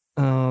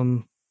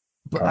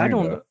 But I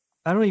don't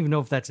even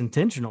know if that's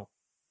intentional.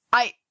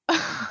 I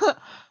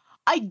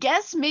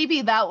guess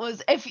maybe that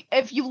was,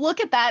 if you look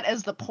at that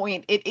as the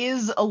point, it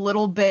is a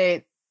little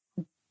bit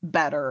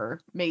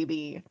better.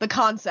 Maybe the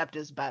concept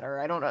is better.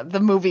 I don't know. The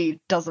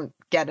movie doesn't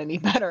get any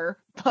better,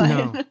 but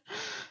no.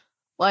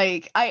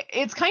 Like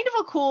it's kind of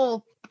a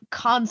cool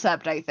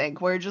concept, I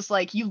think, where just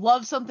like you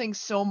love something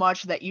so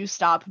much that you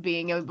stop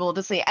being able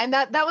to see. And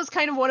that was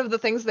kind of one of the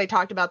things they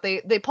talked about.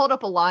 They pulled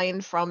up a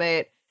line from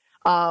it,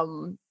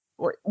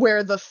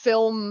 where the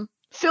film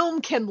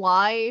can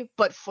lie,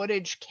 but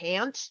footage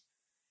can't.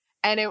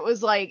 And it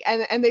was like,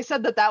 and they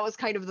said that was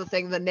kind of the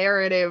thing. The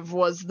narrative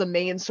was the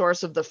main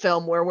source of the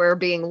film, where we're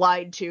being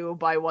lied to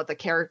by what the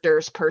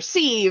characters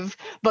perceive,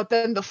 but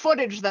then the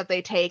footage that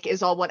they take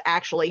is all what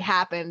actually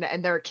happened,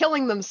 and they're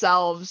killing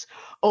themselves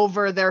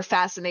over their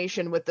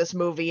fascination with this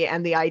movie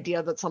and the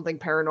idea that something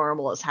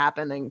paranormal is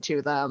happening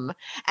to them.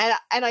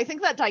 And I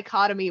think that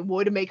dichotomy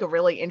would make a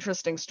really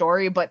interesting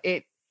story, but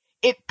it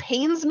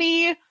pains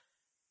me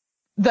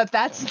that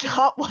that's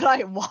not what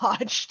I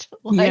watched.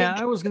 Like, yeah,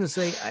 I was going to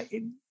say,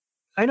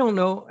 I don't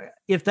know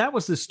if that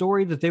was the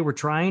story that they were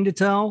trying to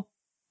tell.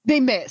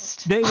 They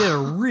missed. They did a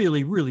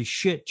really, really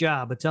shit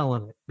job of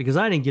telling it, because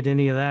I didn't get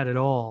any of that at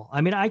all. I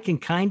mean, I can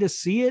kind of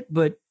see it,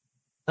 but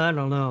I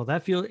don't know.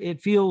 That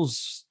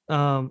feels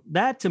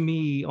that to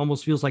me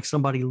almost feels like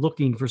somebody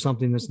looking for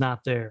something that's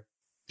not there.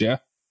 Yeah.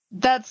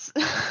 That's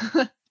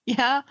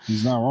yeah.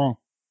 He's not wrong.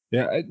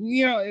 Yeah.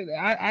 You know,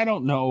 I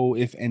don't know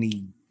if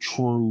any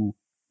true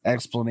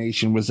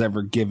explanation was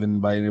ever given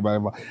by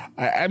anybody.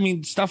 I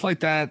mean, stuff like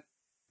that,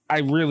 I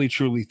really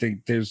truly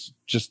think there's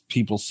just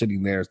people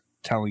sitting there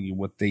telling you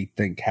what they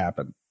think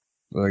happened.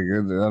 Like,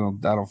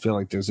 I don't feel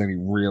like there's any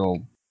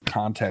real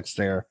context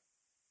there.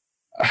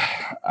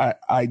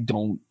 I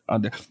don't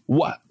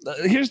what.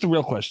 Here's the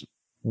real question: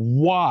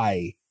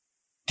 why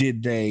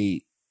did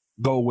they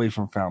go away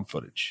from found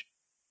footage?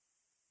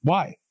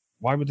 Why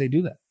would they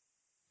do that?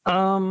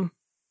 I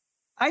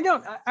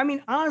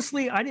mean,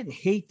 honestly, I didn't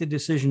hate the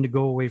decision to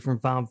go away from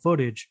found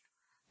footage.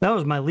 That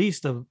was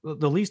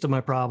the least of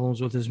my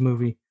problems with this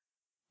movie.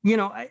 You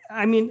know,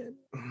 I mean,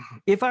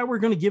 if I were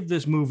going to give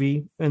this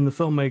movie and the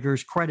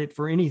filmmakers credit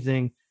for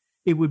anything,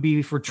 it would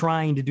be for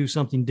trying to do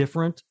something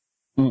different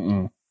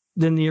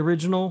than the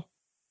original,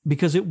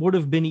 because it would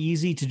have been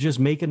easy to just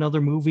make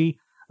another movie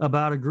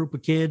about a group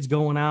of kids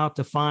going out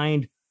to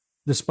find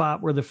the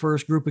spot where the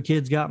first group of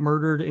kids got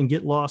murdered and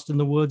get lost in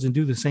the woods and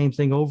do the same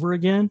thing over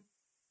again.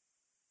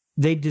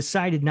 They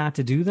decided not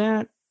to do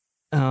that.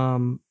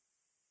 And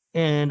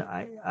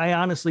I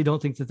honestly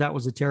don't think that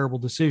was a terrible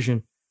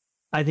decision.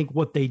 I think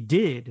what they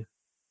did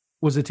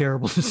was a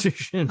terrible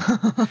decision,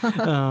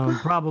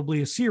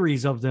 probably a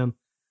series of them,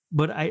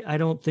 but I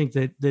don't think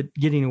that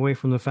getting away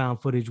from the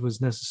found footage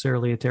was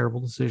necessarily a terrible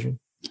decision.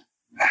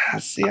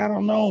 See, I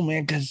don't know,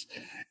 man, because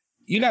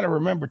you got to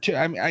remember too.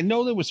 I mean, I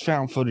know there was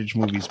found footage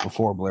movies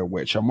before Blair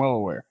Witch. I'm well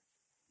aware,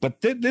 but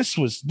this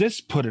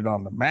put it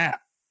on the map.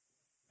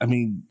 I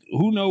mean,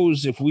 who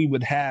knows if we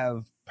would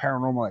have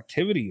Paranormal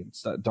Activity and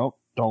stuff.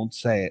 Don't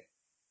say it.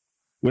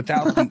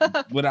 Without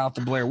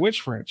the Blair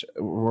Witch franchise,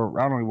 or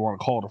I don't even want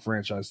to call it a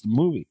franchise, the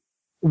movie.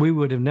 We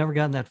would have never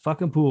gotten that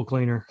fucking pool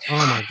cleaner. Oh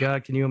my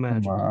God, can you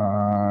imagine? Come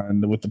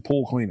on, with the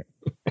pool cleaner.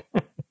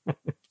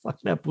 Fuck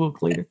that pool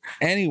cleaner.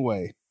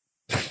 Anyway,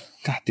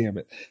 God damn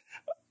it.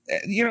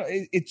 You know,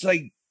 it's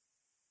like,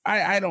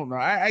 I don't know.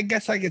 I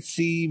guess I could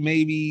see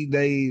maybe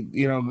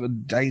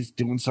Dice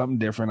doing something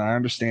different. I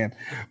understand.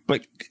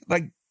 But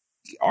like,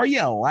 are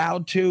you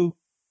allowed to?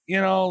 You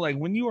know, like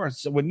when you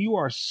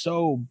are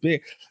so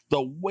big,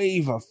 the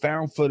wave of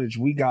found footage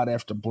we got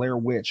after Blair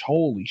Witch,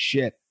 holy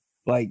shit.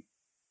 Like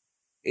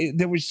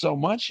there was so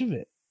much of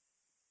it.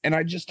 And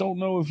I just don't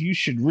know if you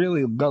should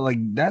really go, like,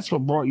 that's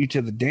what brought you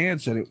to the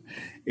dance. And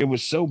it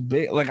was so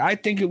big. Like, I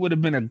think it would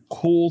have been a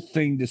cool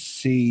thing to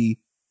see.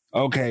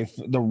 Okay,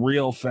 the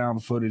real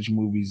found footage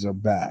movies are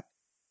back.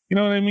 You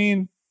know what I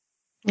mean?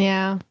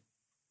 Yeah.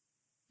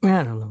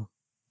 I don't know.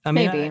 I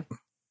mean, maybe.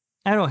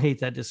 I don't hate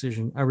that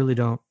decision. I really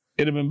don't.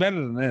 It'd have been better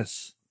than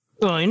this.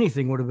 Well,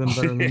 anything would have been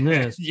better than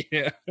this.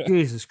 Yeah.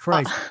 Jesus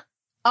Christ.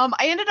 I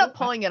ended up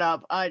pulling it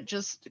up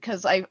just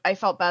because I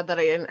felt bad that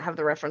I didn't have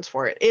the reference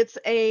for it.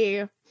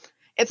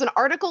 It's an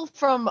article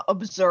from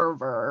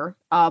Observer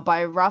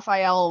by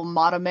Rafael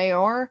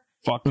Montemayor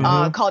Fuck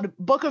him. called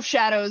Book of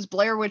Shadows,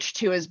 Blair Witch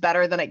 2 is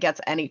better than it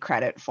gets any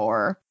credit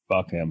for.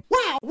 Fuck him.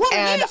 Wow, what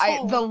And an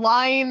asshole! the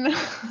line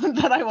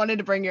that I wanted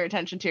to bring your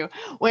attention to,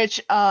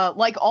 which,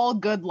 like all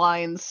good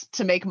lines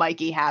to make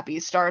Mikey happy,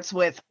 starts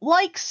with,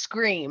 like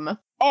Scream.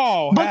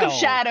 Oh, Book hell. of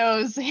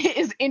Shadows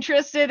is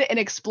interested in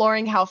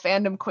exploring how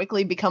fandom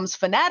quickly becomes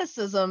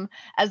fanaticism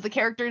as the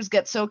characters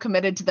get so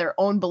committed to their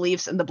own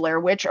beliefs in the Blair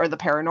Witch or the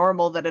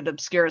paranormal that it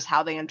obscures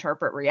how they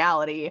interpret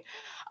reality.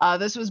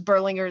 This was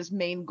Berlinger's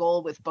main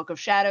goal with Book of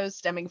Shadows,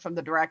 stemming from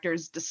the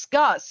director's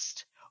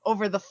disgust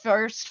over the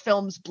first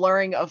film's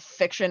blurring of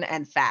fiction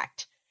and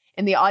fact.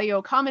 In the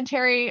audio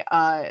commentary,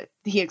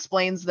 he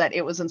explains that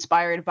it was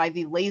inspired by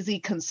the lazy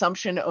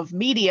consumption of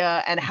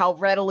media and how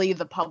readily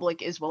the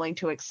public is willing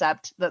to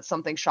accept that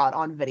something shot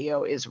on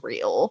video is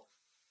real.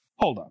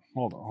 Hold on.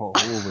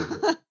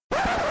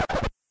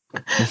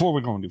 Before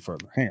we go any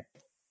further, hang on.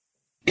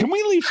 Can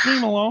we leave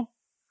Scream alone?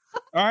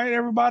 All right,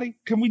 everybody.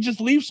 Can we just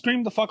leave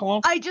Scream the fuck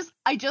alone? I just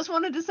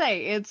wanted to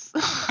say it's.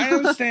 I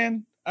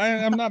understand.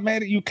 I'm not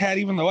mad at you, Kat,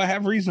 even though I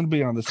have reason to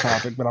be on this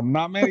topic, but I'm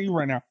not mad at you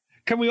right now.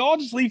 Can we all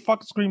just leave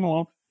fucking Scream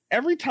alone?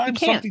 Every time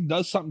something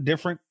does something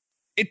different,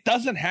 it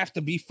doesn't have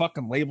to be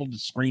fucking labeled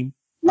as Scream.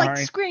 Like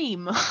right?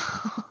 Scream.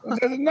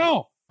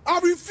 No.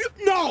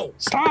 No.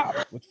 Stop.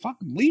 With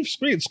fucking leave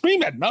Scream.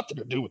 Scream had nothing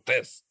to do with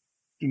this.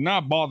 Do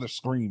not bother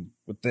Scream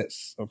with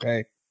this,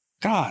 okay?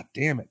 God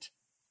damn it.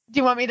 Do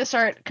you want me to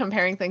start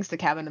comparing things to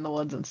Cabin in the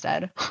Woods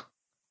instead?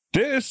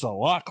 This is a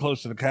lot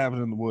closer to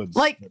Cabin in the Woods.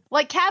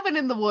 Like Cabin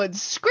in the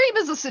Woods, Scream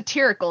is a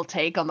satirical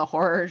take on the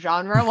horror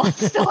genre while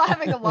still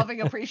having a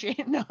loving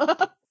appreciation.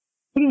 What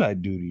did I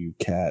do to you,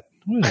 Kat?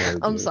 What did I do?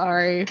 I'm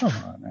sorry. Come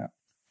on now.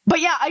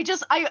 But yeah,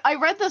 I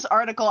read this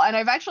article and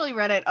I've actually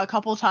read it a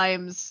couple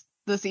times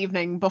this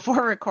evening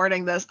before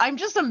recording this. I'm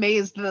just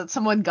amazed that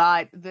someone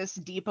got this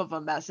deep of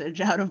a message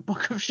out of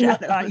Book of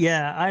Shadows.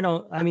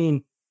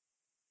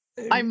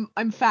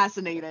 I'm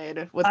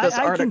fascinated with this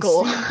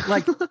article. Can see,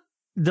 like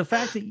the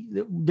fact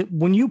that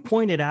when you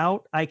point it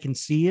out, I can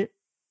see it.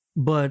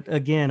 But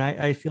again,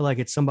 I feel like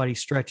it's somebody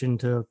stretching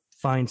to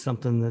find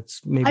something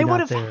that's maybe I not would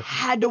have there.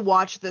 had to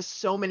watch this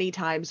so many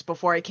times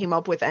before I came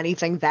up with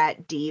anything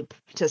that deep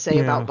to say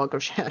about Book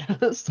of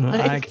Shadows.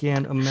 I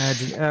can't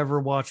imagine ever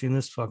watching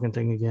this fucking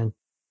thing again.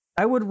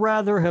 I would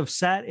rather have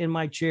sat in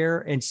my chair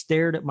and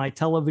stared at my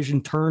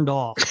television turned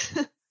off.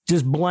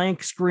 Just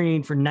blank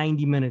screen for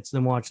 90 minutes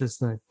than watch this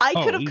thing. I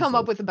could have come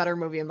up with a better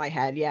movie in my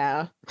head,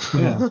 yeah.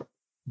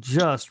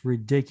 Just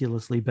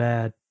ridiculously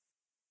bad.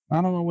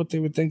 I don't know what they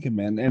were thinking,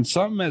 man. And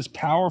something as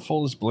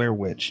powerful as Blair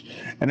Witch.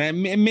 And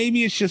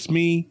maybe it's just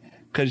me,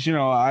 because, you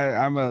know,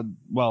 I'm a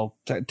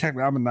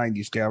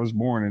 90s guy. I was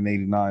born in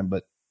 89,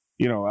 but,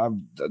 you know,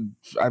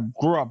 I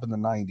grew up in the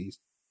 90s.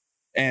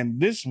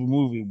 And this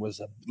movie was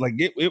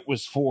it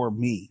was for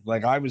me.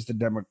 Like, I was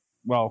the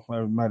well, I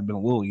might have been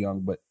a little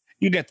young, but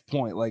you get the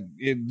point. Like,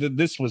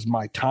 this was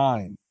my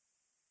time.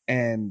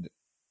 And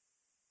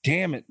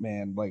damn it,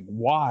 man. Like,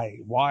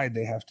 why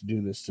they have to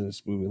do this to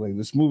this movie? Like,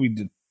 this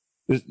movie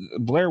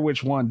Blair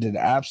Witch 1 did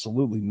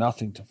absolutely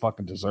nothing to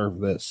fucking deserve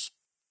this.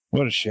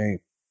 What a shame.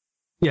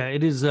 Yeah,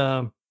 it is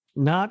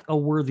not a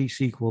worthy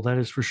sequel, that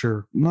is for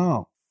sure.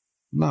 No.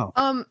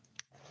 And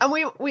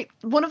we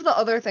one of the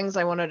other things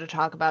I wanted to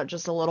talk about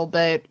just a little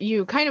bit,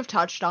 you kind of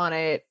touched on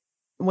it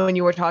when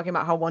you were talking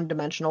about how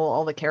one-dimensional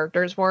all the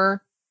characters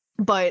were,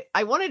 but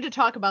I wanted to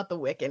talk about the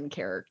Wiccan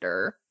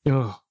character.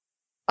 Ugh.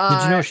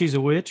 Did you know she's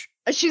a witch?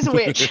 She's a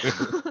witch.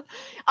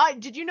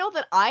 Did you know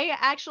that I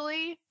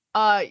actually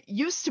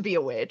used to be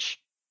a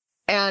witch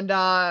and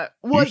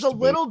was a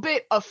little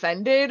bit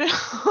offended?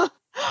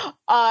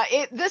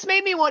 This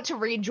made me want to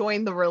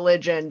rejoin the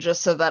religion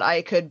just so that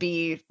I could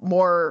be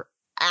more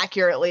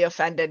accurately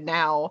offended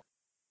now.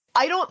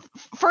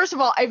 First of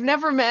all, I've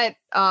never met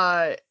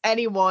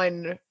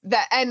anyone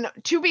that, and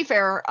to be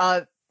fair,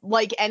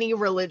 like any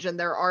religion,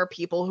 there are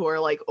people who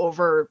are like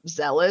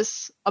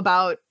overzealous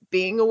about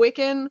being a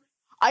Wiccan.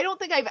 I don't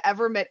think I've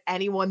ever met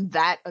anyone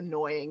that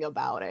annoying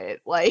about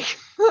it, like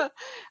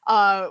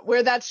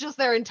where that's just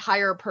their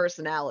entire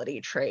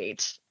personality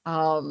trait.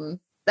 That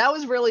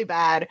was really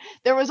bad.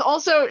 There was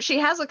also, she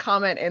has a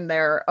comment in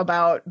there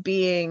about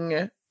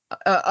being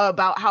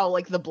about how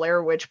like the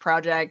Blair Witch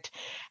Project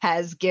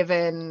has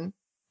given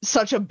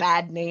such a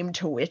bad name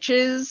to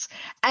witches,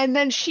 and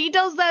then she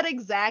does that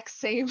exact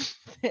same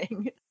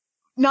thing,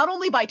 not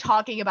only by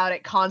talking about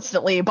it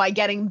constantly, by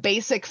getting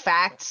basic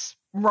facts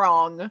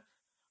wrong,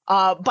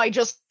 by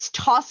just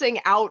tossing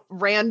out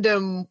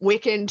random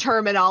Wiccan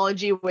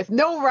terminology with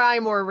no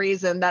rhyme or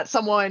reason that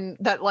someone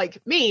that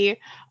like me,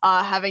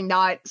 having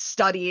not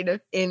studied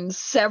in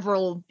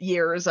several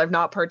years, I've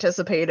not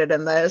participated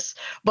in this,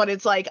 but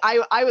it's like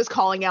I was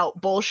calling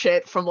out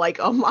bullshit from like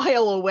a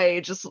mile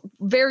away, just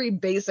very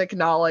basic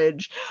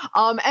knowledge.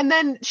 And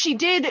then she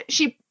did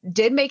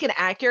make an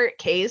accurate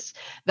case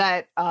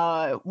that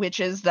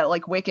witches, that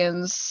like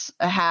Wiccans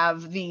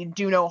have the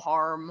do no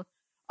harm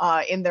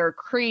in their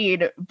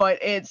creed, but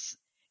it's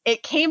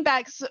it came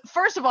back.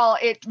 First of all,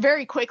 it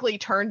very quickly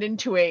turned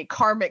into a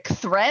karmic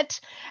threat.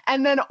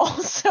 And then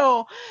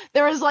also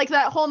there was like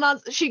that whole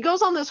she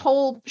goes on this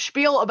whole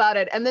spiel about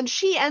it. And then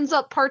she ends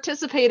up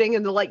participating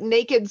in the like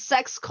naked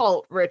sex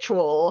cult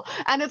ritual.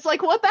 And it's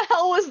like, what the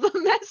hell was the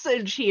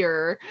message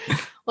here?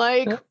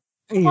 Like,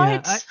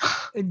 what?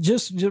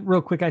 Just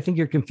real quick. I think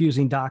you're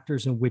confusing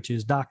doctors and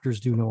witches. Doctors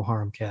do no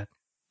harm, Kat.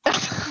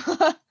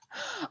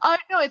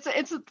 No,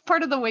 it's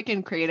part of the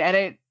Wiccan creed.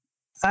 And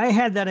I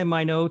had that in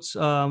my notes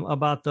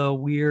about the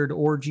weird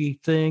orgy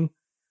thing,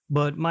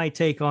 but my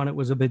take on it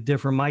was a bit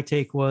different. My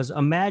take was,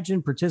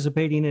 imagine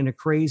participating in a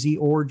crazy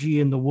orgy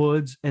in the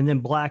woods and then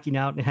blacking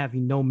out and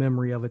having no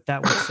memory of it.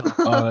 That would suck.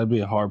 Oh, that'd be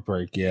a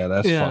heartbreak. Yeah,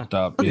 that's fucked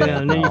up. Yeah,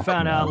 and then you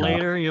found out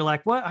later, and you're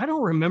like, what? I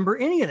don't remember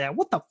any of that.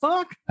 What the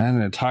fuck? I had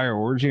an entire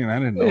orgy and I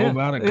didn't know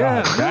about it.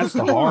 God, that's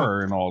the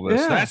horror in all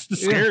this. That's the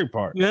scary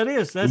part. That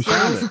is. That's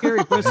the scary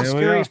part. That's the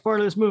scariest part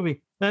of this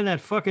movie. Then that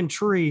fucking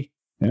tree.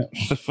 Yeah,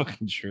 the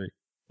fucking tree.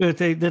 That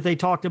they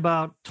talked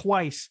about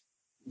twice.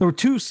 There were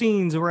 2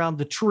 scenes around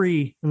the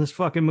tree in this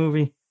fucking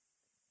movie.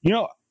 You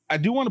know, I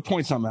do want to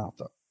point something out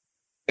though.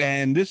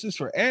 And this is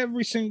for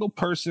every single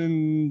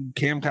person,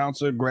 Camp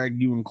Counselor, Greg,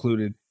 you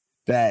included,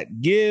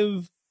 that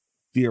give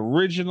the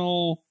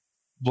original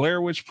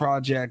Blair Witch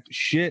Project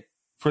shit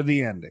for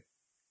the ending.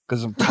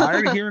 Because I'm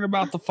tired of hearing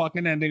about the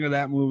fucking ending of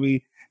that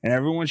movie and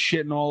everyone's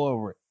shitting all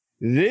over it.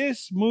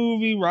 This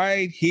movie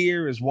right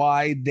here is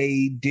why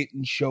they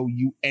didn't show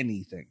you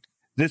anything.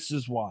 This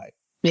is why.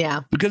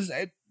 Yeah. Because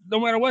no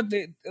matter what,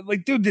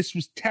 dude, this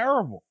was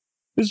terrible.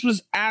 This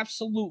was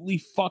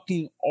absolutely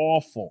fucking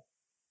awful.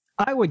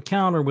 I would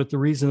counter with the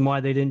reason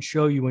why they didn't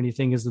show you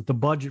anything is that the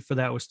budget for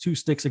that was 2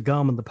 sticks of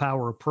gum and the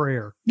power of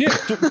prayer. Yeah,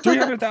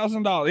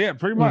 $300,000. Yeah,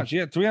 pretty much.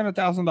 Yeah,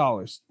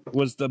 $300,000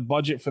 was the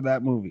budget for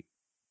that movie.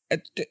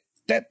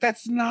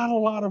 That's not a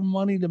lot of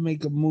money to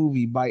make a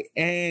movie by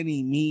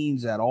any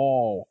means at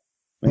all.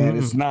 Man,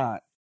 it's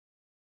not.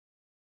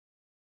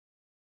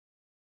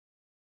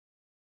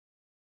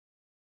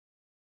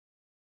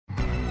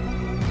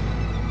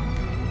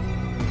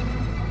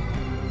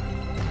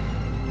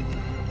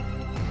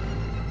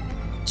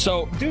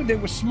 So, dude, they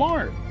were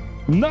smart.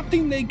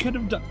 Nothing they could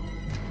have done.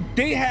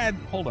 They had,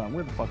 hold on,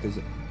 where the fuck is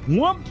it?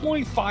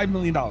 $1.5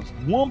 million.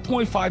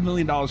 $1.5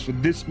 million for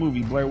this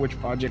movie, Blair Witch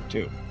Project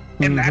 2.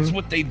 And that's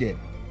what they did.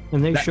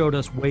 And they showed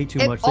us way too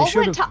much. They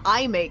went to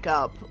eye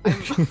makeup.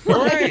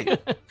 Right.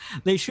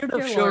 They should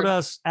have showed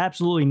us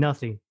absolutely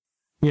nothing.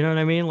 You know what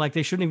I mean? Like,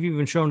 they shouldn't have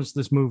even shown us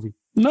this movie.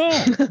 No,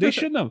 they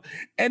shouldn't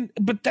have.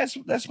 But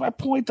that's my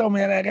point, though,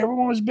 man. Like,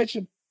 everyone was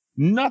bitching.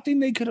 Nothing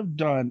they could have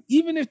done,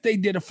 even if they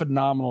did a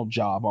phenomenal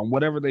job on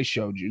whatever they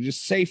showed you.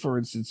 Just say, for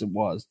instance, it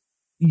was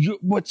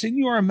what's in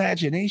your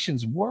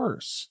imagination's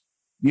worse.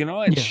 You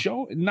know, and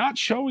not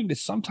showing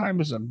this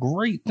sometimes is a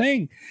great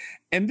thing.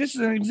 And this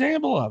is an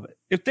example of it.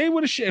 If they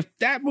would have, if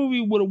that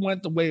movie would have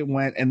went the way it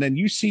went, and then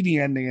you see the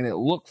ending and it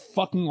looked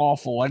fucking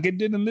awful like it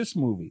did in this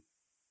movie,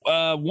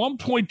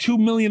 $1.2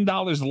 million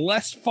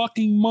less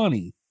fucking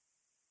money.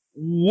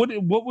 What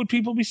would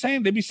people be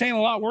saying? They'd be saying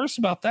a lot worse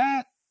about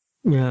that.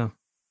 Yeah.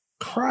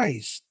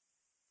 Christ.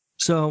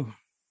 So,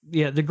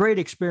 yeah, the great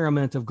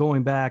experiment of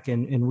going back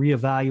and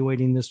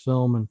reevaluating this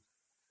film and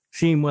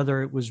seeing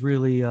whether it was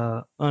really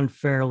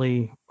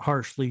unfairly,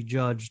 harshly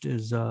judged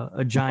is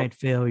a giant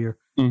failure.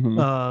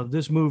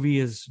 This movie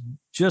is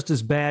just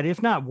as bad,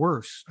 if not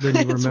worse, than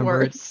you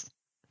remember it.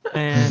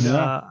 And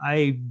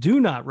I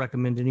do not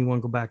recommend anyone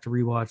go back to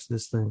rewatch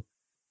this thing.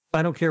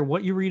 I don't care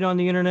what you read on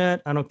the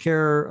internet. I don't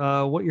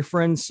care what your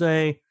friends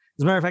say.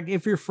 As a matter of fact,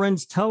 if your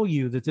friends tell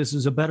you that this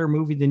is a better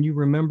movie than you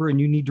remember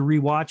and you need to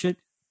rewatch it,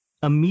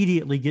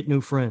 immediately get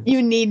new friends.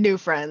 You need new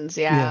friends,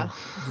 yeah.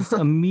 Just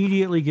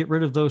immediately get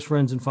rid of those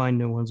friends and find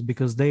new ones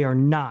because they are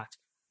not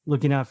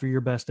looking out for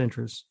your best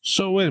interests.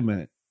 So wait a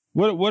minute.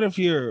 What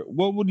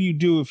would you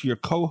do if your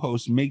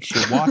co-host makes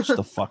you watch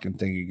the fucking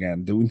thing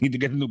again? Do we need to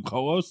get a new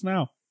co-host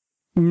now?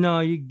 No,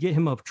 you get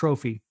him a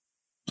trophy.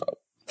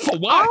 For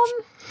what?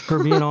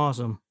 For being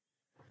awesome.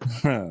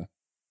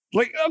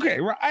 Like, okay,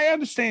 I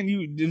understand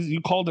you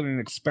called it an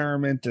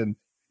experiment and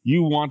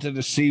you wanted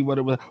to see what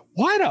it was.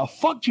 Why the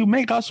fuck do you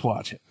make us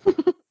watch it?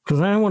 Because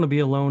I don't want to be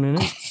alone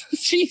in it.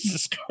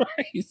 Jesus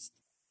Christ.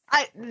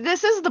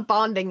 This is the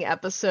bonding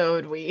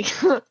episode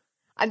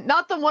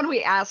not the one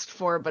we asked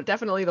for, but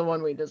definitely the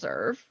one we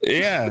deserve.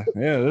 Yeah,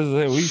 this is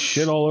it. We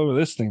shit all over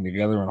this thing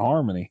together in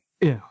harmony.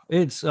 Yeah,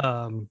 it's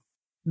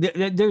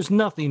there's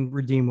nothing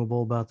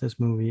redeemable about this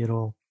movie at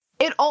all.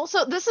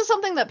 This is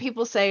something that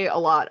people say a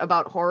lot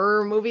about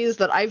horror movies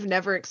that I've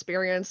never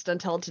experienced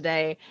until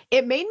today.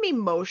 It made me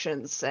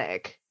motion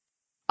sick.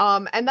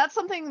 And that's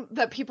something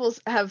that people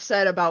have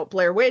said about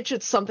Blair Witch.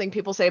 It's something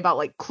people say about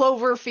like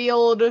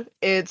Cloverfield.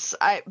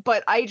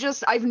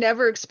 I've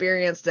never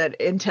experienced it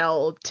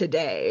until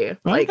today.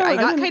 I got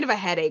kind of a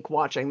headache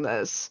watching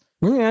this.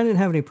 Yeah, I didn't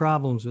have any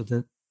problems with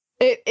it.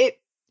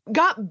 It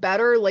got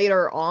better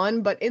later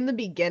on, but in the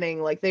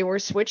beginning, like they were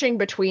switching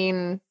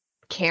between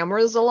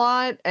cameras a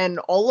lot and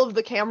all of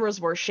the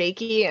cameras were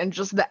shaky and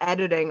just the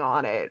editing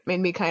on it made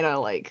me kind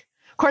of like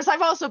course,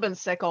 I've also been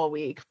sick all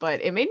week,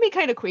 but it made me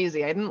kind of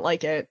queasy. I didn't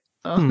like it.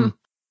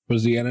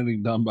 Was the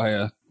editing done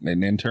by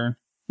an intern?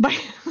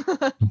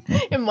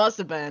 It must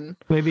have been.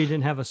 Maybe he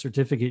didn't have a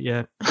certificate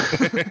yet.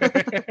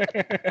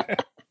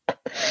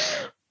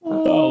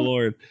 Oh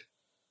Lord,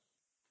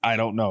 I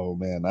don't know,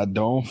 man. I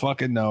don't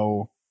fucking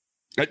know.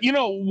 You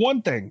know,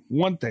 one thing.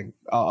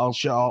 I'll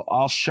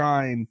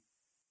shine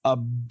a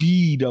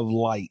bead of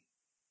light,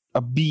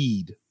 a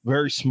bead,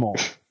 very small.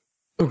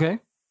 Okay.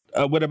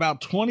 With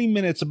about 20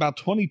 minutes, about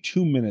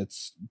 22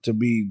 minutes to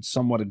be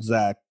somewhat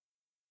exact,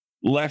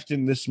 left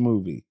in this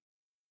movie,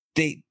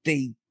 they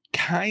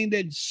kind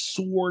of,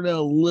 sort of,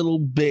 a little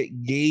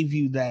bit gave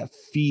you that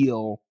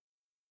feel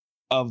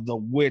of the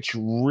witch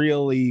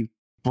really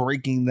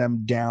breaking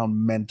them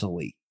down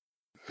mentally.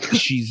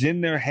 She's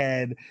in their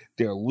head.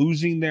 They're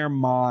losing their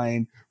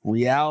mind.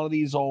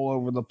 Reality's all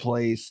over the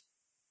place.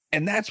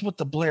 And that's what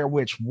the Blair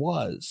Witch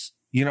was.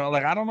 You know,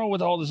 like, I don't know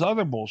what all this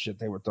other bullshit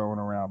they were throwing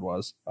around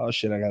was. Oh,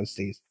 shit, I got to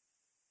sneeze.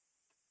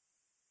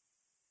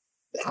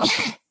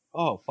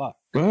 Oh, fuck.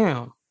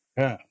 Wow.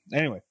 Yeah.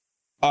 Anyway.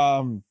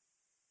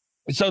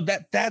 So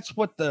that's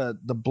what the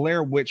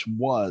Blair Witch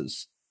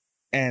was.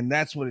 And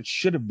that's what it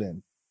should have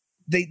been.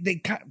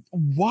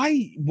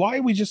 Why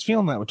are we just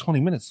feeling that with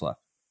 20 minutes left?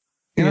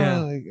 You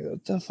know, like,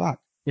 what the fuck?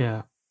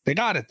 Yeah. They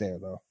got it there,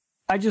 though.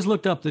 I just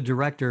looked up the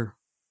director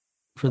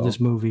for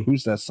this movie.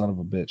 Who's that son of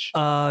a bitch?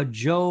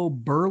 Joe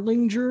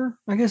Berlinger,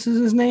 I guess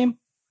is his name.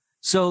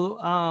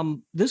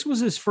 So this was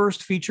his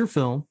first feature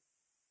film.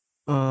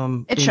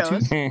 It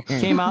shows.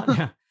 Came out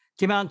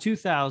in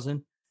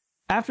 2000.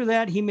 After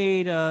that, he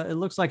made it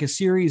looks like a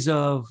series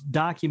of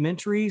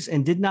documentaries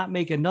and did not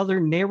make another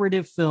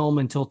narrative film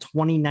until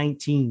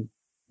 2019.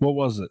 What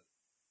was it?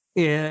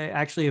 Yeah,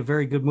 actually a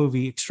very good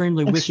movie.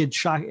 Extremely wicked,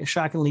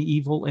 shockingly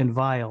evil, and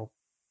vile.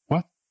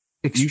 What?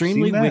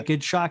 Extremely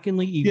wicked,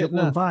 shockingly evil,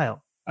 and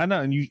vile. I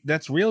know, and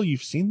that's real?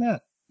 You've seen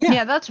that?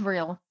 Yeah, that's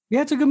real.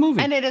 Yeah, it's a good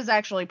movie. And it is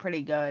actually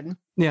pretty good.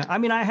 Yeah, I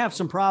mean, I have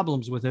some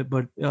problems with it,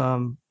 but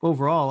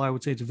overall, I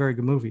would say it's a very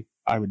good movie.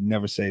 I would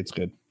never say it's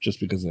good just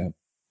because of him.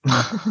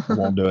 I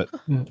won't do it.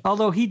 Yeah.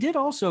 Although he did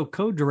also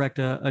co-direct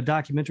a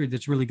documentary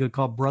that's really good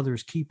called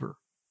Brother's Keeper.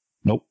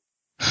 Nope,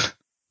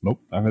 not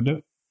gonna do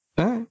it.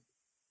 All right.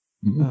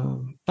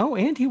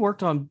 And he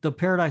worked on the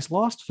Paradise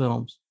Lost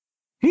films.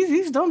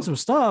 He's done some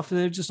stuff.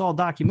 They're just all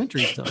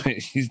documentary stuff.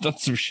 He's done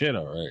some shit,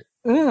 all right.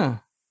 Yeah.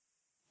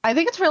 I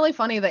think it's really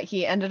funny that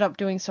he ended up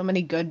doing so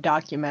many good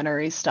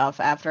documentary stuff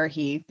after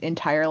he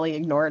entirely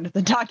ignored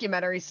the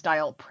documentary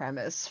style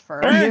premise for.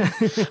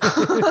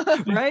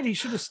 Right? He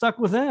should have stuck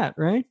with that,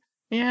 right?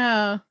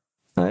 Yeah.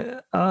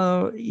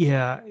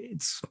 Yeah.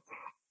 It's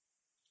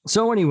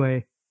so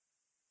anyway.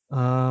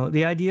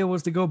 The idea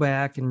was to go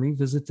back and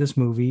revisit this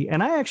movie.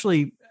 And I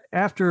actually,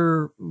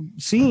 after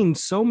seeing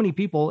so many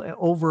people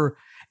over,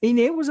 and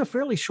it was a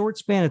fairly short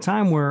span of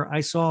time where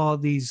I saw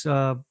these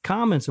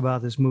comments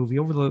about this movie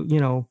over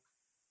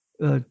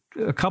the,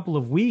 a couple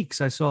of weeks.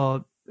 I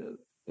saw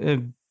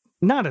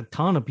not a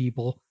ton of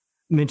people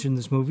mention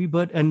this movie,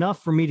 but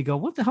enough for me to go,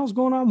 what the hell's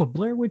going on with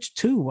Blair Witch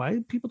 2? Why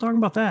are people talking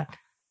about that?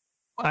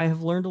 I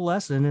have learned a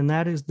lesson, and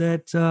that is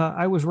that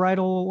I was right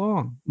all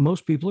along.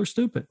 Most people are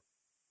stupid.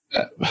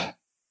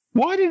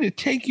 Why did it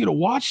take you to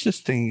watch this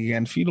thing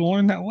again for you to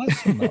learn that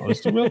lesson, though?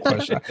 It's the real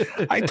question.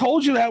 I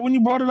told you that when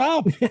you brought it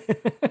up.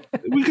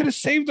 We could have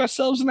saved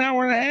ourselves an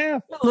hour and a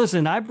half.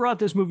 Listen, I brought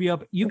this movie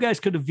up. You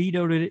guys could have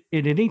vetoed it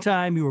at any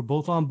time. You were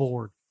both on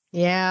board.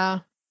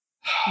 Yeah,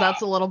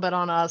 that's a little bit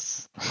on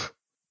us.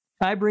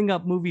 I bring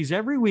up movies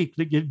every week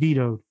that get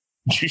vetoed.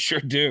 You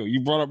sure do.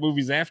 You brought up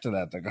movies after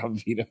that got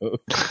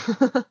vetoed.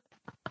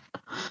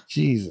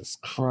 Jesus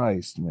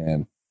Christ,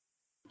 man.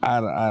 I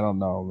don't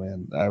know,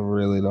 man. I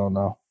really don't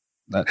know.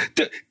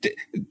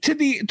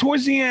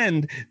 Towards the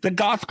end, the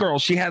goth girl,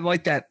 she had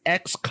like that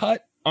X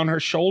cut on her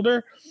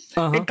shoulder.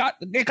 It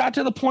got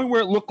to the point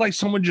where it looked like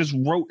someone just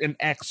wrote an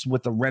X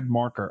with a red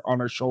marker on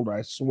her shoulder.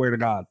 I swear to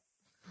God.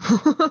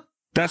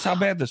 That's how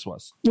bad this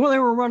was. Well, they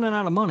were running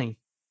out of money.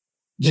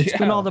 They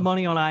spent all the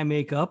money on eye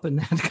makeup and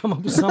had to come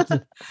up with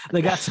something.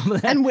 They got some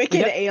of that. And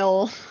wicked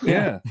ale.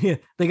 Yeah.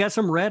 They got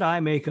some red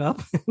eye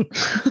makeup.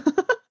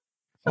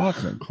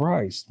 Fucking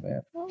Christ,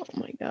 man. Oh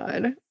my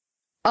God.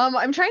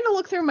 I'm trying to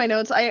look through my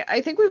notes.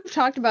 I think we've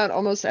talked about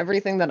almost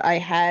everything that I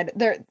had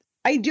there.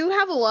 I do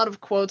have a lot of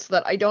quotes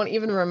that I don't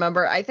even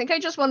remember. I think I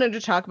just wanted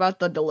to talk about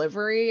the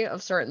delivery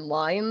of certain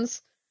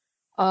lines.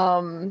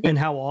 And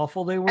how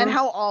awful they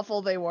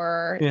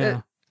were.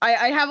 Yeah.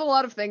 I have a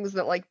lot of things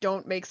that like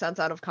don't make sense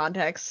out of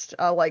context.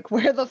 Like,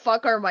 where the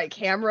fuck are my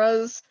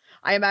cameras?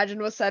 I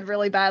imagine was said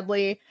really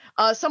badly.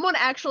 Someone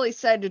actually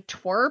said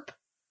twerp,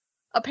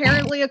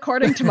 apparently,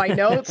 according to my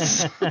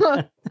notes.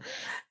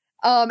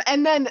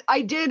 And then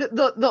I did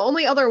the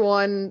only other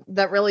one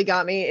that really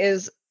got me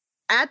is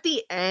at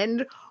the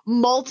end,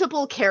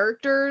 multiple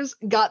characters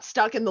got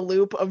stuck in the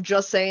loop of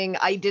just saying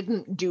I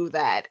didn't do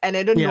that, and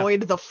it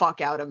annoyed the fuck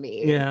out of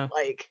me. Yeah.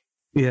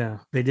 Yeah,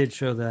 they did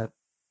show that.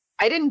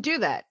 I didn't do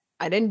that.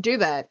 I didn't do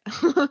that.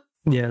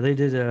 Yeah, they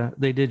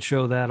did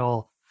show that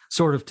all.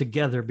 sort of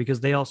together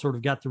because they all sort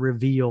of got the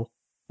reveal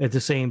at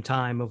the same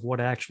time of what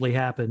actually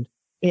happened.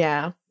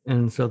 Yeah.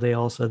 And so they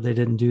all said they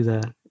didn't do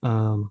that.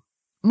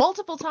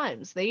 Multiple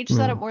times. They each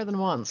said it more than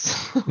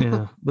once.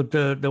 Yeah. But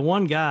the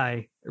one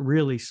guy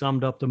really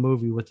summed up the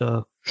movie with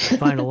the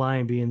final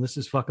line being, "This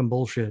is fucking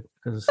bullshit."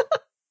 Because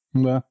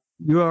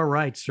you are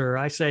right, sir.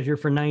 I sat here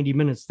for 90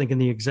 minutes thinking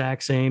the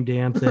exact same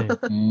damn thing.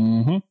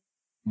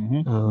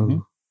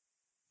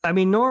 I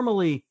mean,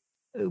 normally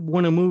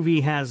when a movie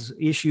has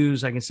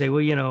issues, I can say,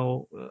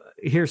 well,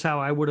 here's how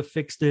I would have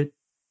fixed it,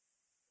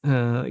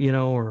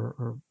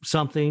 or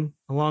something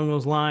along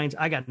those lines.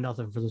 I got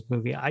nothing for this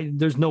movie.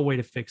 There's no way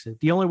to fix it.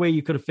 The only way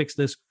you could have fixed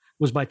this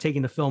was by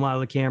taking the film out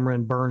of the camera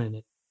and burning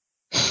it.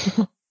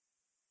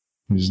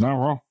 He's not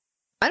wrong.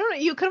 I don't know.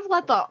 You could have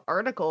let the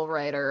article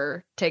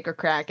writer take a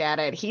crack at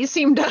it. He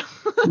seemed to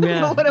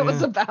know what it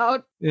was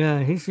about.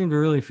 Yeah, he seemed to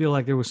really feel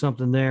like there was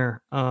something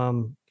there.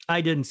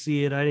 I didn't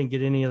see it. I didn't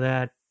get any of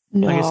that.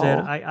 No. Like I said,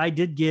 I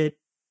did get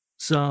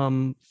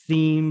some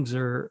themes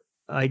or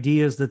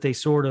ideas that they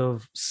sort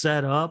of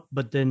set up,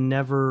 but then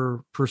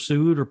never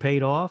pursued or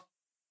paid off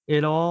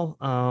at all.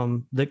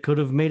 That could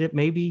have made it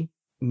maybe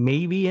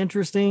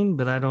interesting,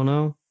 but I don't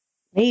know.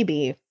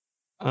 Maybe.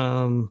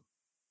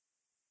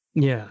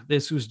 Yeah,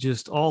 this was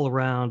just all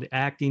around.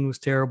 Acting was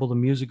terrible. The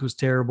music was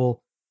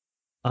terrible.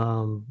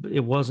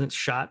 It wasn't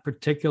shot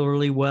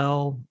particularly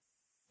well.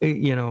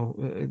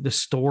 The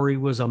story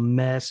was a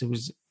mess. It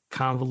was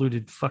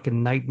convoluted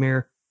fucking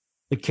nightmare.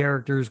 The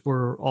characters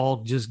were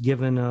all just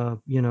given a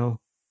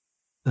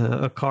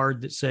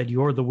card that said,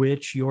 "You're the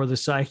witch, you're the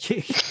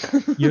psychic,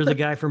 you're the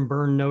guy from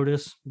Burn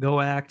Notice, go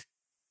act."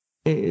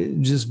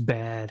 Just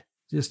bad.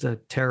 Just a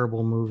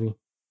terrible movie.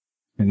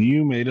 And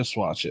you made us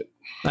watch it.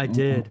 I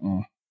did.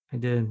 I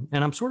did.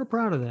 And I'm sort of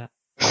proud of that.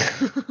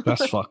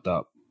 That's fucked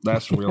up.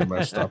 That's real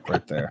messed up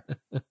right there.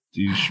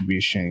 You should be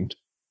ashamed.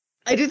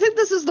 I do think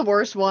this is the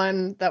worst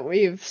one that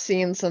we've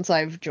seen since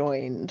I've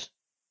joined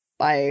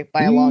by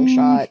a long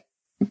shot.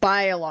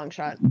 By a long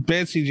shot.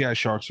 Bad CGI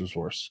Sharks was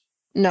worse.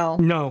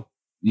 No.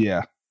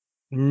 Yeah.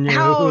 No.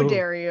 How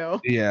dare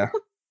you? Yeah.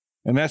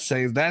 And that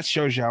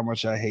shows you how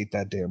much I hate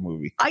that damn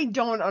movie. I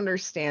don't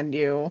understand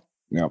you.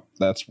 Yep,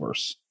 that's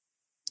worse.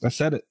 I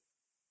said it.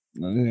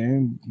 I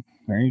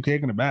ain't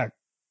taking it back.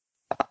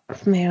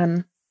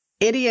 Man.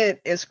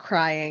 Idiot is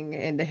crying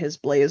into his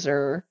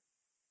blazer.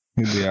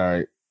 He'll be all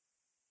right.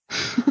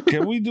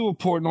 Can we do a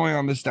Portnoy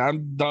on this?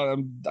 I'm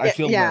done. I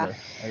feel better.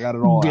 I got it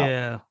all out.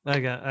 Yeah, I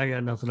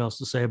got nothing else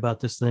to say about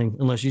this thing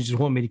unless you just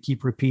want me to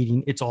keep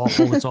repeating. It's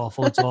awful. It's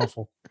awful. It's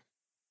awful.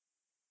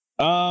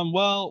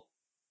 Well,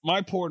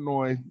 my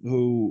Portnoy,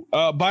 who,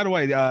 by the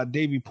way,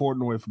 Davey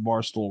Portnoy from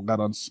Barstool got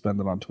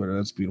unsuspended on Twitter.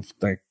 That's a beautiful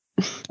thing.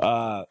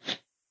 My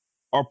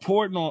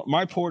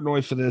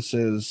Portnoy for this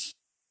is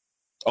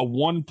a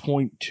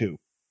 1.2,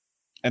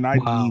 and I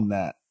mean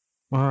that.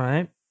 All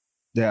right.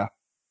 Yeah.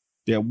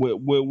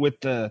 With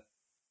the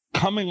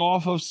coming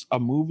off of a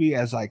movie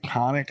as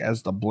iconic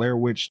as the Blair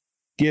Witch,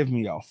 give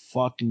me a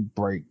fucking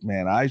break,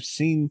 man. I've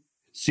seen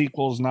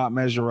sequels not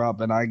measure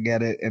up, and I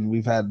get it. And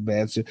we've had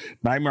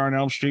Nightmare on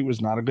Elm Street was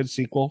not a good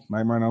sequel.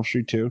 Nightmare on Elm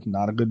Street 2,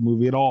 not a good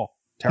movie at all.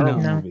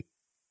 Terrible movie.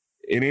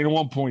 It ain't a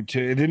 1.2.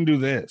 It didn't do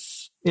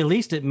this. At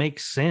least it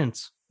makes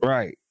sense.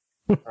 Right.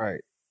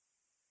 Right.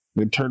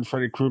 It turned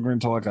Freddy Krueger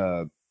into like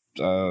I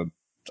don't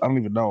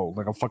even know,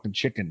 like a fucking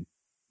chicken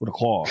with a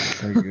claw.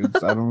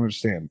 Like, I don't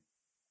understand.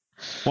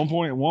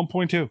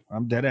 1.2.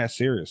 I'm dead ass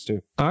serious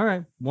too. All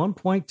right.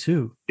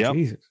 1.2. Yep.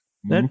 Jesus.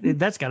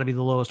 That's got to be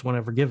the lowest one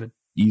ever given.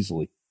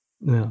 Easily.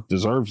 Yeah.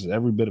 Deserves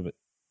every bit of it.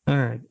 All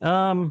right.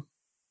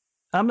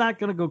 I'm not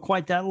going to go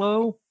quite that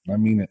low. I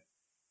mean it.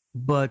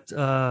 But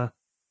I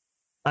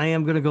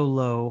am going to go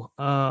low.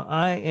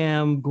 I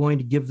am going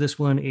to give this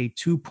one a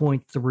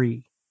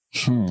 2.3.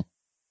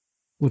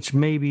 Which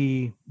may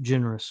be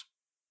generous.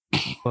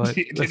 But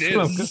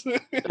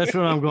that's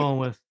what I'm going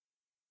with.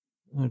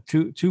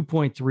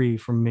 2.3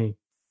 from me.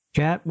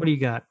 Kat, what do you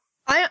got?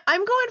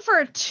 I'm going for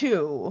a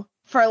 2,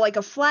 for like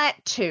a flat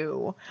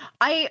 2.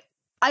 I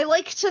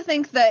like to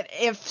think that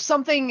if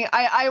something,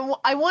 I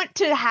want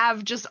to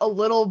have just a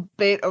little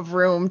bit of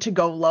room to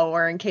go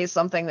lower in case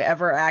something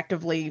ever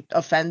actively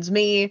offends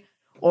me,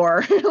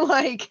 or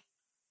like,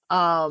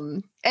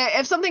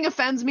 if something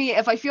offends me,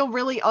 if I feel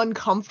really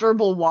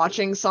uncomfortable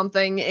watching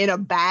something in a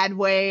bad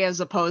way as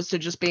opposed to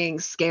just being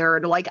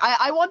scared, like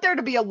I want there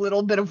to be a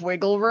little bit of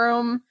wiggle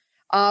room.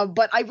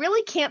 But I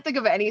really can't think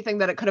of anything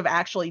that it could have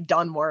actually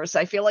done worse.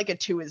 I feel like a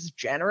 2 is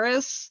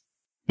generous.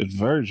 It's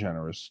very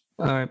generous.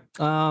 All right.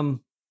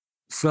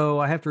 So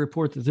I have to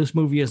report that this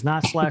movie is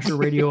not Slasher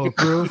Radio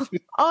approved.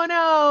 Oh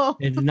no!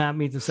 It did not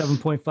meet the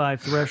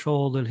 7.5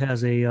 threshold. It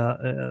has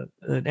an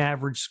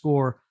average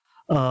score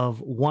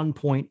of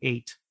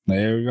 1.8.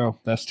 There we go.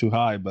 That's too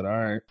high, but all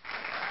right.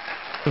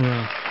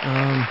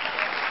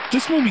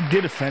 This movie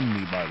did offend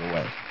me, by the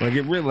way. Like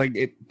it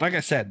really, like I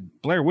said,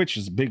 Blair Witch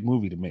is a big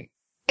movie to me.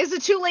 Is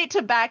it too late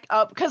to back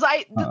up? Because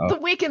the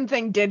Wiccan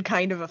thing did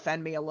kind of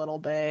offend me a little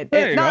bit.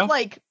 Not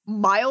like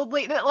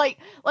mildly, like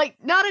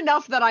not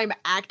enough that I'm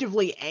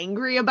actively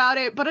angry about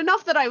it, but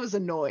enough that I was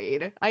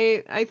annoyed.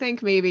 I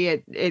think maybe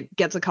it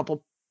gets a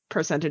couple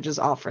percentages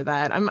off for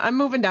that. I'm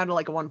moving down to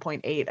like a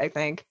 1.8, I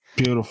think.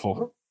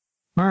 Beautiful.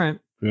 All right.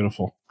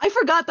 Beautiful. I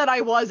forgot that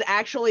I was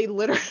actually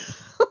literally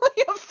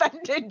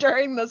offended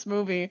during this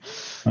movie.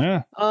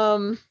 Yeah.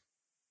 It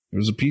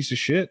was a piece of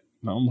shit.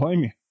 I don't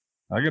blame you.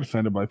 I get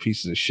offended by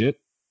pieces of shit.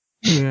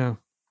 Yeah.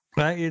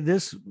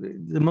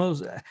 The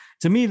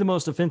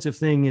most offensive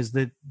thing is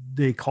that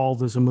they call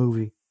this a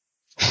movie.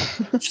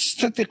 It's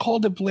that they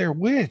called it Blair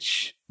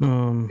Witch. Yeah.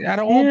 Not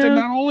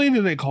only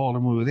did they call it a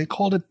movie, they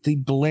called it the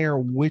Blair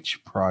Witch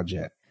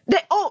Project.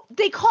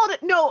 They called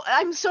it. No,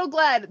 I'm so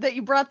glad that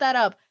you brought that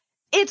up.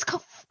 It's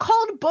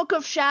called Book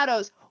of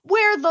Shadows.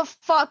 Where the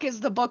fuck is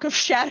the Book of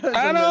Shadows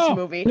in this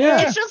movie?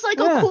 Yeah. It's just like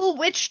a cool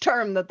witch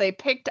term that they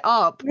picked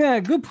up. Yeah,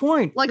 good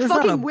point. Like There's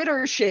fucking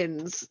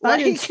Widdershins. I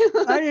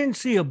didn't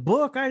see a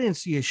book. I didn't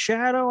see a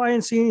shadow. I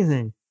didn't see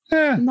anything.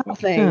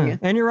 Nothing. Yeah.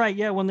 And you're right.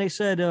 Yeah, when they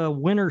said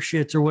winter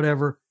shits or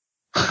whatever,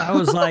 I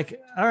was like,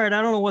 all right,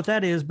 I don't know what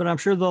that is, but I'm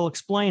sure they'll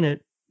explain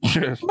it.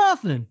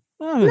 Nothing.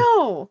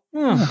 No.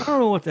 I don't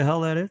know what the hell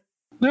that is.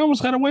 They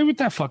almost got away with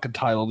that fucking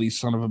title, these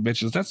son of a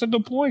bitches. That's a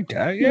good point,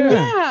 guy.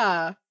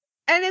 Yeah.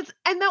 And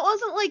that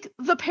wasn't like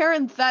the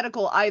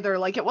parenthetical either.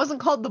 Like it wasn't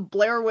called the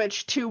Blair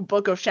Witch 2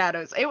 Book of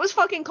Shadows. It was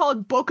fucking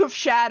called Book of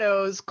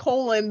Shadows :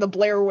 the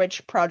Blair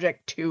Witch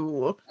Project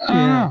 2.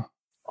 Yeah.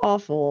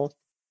 Awful.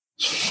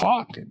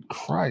 Fucking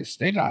Christ.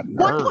 They got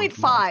nerve.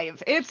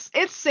 1.5. It's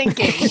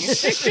sinking.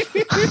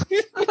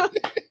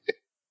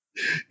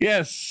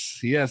 Yes.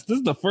 This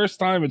is the first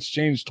time it's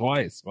changed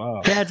twice. Wow.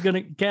 Cat's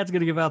gonna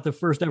give out the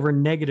first ever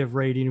negative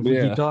rating if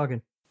we keep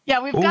talking. Yeah,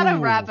 we've got to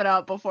wrap it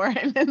up before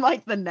I'm in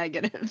like the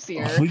negatives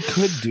here. We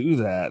could do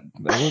that.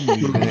 That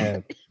wouldn't be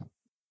bad.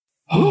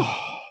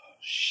 Oh,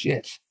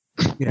 shit.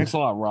 Thanks a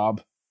lot,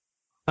 Rob.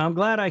 I'm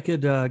glad I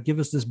could give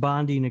us this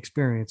bonding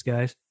experience,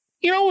 guys.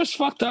 You know what's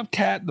fucked up,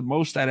 Cat, the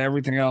most out of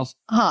everything else?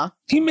 Huh?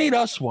 He made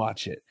us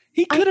watch it.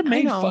 He could have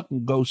made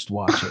fucking Ghost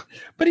watch it,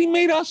 but he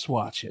made us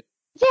watch it.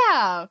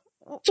 Yeah.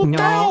 So what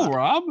the hell,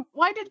 Rob?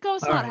 Why did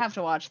Ghost not have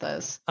to watch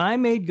this? I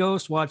made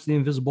Ghost watch The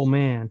Invisible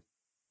Man.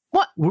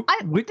 What? The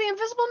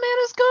Invisible Man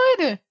is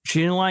good.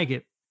 She didn't like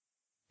it.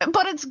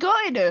 But it's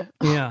good.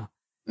 Yeah.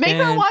 Make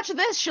her watch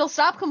this. She'll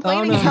stop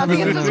complaining about The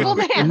Invisible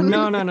Man.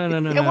 No.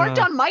 It worked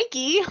on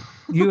Mikey.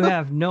 You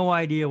have no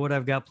idea what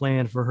I've got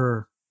planned for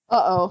her.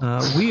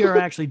 Uh-oh. We are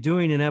actually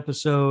doing an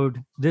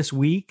episode this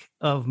week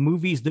of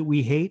movies that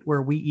we hate,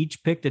 where we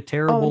each picked a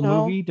terrible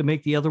movie to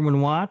make the other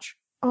one watch.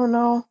 Oh,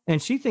 no.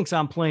 And she thinks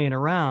I'm playing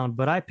around,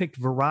 but I picked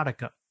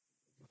Veronica.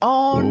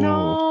 Oh,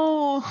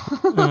 no.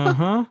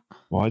 Uh-huh.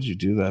 Why'd you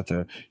do that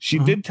there? She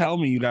did tell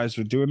me you guys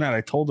were doing that. I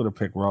told her to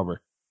pick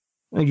Robert.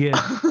 Yeah.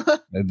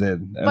 I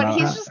did. But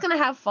he's just going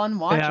to have fun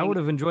watching. Yeah, I would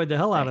have enjoyed the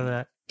hell out of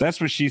that. That's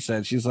what she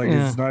said. She's like,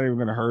 it's not even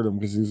going to hurt him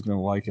because he's going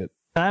to like it.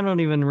 I don't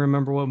even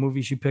remember what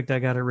movie she picked. I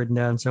got it written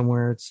down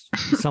somewhere. It's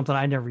something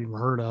I never even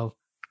heard of.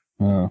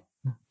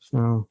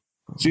 So,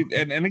 see,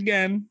 and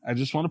again, I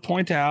just want to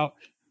point out,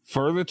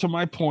 further to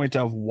my point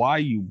of why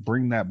you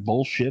bring that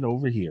bullshit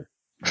over here.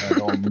 I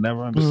don't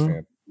never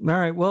understand. All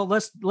right, well,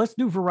 let's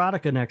do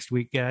Veronica next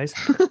week, guys.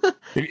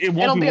 It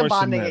won't It'll be a worse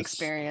bonding than this.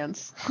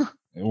 experience.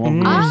 It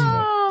won't be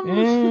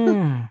worse than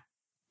that.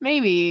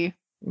 Maybe.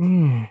 I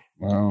don't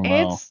know.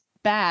 It's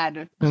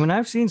bad. I mean,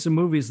 I've seen some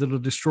movies that'll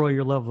destroy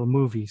your love of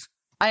movies.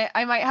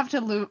 I might have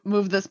to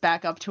move this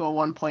back up to a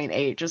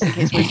 1.8 just in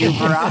case we do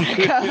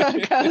Veronica.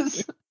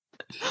 Because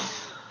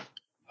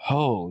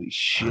holy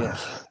shit!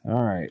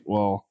 All right,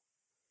 well,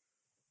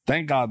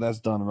 thank God that's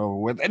done and over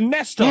with. And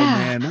Nesto,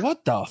 man,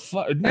 what the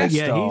fuck?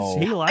 Nesto, yeah,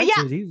 he likes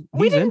it. He's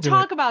we didn't into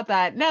talk about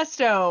that.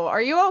 Nesto,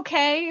 are you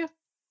okay?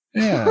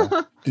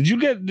 Yeah.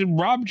 Did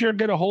Rob Jer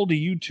get a hold of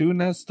you too,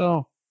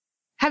 Nesto?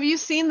 Have you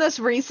seen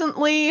this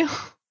recently?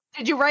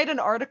 Did you write an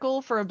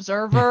article for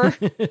Observer?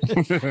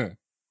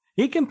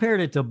 He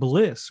compared it to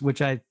Bliss,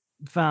 which I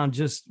found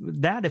just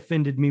that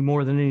offended me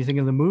more than anything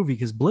in the movie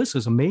because Bliss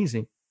is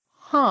amazing.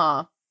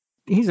 Huh.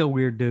 He's a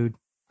weird dude.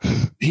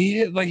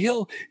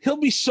 He'll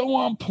be so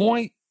on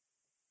point.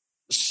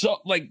 So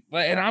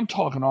and I'm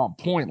talking on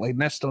point. Like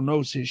Nesto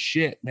knows his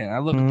shit, man. I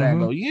look at that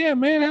and go, yeah,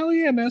 man, hell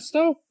yeah,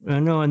 Nesto.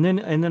 I know, and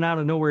then out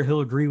of nowhere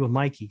he'll agree with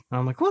Mikey.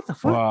 I'm like, what the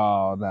fuck?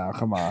 Oh, now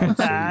come on.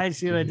 I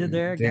see what I did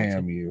there.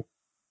 Damn you.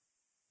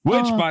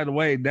 Which, by the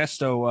way,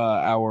 Nesto,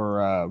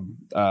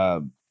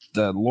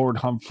 the Lord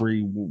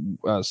Humphrey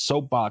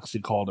soapbox, he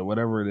called it,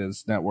 whatever it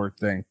is, network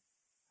thing.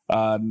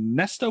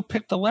 Nesto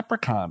picked the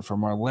leprechaun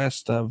from our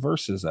last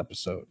Versus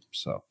episode.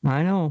 So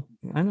I know.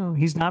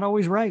 He's not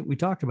always right. We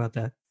talked about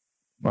that.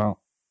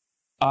 Well,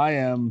 I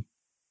am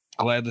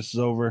glad this is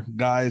over.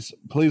 Guys,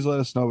 please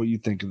let us know what you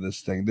think of this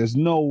thing. There's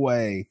no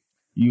way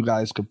you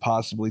guys could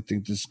possibly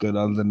think this is good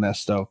other than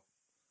Nesto.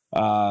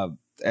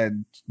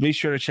 And be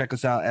sure to check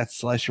us out at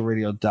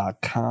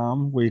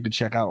slasherradio.com, where you can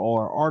check out all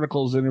our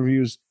articles,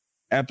 interviews,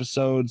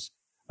 episodes.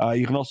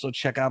 You can also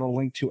check out a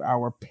link to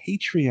our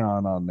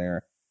Patreon on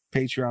there,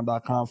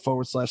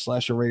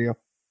 patreon.com/Slasher Radio.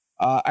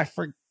 I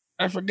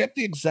forget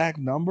the exact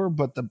number,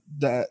 but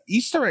the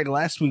Easter egg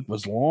last week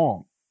was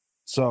long.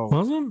 So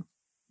wasn't?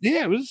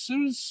 Yeah, it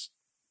was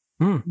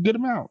a good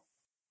amount.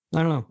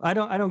 I don't know. I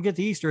don't get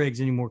the Easter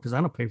eggs anymore because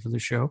I don't pay for the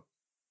show.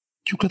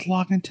 You could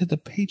log into the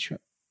Patreon.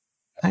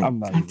 I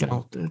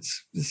don't.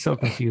 It's so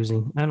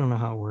confusing. I don't know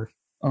how it works.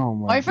 Oh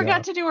my! I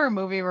forgot to do our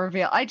movie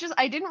reveal. I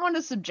didn't want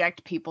to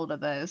subject people to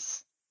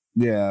this.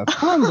 Yeah.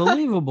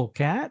 Unbelievable,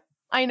 Kat.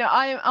 I know.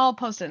 I'll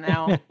post it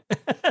now.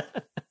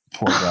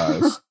 Poor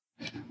guys.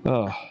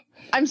 Oh.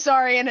 I'm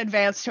sorry in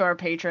advance to our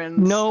patrons.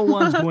 No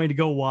one's going to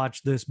go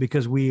watch this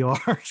because we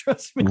are.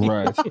 Trust me.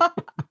 Right.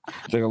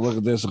 Take a look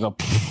at this and go,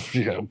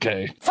 yeah,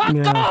 okay. Fuck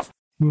off!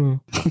 Yeah.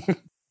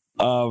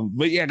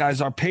 But yeah,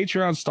 guys, our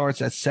Patreon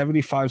starts at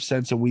 75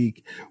 cents a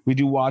week. We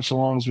do watch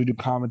alongs, we do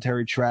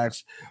commentary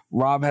tracks.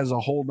 Rob has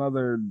a whole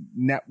nother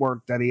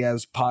network that he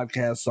has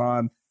podcasts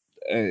on.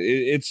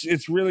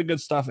 It's really good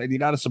stuff, and you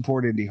got to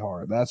support indie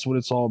horror. That's what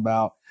it's all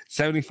about.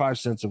 75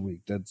 cents a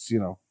week. That's,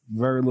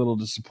 very little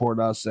to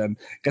support us and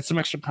get some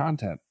extra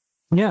content.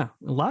 Yeah,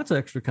 lots of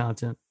extra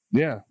content.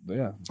 Yeah.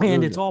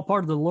 And it's all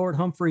part of the Lord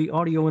Humphrey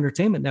Audio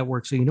Entertainment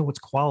Network, so you know it's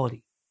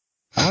quality.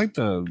 I like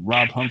the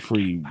Rob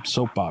Humphrey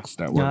Soapbox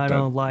Network.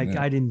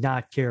 I did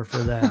not care for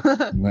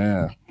that.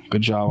 Yeah,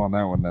 good job on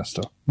that one,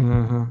 Nesto.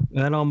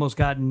 That almost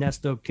got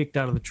Nesto kicked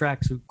out of the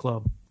tracksuit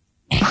club.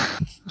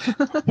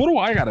 What do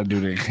I got to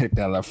do to get kicked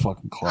out of that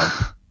fucking club?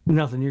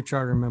 Nothing. You're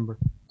charter member.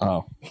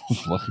 Oh,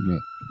 lucky me.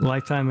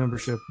 Lifetime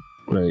membership.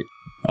 Great.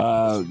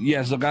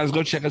 So guys,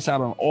 go check us out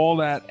on all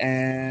that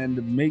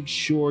and make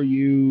sure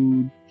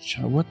you.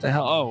 What the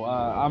hell? Oh,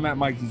 I'm at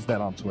Mikey's Dead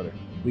on Twitter.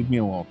 Leave me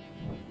alone.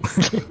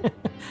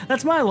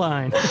 That's my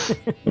line.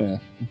 Yeah.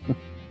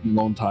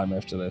 Long time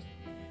after this.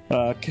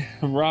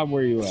 Rob,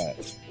 where are you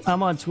at?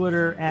 I'm on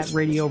Twitter at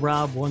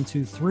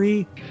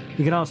RadioRob123.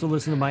 You can also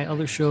listen to my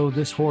other show,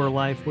 This Horror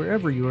Life,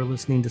 wherever you are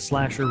listening to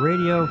Slasher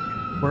Radio,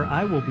 where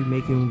I will be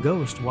making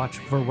Ghost watch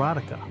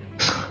Verotica.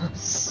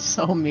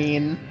 So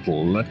mean.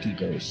 Lucky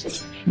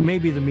Ghost.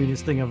 Maybe the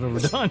meanest thing I've ever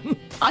done.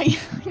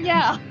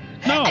 Yeah.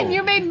 No. And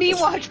you made me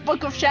watch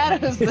Book of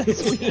Shadows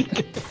this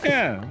week.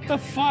 Yeah. What the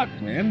fuck,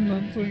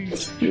 man?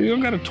 You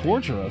don't gotta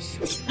torture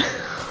us.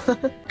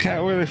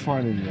 Kat, where are they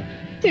finding you?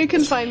 You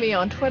can find me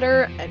on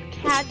Twitter at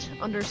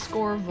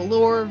cat_velour,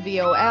 VOLEUR.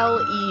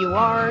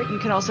 You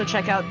can also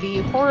check out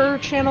the horror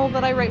channel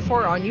that I write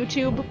for on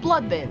YouTube,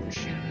 Blood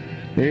Binge.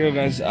 There you go,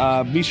 guys.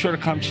 Be sure to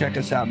come check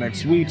us out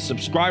next week.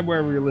 Subscribe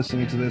wherever you're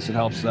listening to this. It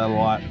helps out a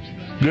lot.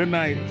 Good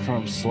night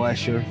from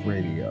Slasher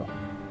Radio.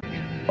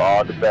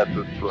 All the best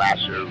of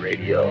Slasher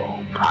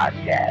Radio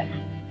podcast.